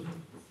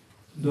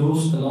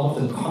a lot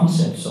of the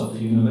concepts of the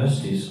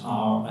universities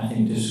are, I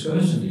think,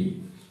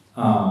 discursively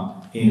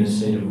in a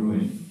state of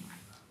ruin.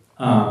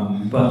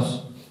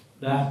 But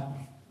that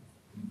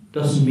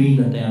doesn't mean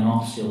that they are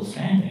not still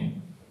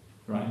standing,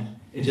 right?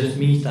 It just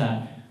means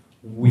that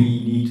we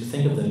need to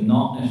think of them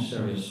not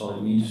necessarily as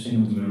solid. We need to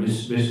think of them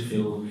as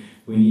risk-filled.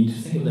 We need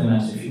to think of them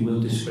as, if you will,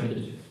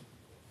 discredited.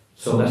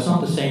 So that's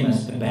not the same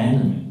as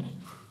abandonment,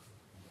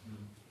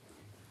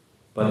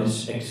 but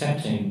it's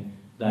accepting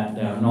that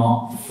they are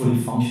not fully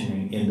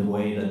functioning in the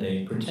way that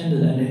they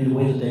pretended and in the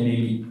way that they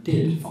maybe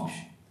did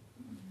function.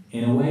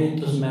 In a way, it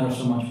doesn't matter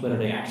so much whether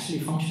they actually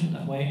function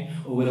that way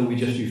or whether we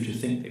just used to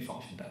think they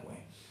function that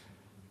way.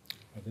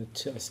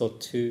 I saw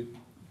two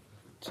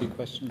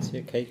questions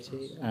here,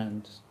 Katie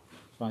and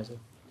Pfizer.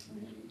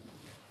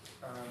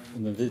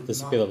 And then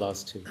this will be the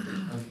last two.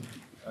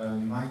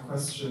 My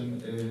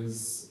question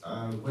is,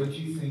 what do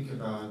you think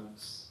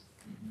about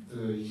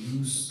the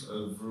use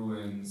of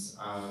ruins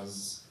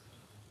as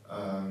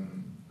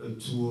a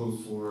tool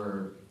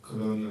for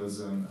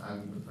colonialism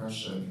and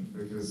oppression?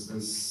 Because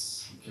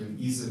this can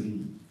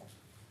easily,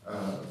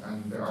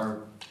 and there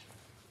are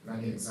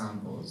many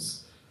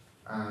examples,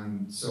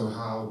 and so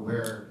how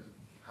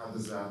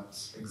does that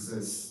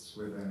exist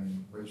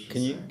within which?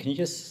 Can you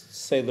just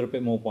say a little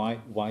bit more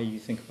why you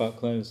think about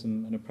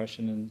colonialism and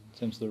oppression in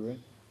terms of the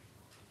ruin?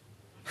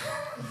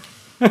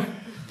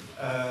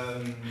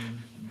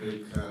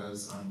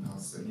 Because I'm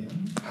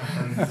Palestinian,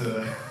 and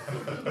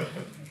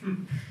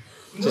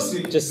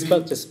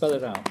just spell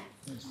it out.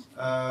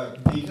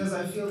 Because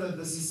I feel that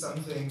this is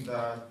something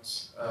that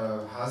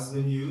has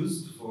been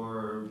used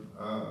from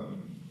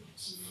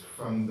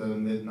the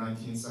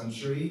mid-19th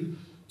century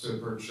to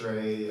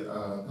portray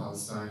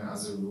Palestine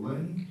as a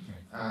ruin,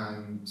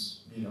 and,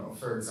 you know,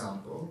 for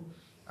example,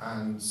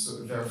 and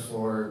so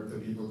therefore the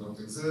people don't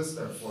exist,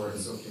 therefore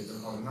it's okay to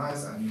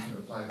colonize, and you can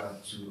apply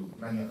that to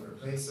many other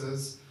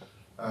places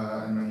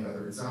and many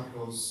other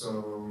examples.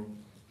 So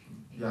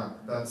yeah,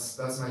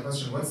 that's my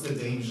question. What's the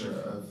danger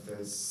of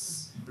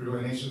this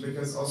ruination?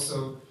 Because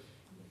also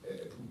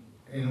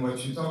in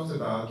what you talked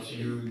about,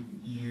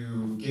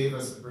 you gave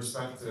us the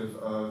perspective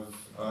of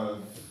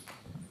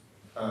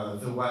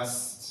the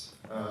West,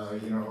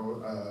 you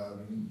know,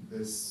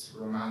 this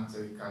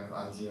romantic kind of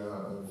idea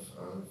of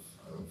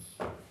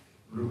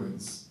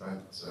ruins,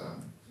 but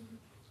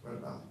what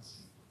about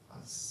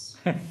us?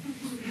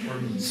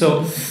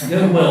 So,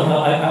 yeah, well,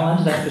 I'll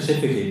answer that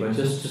specifically, but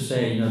just to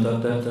say, you know,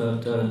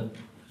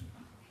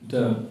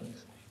 the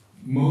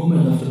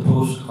moment of the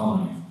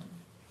post-colony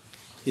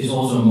is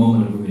also a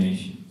moment of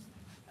ruination.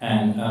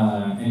 And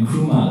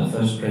Nkrumah, the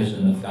first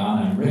president of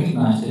Ghana,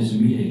 recognized this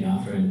immediately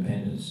after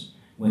independence,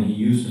 when he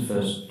used the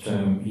first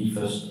term, used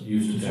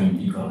the term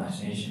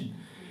decolonization,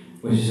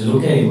 which is,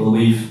 okay, well,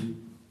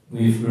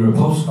 we're a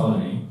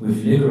post-colony,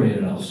 we've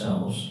liberated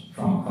ourselves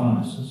from our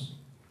colonizers,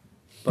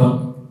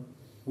 but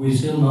we're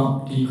still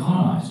not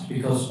decolonized,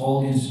 because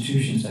all the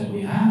institutions that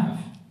we have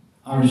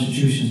are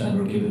institutions that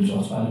were given to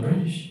us by the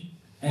British,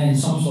 and in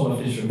some sort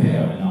of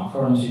disrepair, and our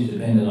currency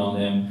depended on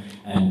them,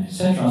 and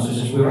etc. So it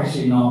says we're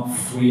actually not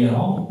free at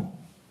all.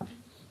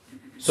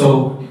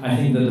 So I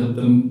think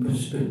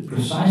that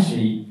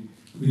precisely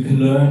we can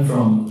learn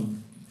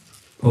from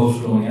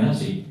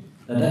post-coloniality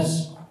that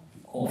that's,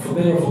 for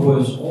better or for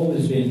worse,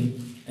 always been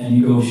a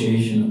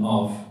negotiation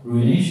of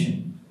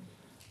ruination.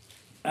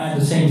 At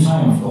the same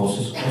time, of course,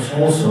 it was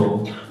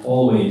also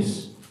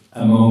always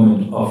a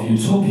moment of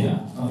utopia,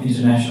 of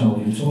international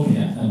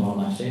utopia and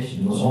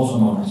modernization. It was also a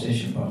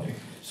modernization project.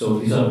 So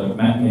these are the,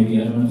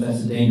 maybe, I don't know if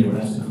that's the danger,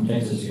 but that's the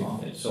complexity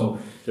of it. So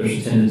there's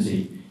a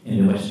tendency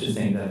in the West to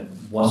think that it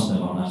wasn't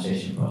a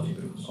modernization project,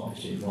 because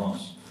obviously it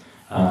was.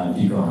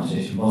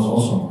 Decolonization was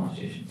also a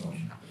modernization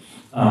project.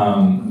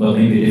 But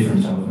maybe a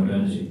different type of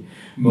modernity.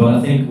 But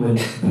I think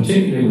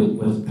particularly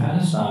with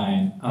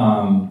Palestine,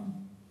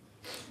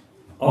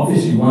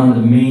 obviously one of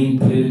the main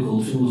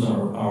political tools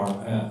are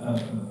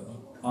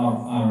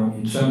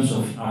in terms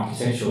of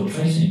architectural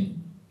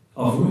tracing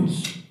of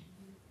roots,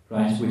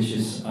 right? Which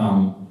is,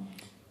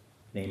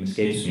 name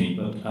escapes me,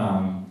 but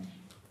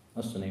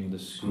what's the name of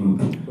this group?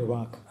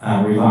 Ravak.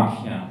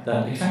 Ravak, yeah.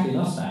 That exactly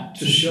does that.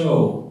 To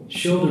show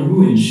the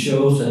ruins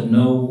shows that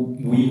no,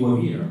 we were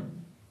here,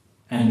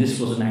 and this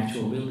was an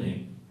actual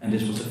building, and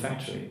this was a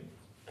factory,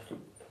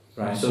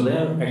 right? So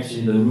there,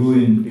 actually, the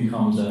ruin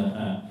becomes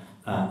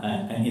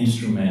an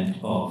instrument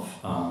of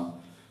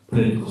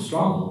political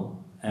struggle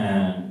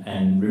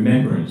and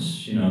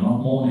remembrance. You know, not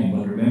mourning,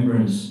 but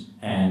remembrance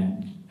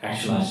and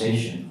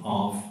actualization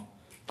of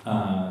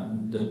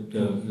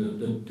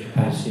the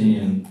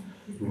Palestinian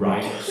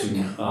right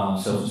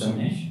to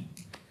self-determination.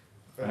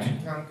 But right? you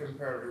can't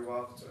compare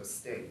Iraq to a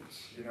state,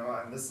 you know,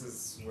 and this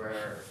is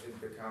where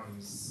it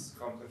becomes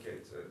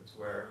complicated,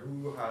 where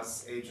who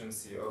has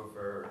agency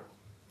over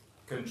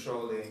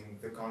controlling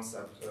the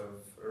concept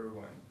of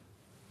ruin?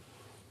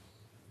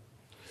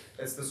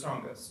 It's the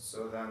strongest,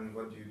 so then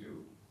what do you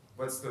do?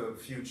 What's the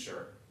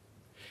future?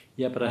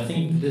 Yeah, but I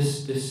think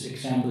this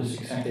example is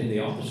exactly the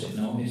opposite.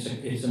 No,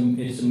 it's a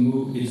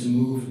move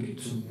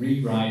to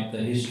rewrite the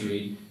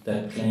history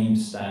that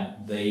claims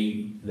that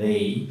they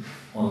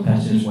or the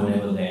Palestinians were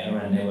never there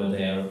and never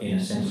there in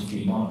a sense of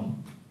being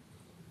modern.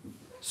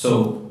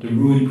 So the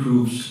ruin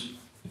proves.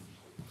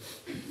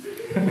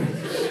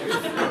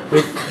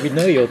 we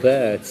know you're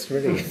there. It's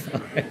really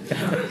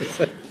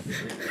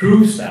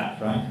proves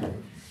that, right?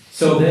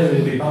 So there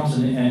it becomes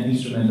an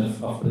instrument of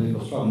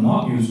political struggle,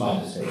 not used by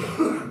the state.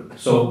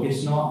 So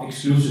it's not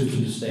exclusive to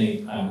the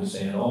state, I would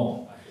say, at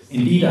all.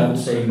 Indeed, I would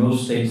say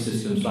most state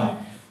systems, like,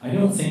 I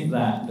don't think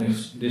that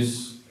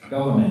this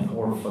government,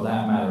 or for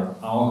that matter,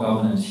 our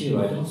governance here,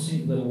 I don't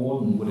think the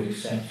warden would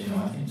accept, you know,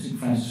 I think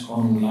Francis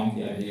Collins would like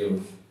the idea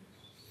of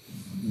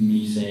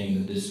me saying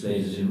that this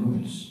place is in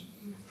ruins.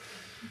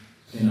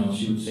 You know,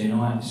 she would say,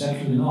 no, it's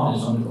actually not,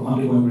 it's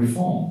undergoing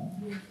reform.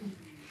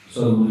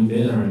 So it will be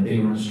better and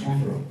bigger and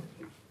stronger.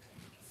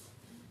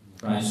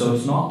 Right, so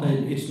it's not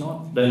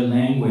the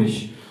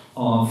language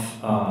of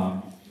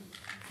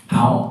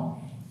power,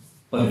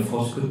 but of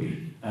course could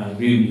be.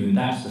 Really,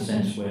 that's the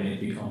sense where it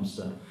becomes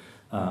the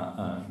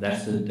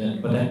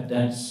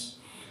that's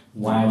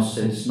whilst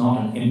it's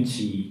not an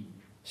empty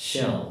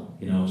shell,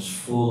 you know, it's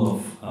full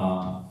of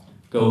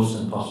ghosts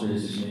and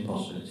possibilities and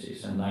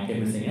impossibilities, and like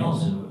everything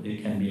else,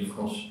 it can be of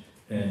course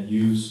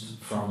used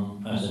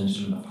as an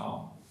instrument of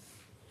power.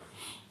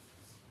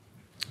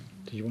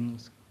 Do you want to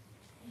ask?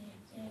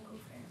 Yeah, go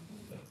for it.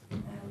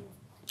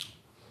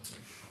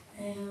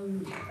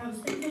 I was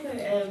thinking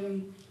about,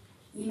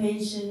 you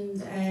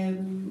mentioned how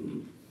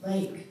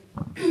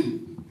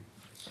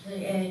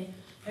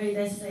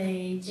this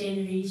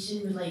generation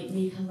would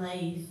make a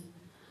life,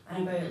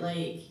 and about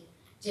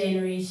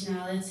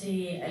generationality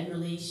in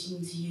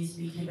relation to you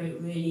speaking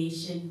about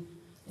ruination,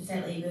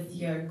 particularly with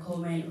your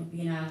comment of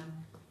being a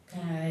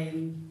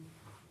kind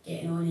of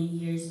getting on in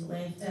years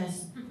left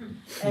us.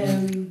 I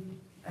don't know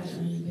how to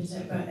put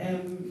it, but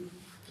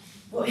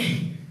what,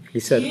 he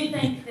said, do you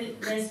think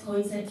that this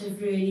concept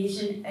of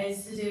ruination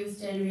is to do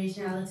with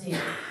generationality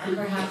and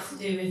perhaps to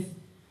do with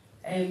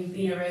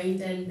being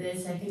around in the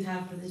second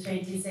half of the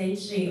 20th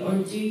century, or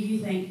do you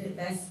think that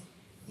this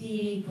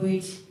theory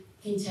would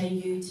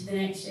continue to the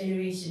next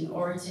generation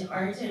or to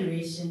our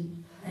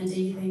generation, and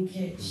do you think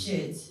it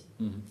should?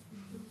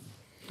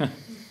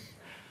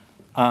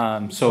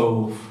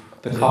 So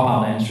the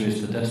cop-out answer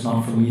is that that's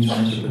not for me to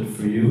answer, but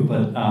for you,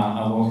 but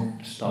I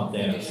won't stop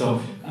there.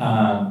 So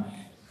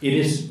it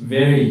is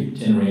very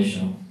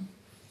generational.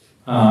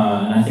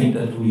 And I think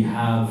that we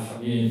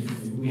have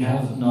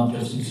not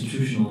just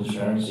institutional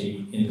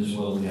disparity in this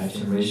world, we have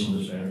generational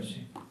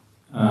disparity.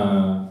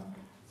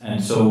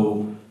 And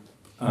so,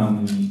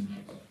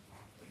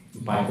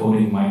 by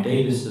quoting Mike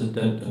Davis,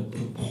 the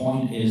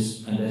point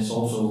is, and there's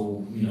also,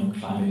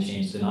 climate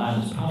change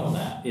denial as part of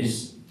that,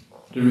 is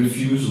the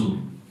refusal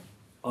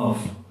of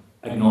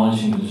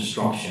acknowledging the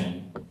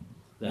destruction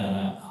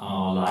that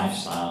our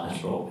lifestyle has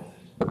brought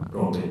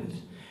with it.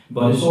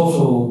 But it's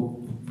also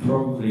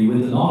probably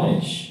with the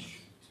knowledge.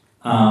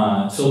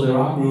 So there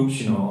are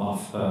groups,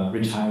 of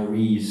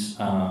retirees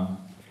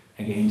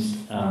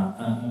against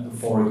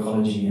for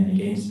ecology and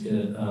against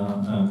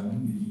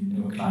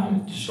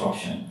climate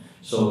destruction.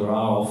 So there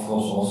are, of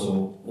course,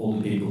 also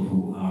older people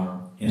who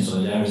are in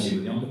solidarity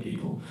with younger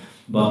people,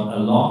 but a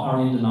lot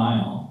are in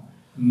denial,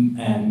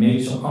 and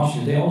maybe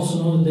subconsciously they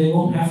also know that they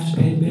won't have to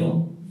pay the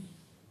bill.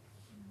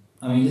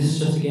 I mean, this is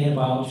just again a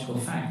biological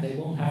fact. They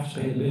won't have to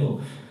pay the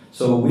bill.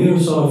 So we're we're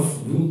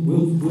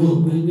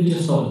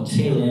just sort of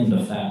tail end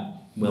of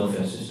that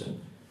welfare system.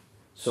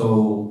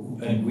 So,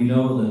 and we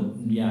know that,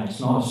 it's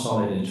not as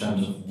solid in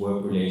terms of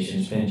work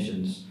relations,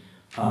 pensions,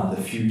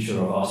 the future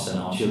of us and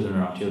our children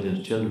and our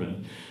children's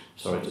children.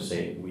 Sorry to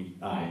say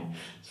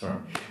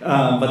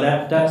but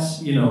that's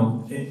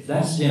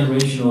that's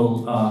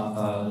generational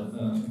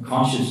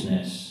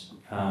consciousness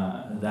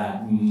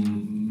that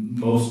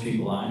most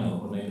people I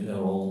know, or maybe they're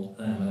all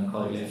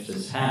melancholic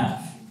leftists,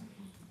 have.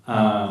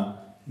 And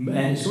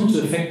it's going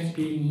to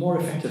be more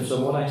effective.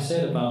 So what I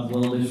said about, there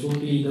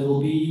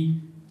will be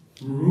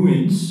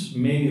ruins,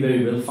 maybe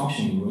very well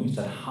functioning ruins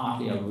that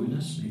hardly are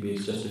ruinous. Maybe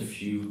it's just a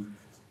few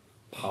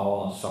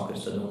power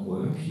sockets that don't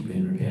work. You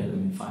can repair them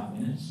in 5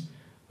 minutes.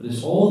 But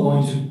it's all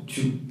going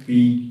to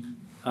be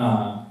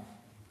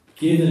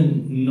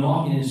given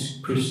not in its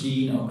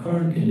pristine or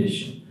current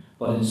condition,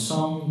 but in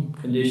some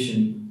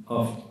condition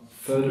of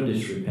further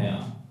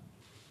disrepair,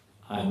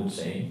 I would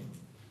say.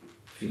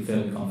 Feel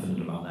fairly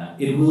confident about that.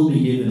 It will be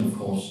given, of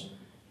course,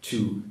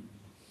 to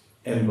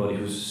everybody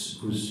who's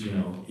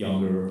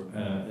younger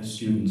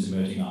students,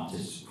 emerging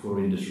artists who are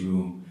in this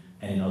room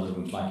and in other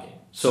rooms like it.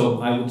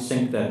 So I would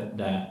think that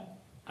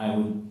it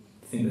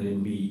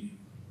would be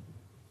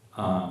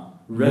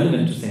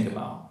relevant to think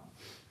about.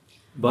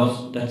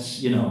 But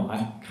that's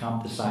I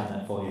can't decide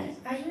that for you.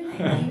 I really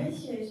agree with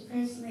you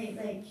personally.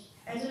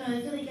 I don't know.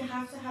 I feel like you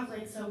have to have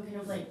some kind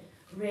of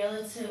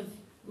relative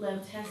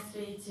lived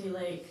history to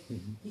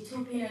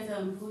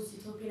utopianism,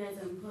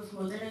 post-utopianism,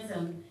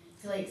 postmodernism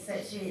to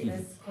situate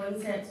this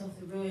concept of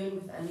the ruin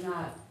within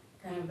that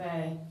kind of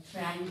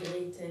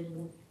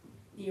triangulated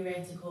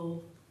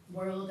theoretical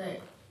world that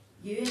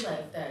you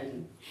lived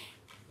in.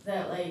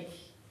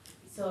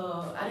 So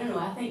I don't know.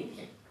 I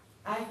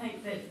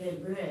think that the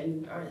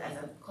ruin, or as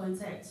a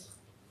concept,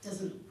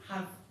 doesn't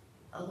have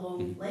a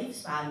long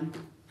lifespan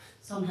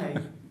somehow,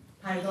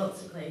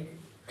 paradoxically.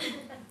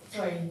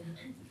 Sorry.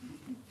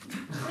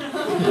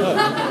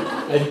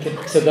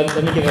 So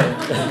let me give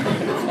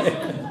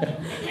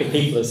the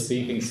people are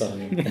speaking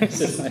something.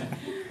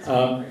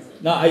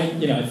 No, I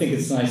think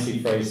it's nicely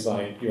phrased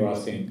by you're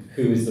asking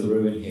who is the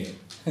ruin here.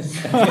 In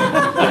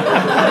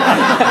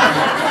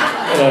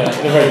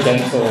a very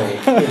gentle,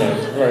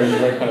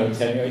 very kind of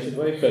attenuated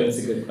way, but it's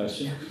a good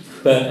question.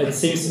 But it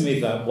seems to me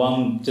that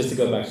just to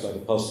go back to a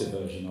positive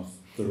version of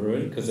the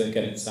ruin, because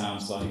again it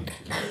sounds like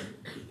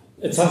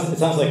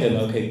an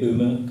okay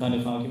boomer kind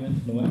of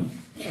argument in a way.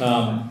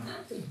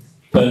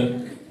 But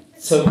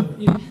so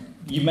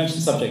you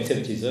mentioned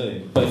subjectivities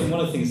earlier, but I think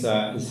one of the things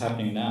that is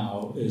happening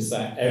now is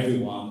that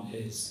everyone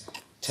is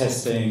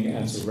testing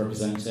and sort of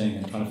representing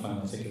and trying to find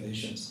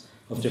articulations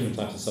of different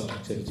types of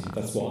subjectivity.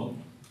 That's what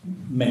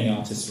many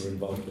artists are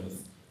involved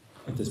with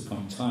at this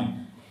point in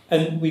time.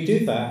 And we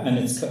do that, and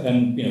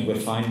we're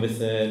fine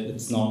with it.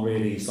 It's not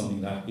really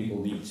something that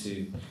people need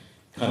to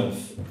kind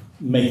of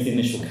make the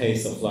initial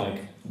case of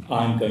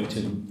I'm going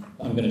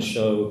to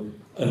show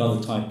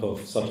another type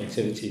of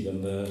subjectivity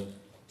than the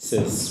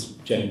cis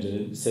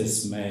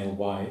male,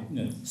 white,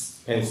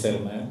 pale sail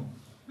male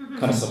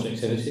kind of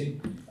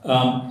subjectivity.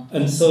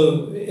 And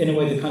so in a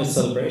way the kind of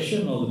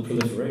celebration or the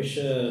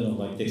proliferation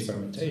or the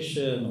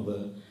experimentation or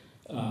the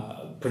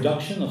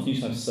production of new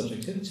types of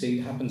subjectivity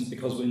happens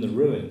because we're in the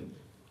ruin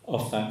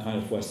of that kind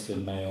of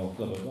Western male,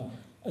 blah, blah, blah.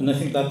 And I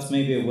think that's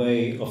maybe a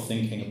way of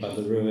thinking about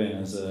the ruin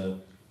as a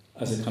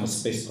kind of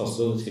space of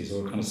possibilities,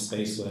 or a kind of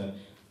space where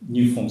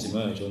new forms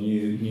emerge or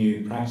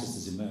new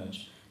practices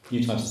emerge.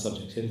 new types of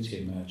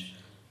subjectivity emerge.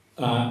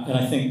 And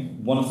I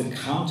think one of the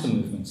counter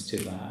movements to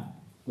that,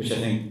 which I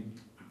think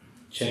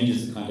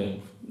changes the kind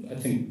of, I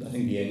think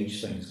the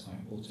age thing is quite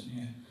important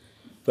here.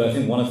 But I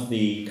think one of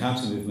the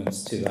counter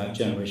movements to that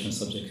generation of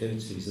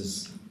subjectivities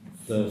is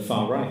the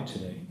far right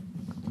today.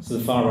 So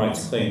the far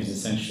right's claim is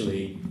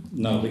essentially,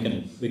 no, we're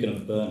going to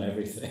burn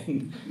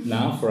everything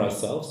now for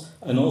ourselves,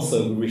 and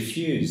also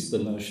refuse the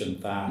notion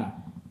that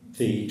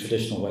the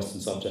traditional Western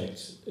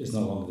subject is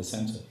no longer the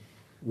centre.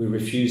 We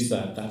refuse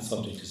that that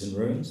subject is in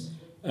ruins,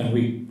 and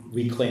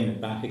we claim it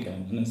back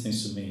again. And that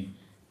seems to me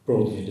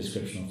broadly a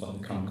description of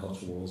like the current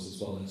cultural wars as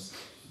well as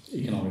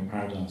economic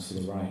paradigms for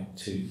the right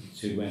to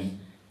win.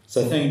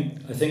 So I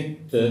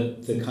think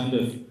the kind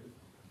of,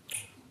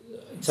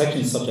 it's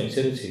actually in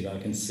subjectivity that I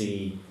can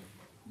see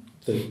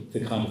the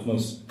kind of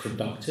most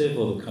productive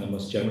or the kind of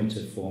most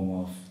generative form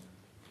of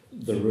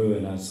the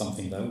ruin as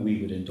something that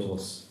we would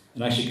endorse.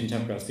 And actually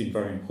contemporary art's been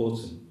very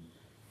important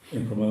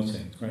in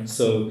promoting, right?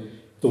 So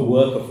the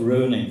work of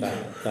ruining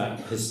that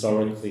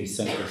historically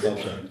central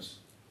subject,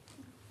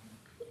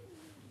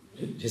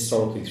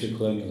 historically through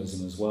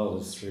colonialism as well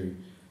as through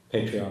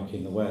patriarchy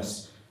in the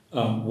West,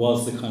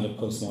 was the kind of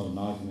postmodern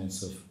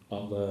arguments of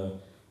Butler,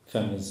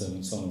 feminism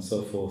and so on and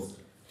so forth,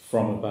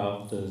 from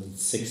about the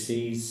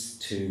 60s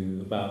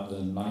to about the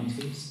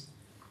 90s.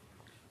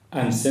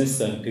 And since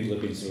then, people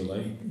have been sort of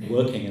like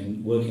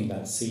working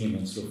that seam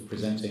and sort of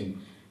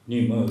presenting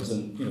new modes.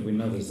 And we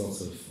know there's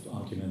lots of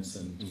arguments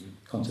and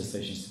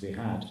contestations to be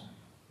had.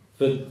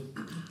 But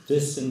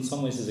this, in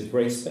some ways, is a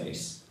great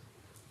space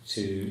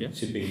to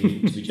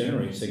be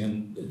generating.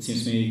 And it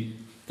seems to me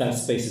that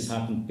space has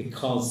happened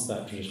because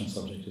that traditional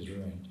subject is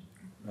ruined,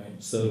 right?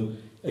 So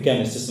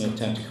again, it's just an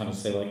attempt to kind of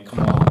say like, come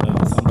on,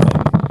 there's something.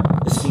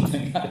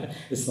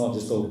 It's not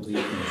just all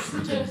bleakness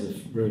in terms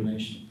of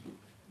ruination.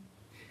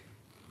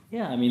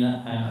 Yeah, I mean,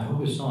 I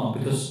hope it's not,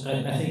 because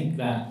I think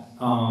that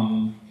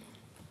someone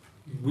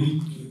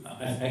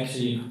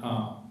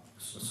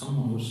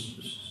who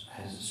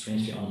has a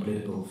strangely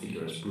unpolitical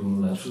figure as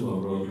Bruno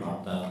Latour wrote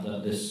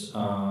about this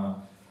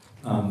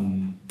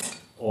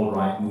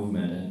all-right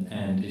movement,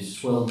 and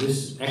this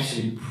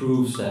actually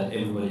proves that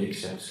everybody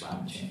accepts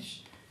climate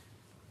change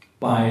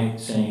by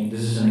saying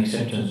this is an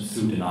acceptance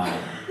through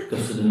denial,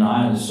 because the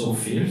denial is so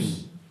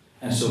fierce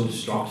and so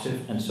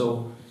destructive and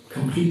so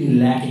completely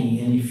lacking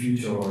any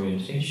future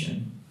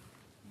orientation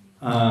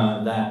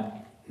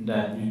that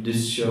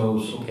this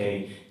shows,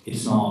 okay,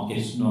 it's not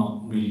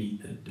really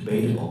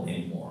debatable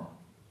anymore.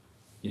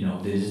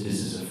 This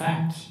is a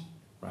fact,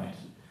 right?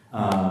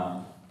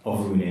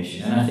 Of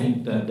ruination, and I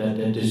think that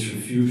this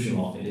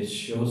refusal of it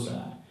shows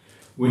that,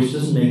 which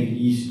doesn't make it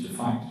easy to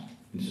fight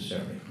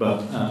necessarily,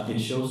 but it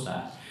shows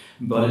that.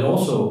 But it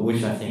also,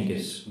 which I think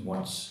is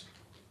what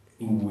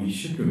we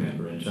should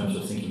remember in terms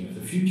of thinking of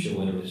the future,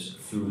 whether it's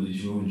through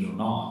these ruins or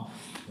not,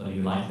 whether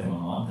you like them or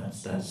not,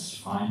 that's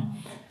fine,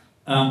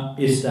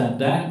 is that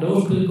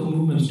those political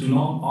movements do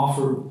not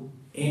offer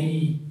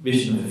any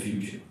vision of the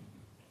future.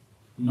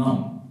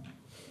 None.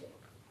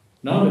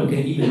 None of them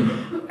can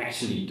even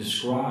actually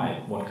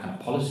describe what kind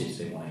of policies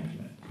they want to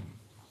implement.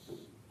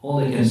 All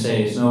they can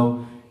say is,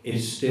 no,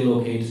 it's still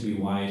okay to be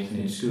white and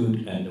it's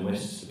good and the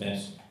West is the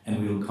best and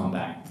we'll go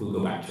back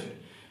to it,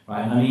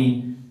 right? I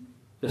mean,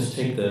 let's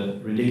take the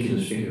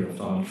ridiculous figure of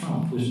Donald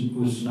Trump,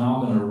 who's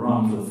now going to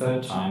run for the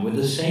third time with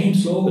the same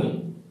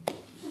slogan,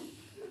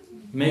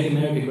 Make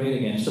America Great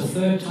Again. It's the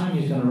third time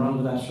he's going to run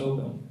with that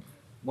slogan.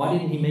 Why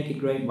didn't he make it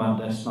great? Well,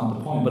 that's not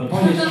the point. But the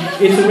point is,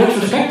 it's a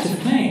retrospective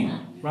claim,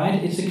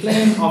 right? It's a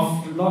claim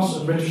of loss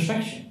of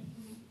retrospection.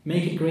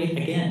 Make it great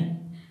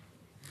again.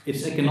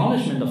 It's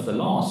acknowledgement of the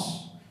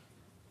loss,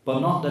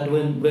 but not that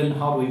when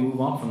how do we move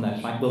on from that?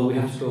 It's like, well, we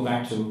have to go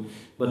back to,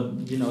 but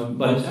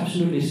it's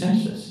absolutely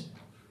senseless,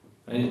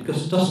 right?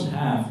 Because it doesn't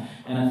have,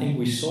 and I think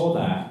we saw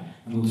that,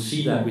 and we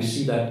see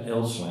that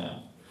elsewhere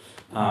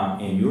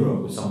in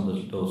Europe with some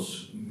of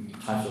those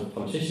types of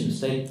politicians.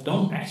 They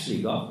don't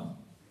actually govern.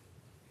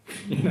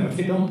 They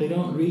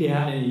don't really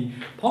have any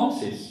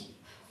policies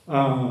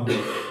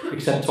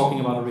except talking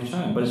about a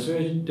return. But it's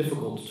very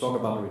difficult to talk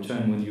about a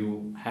return when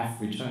you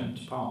have returned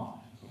to power.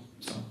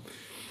 So.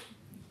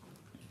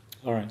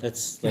 All right,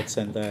 let's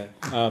end there.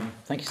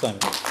 Thank you, Simon.